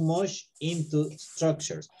much into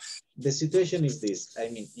structures. The situation is this. I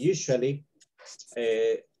mean, usually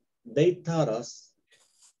they taught us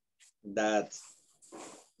that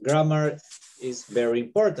grammar is very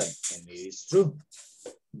important, and it is true.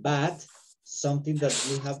 But something that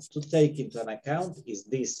you have to take into an account is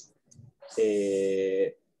this.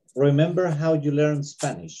 Remember how you learn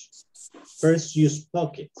Spanish. First you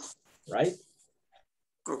spoke it, right?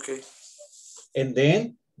 Okay. And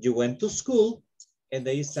then you went to school and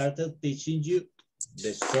they started teaching you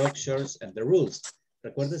the structures and the rules.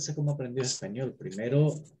 Recuérdese cómo aprendió español.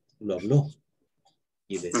 Primero lo habló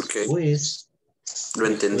y después, lo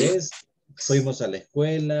entendí. Fuimos a la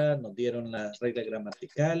escuela, nos dieron las reglas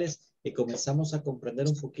gramaticales y comenzamos a comprender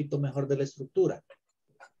un poquito mejor de la estructura.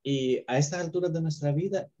 Y a estas alturas de nuestra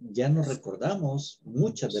vida ya no recordamos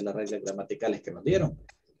muchas de las reglas gramaticales que nos dieron,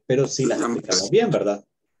 pero sí las aplicamos bien, ¿verdad?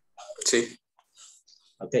 Sí.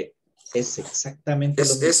 Ok, es exactamente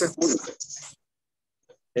lo mismo.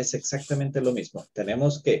 Es exactamente lo mismo.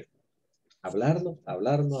 Tenemos que hablarlo,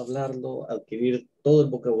 adquirir todo el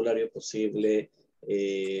vocabulario posible,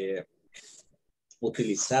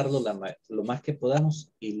 utilizarlo lo más que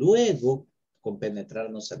podamos y luego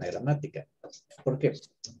compenetrarnos en la gramática. ¿Por qué?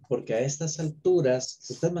 Porque a estas alturas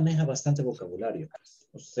usted maneja bastante vocabulario.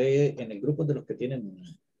 Usted en el grupo de los que tienen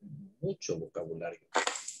mucho vocabulario.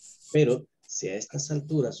 Pero si a estas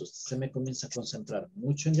alturas usted se me comienza a concentrar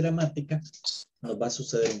mucho en gramática, nos va a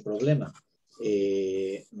suceder un problema.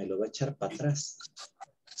 Me lo va a echar para atrás.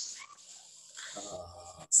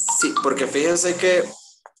 Sí, porque fíjense que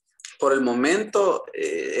por el momento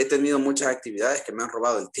he tenido muchas actividades que me han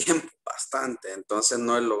robado el tiempo bastante, entonces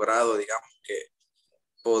no he logrado, digamos, que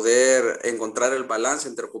poder encontrar el balance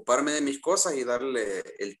entre ocuparme de mis cosas y darle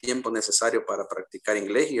el tiempo necesario para practicar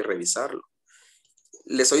inglés y revisarlo.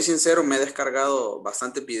 Les soy sincero, me he descargado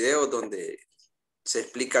bastantes videos donde se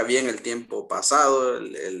explica bien el tiempo pasado,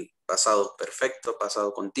 el pasado perfecto,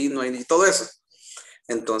 pasado continuo y todo eso.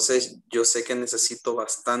 Entonces yo sé que necesito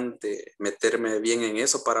bastante meterme bien en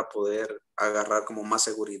eso para poder agarrar como más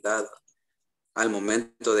seguridad al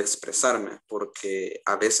momento de expresarme, porque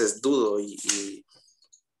a veces dudo y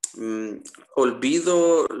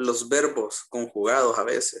olvido los verbos conjugados a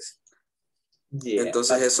veces. Yeah,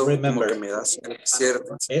 entonces eso como que me da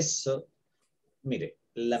cierto. Eso, mire,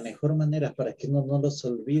 la mejor manera para que uno no los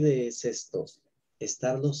olvide es esto,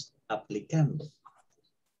 estarlos aplicando.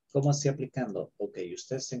 ¿Cómo así aplicando? Ok,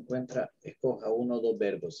 usted se encuentra, escoja uno o dos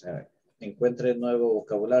verbos, encuentre nuevo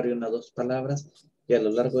vocabulario, una o dos palabras, y a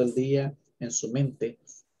lo largo del día, en su mente,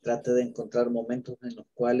 trate de encontrar momentos en los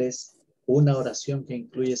cuales una oración que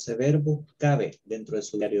incluye ese verbo cabe dentro de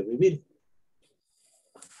su diario vivir.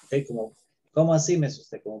 Ok, ¿cómo así me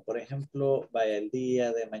usted? Como por ejemplo, vaya el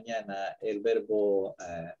día de mañana, el verbo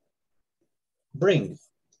bring,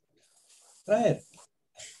 traer.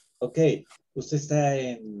 Ok, usted está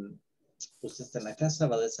en la casa,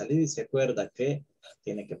 va de salir y se acuerda que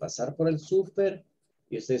tiene que pasar por el súper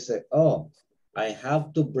y usted dice, oh, I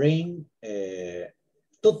have to bring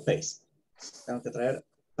toothpaste. Tengo que traer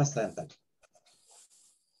pasta dental.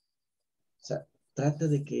 O sea, trate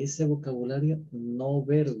de que ese vocabulario no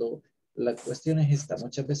verlo. La cuestión es esta.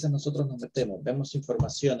 Muchas veces nosotros nos metemos, vemos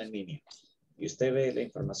información en línea y usted ve la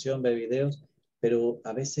información, ve videos, pero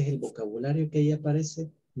a veces el vocabulario que ahí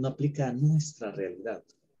aparece no aplica a nuestra realidad.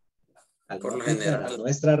 Al no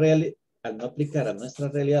aplicar a nuestra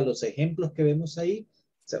realidad los ejemplos que vemos ahí,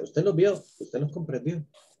 o sea, usted los vio, usted los comprendió,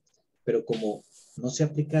 pero como no se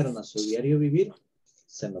aplicaron a su diario vivir,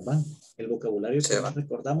 se nos van. El vocabulario que más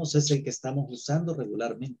recordamos es el que estamos usando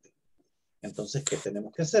regularmente. Entonces, ¿qué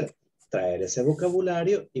tenemos que hacer? Traer ese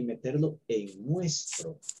vocabulario y meterlo en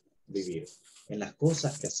nuestro vivir, en las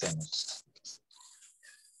cosas que hacemos.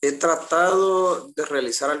 He tratado de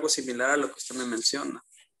realizar algo similar a lo que usted me menciona.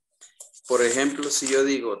 Por ejemplo, si yo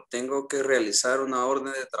digo, tengo que realizar una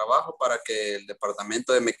orden de trabajo para que el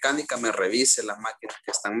departamento de mecánica me revise las máquinas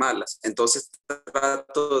que están malas. Entonces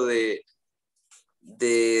trato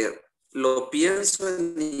lo pienso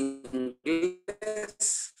en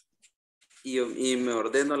inglés y me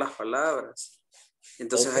ordeno las palabras.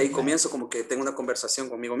 Entonces ahí comienzo como que tengo una conversación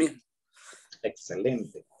conmigo mismo.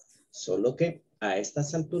 Excelente. Solo que a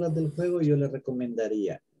estas alturas del juego yo le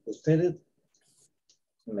recomendaría, usted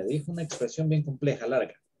me dijo una expresión bien compleja,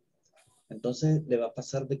 larga. Entonces le va a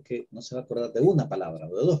pasar de que no se va a acordar de una palabra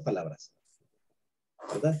o de dos palabras.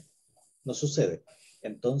 ¿Verdad? No sucede.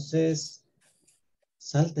 Entonces,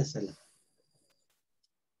 sáltesela.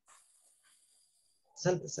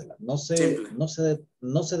 Sáltesela. No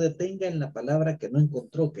se detenga en la palabra que no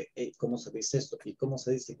encontró, que cómo se dice esto, y cómo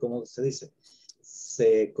se dice, y cómo se dice.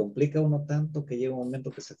 Se complica uno tanto que llega un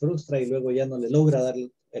momento que se frustra y luego ya no le logra dar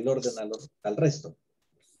el orden al resto.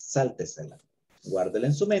 Sáltesela. Guárdela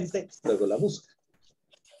en su mente, luego la busca.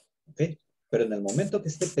 ¿Ok? Pero en el momento que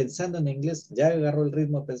esté pensando en inglés, ya agarró el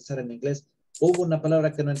ritmo a pensar en inglés, hubo una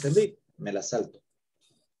palabra que no entendí, me la salto.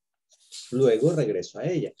 Luego regreso a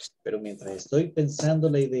ella. Pero mientras estoy pensando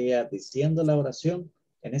la idea, diciendo la oración,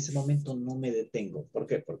 en ese momento no me detengo. ¿Por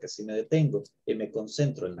qué? Porque si me detengo y me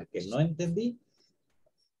concentro en la que no entendí,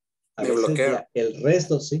 a veces bloqueo. Ya el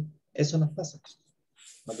resto, sí, eso nos pasa.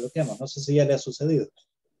 Nos bloqueamos. No sé si ya le ha sucedido.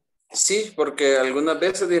 Sí, porque algunas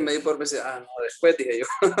veces me di por veces, no, después dije yo,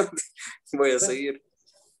 voy a seguir.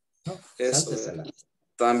 No, eso.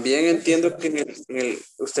 También entiendo que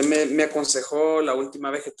usted me aconsejó la última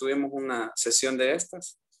vez que tuvimos una sesión de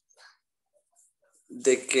estas,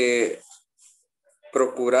 de que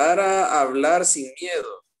procurara hablar sin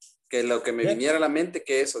miedo, que lo que me viniera a la mente,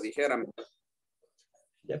 que eso dijera.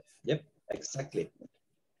 Yep, exactly.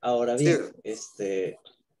 Ahora bien, sí.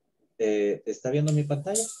 ¿Está viendo mi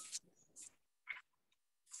pantalla?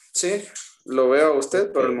 Sí, lo veo a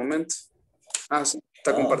usted por el momento. Sí,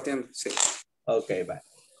 está compartiendo, sí. Ok, va.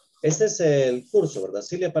 Este es el curso, ¿verdad?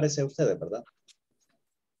 Sí le aparece a ustedes, ¿verdad?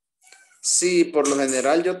 Sí, por lo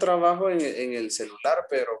general yo trabajo en el celular,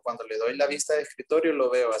 pero cuando le doy la vista de escritorio lo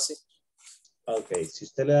veo así. Ok, si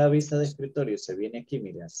usted le da vista de escritorio, se viene aquí,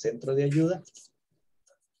 mire, centro de ayuda.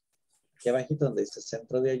 Aquí abajito donde dice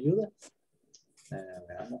centro de ayuda.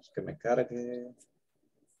 Veamos que me cargue.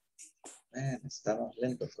 Estamos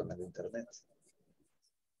lentos con el internet.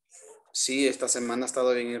 Sí, esta semana ha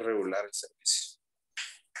estado bien irregular el servicio.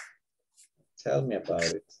 Tell me about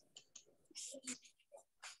it.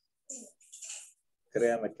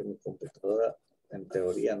 Créame que mi computadora en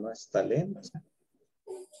teoría no está lenta.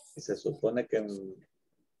 Y se supone que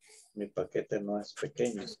mi paquete no es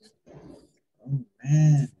pequeño. Oh,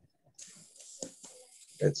 man.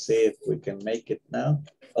 Let's see if we can make it now.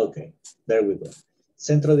 Okay, there we go.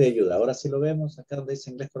 Centro de ayuda. Ahora sí lo vemos. Acá donde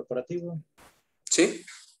dice inglés corporativo. Sí.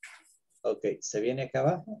 Ok, se viene acá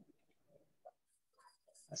abajo.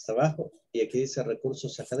 Hasta abajo. Y aquí dice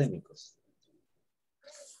recursos académicos.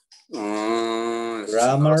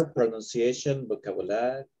 Grammar, pronunciation,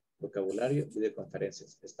 vocabulario,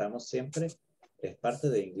 videoconferencias. Estamos siempre, es parte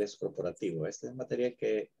de inglés corporativo. Esta es materia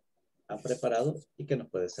que han preparado y que nos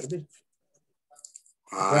puede servir.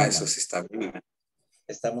 Grammar. Eso sí está bien.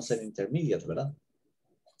 Estamos en intermediate, ¿verdad?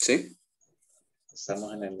 Sí.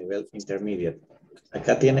 Estamos en el nivel intermediate.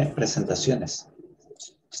 Acá tiene presentaciones.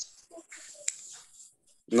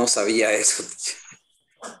 No sabía eso.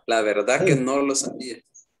 La verdad que no lo sabía.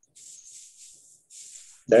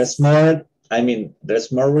 There's more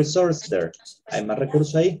resource there. Hay más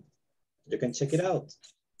recursos ahí. You can check it out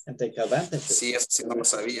and take advantage. Sí, eso sí no lo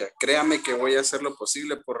sabía. Créame que voy a hacer lo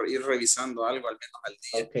posible por ir revisando algo al menos al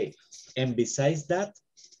día. Ok. And besides that,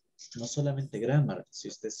 no solamente grammar. Si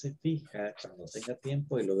usted se fija, cuando tenga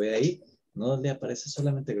tiempo y lo ve ahí, no le aparece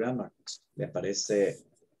solamente grammar. Le aparece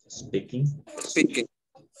speaking. Speaking.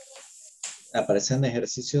 Aparecen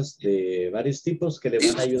ejercicios de varios tipos que le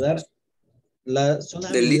van a ayudar. Son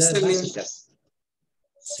las The habilidades listening. básicas.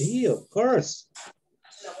 Sí, of course.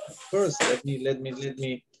 Of course. Let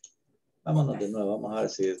me. Vámonos de nuevo. Vamos a ver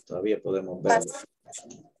si todavía podemos verlo.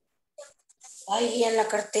 Ahí en la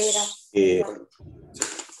cartera.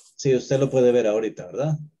 Sí, usted lo puede ver ahorita,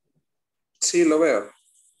 ¿verdad? Sí, lo veo.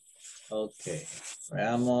 Ok.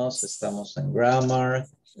 Veamos. Estamos en grammar.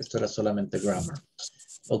 Esto era solamente grammar.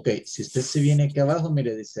 Ok. Si usted se viene aquí abajo,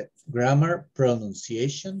 mire, dice grammar,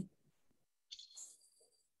 pronunciation.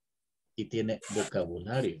 Y tiene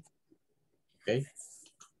vocabulario. Ok.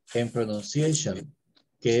 En pronunciation,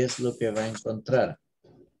 ¿qué es lo que va a encontrar?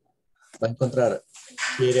 Va a encontrar,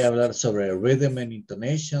 quiere hablar sobre rhythm and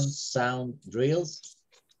intonation, sound drills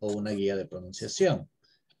o una guía de pronunciación.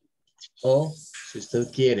 O si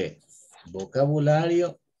usted quiere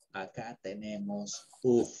vocabulario, acá tenemos,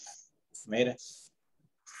 mira.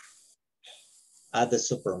 At the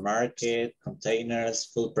supermarket,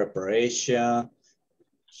 containers, food preparation.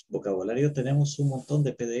 Vocabulario tenemos un montón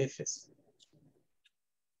de PDFs.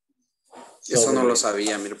 Eso no lo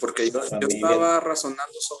sabía, mire, porque yo estaba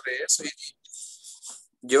razonando sobre eso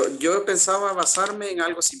Yo pensaba basarme en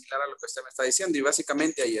algo similar a lo que usted me está diciendo y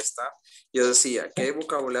básicamente ahí está. Yo decía, ¿qué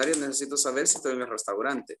vocabulario necesito saber si estoy en el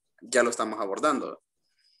restaurante? Ya lo estamos abordando.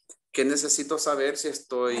 ¿Qué necesito saber si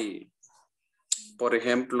estoy, por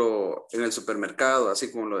ejemplo, en el supermercado,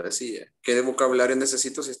 así como lo decía? ¿Qué vocabulario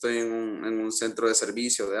necesito si estoy en un centro de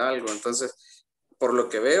servicio de algo? Entonces, por lo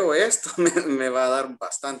que veo, esto me va a dar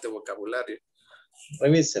bastante vocabulario.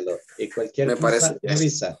 Revíselo y cualquier Me cosa parece me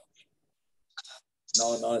avisa.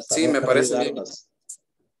 No, estamos sí, me para parece bien. ayudarnos.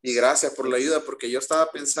 Y gracias por la ayuda, porque yo estaba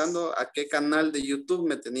pensando a qué canal de YouTube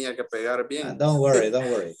me tenía que pegar bien. Don't worry.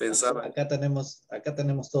 Pensaba. Acá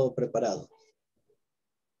tenemos todo preparado.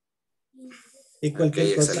 Y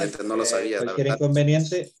cualquier Ok, cosa, excelente, no lo sabía. cualquier La verdad.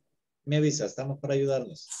 inconveniente, me avisa, estamos para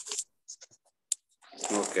ayudarnos.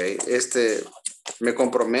 Ok, me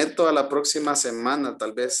comprometo a la próxima semana,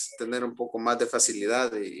 tal vez tener un poco más de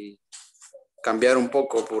facilidad y cambiar un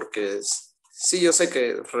poco, porque sí, yo sé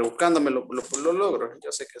que rebuscándome lo logro.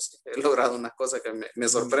 Yo sé que sí, he logrado unas cosas que me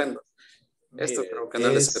sorprendo. Esto creo que no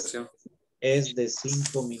es la excepción. Es de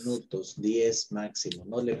 5 minutos, 10 máximo,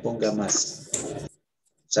 no le ponga más.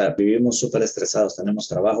 O sea, vivimos súper estresados, tenemos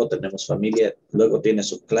trabajo, tenemos familia, luego tiene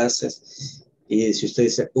sus clases. Y si usted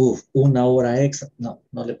dice, una hora extra,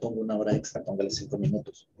 no le pongo una hora extra, póngale 5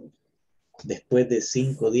 minutos. Después de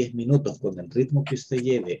 5 o 10 minutos, con el ritmo que usted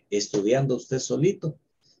lleve, estudiando usted solito,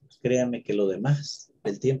 créame que lo demás,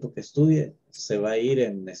 el tiempo que estudie, se va a ir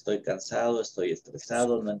en estoy cansado, estoy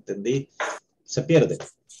estresado, no entendí, se pierde.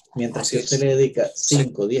 Mientras que usted le dedica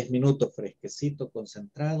 5 o 10 minutos fresquecito,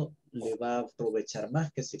 concentrado, le va a aprovechar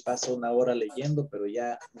más que si pasa una hora leyendo, pero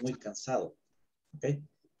ya muy cansado. ¿Ok?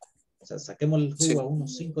 O sea, saquemos el jugo a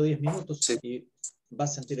unos 5 o 10 minutos y va a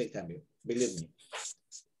sentir el cambio. Believe me.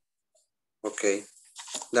 Ok.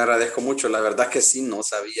 Le agradezco mucho. La verdad que sí, no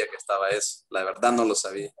sabía que estaba eso. La verdad no lo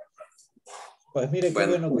sabía. Pues mire qué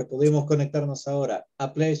bueno que pudimos conectarnos ahora.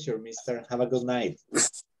 A pleasure, mister. Have a good night.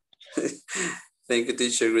 Thank you,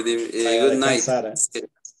 teacher. Good evening. Good night.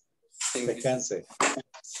 Descanse.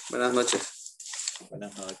 Buenas noches.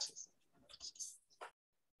 Buenas noches.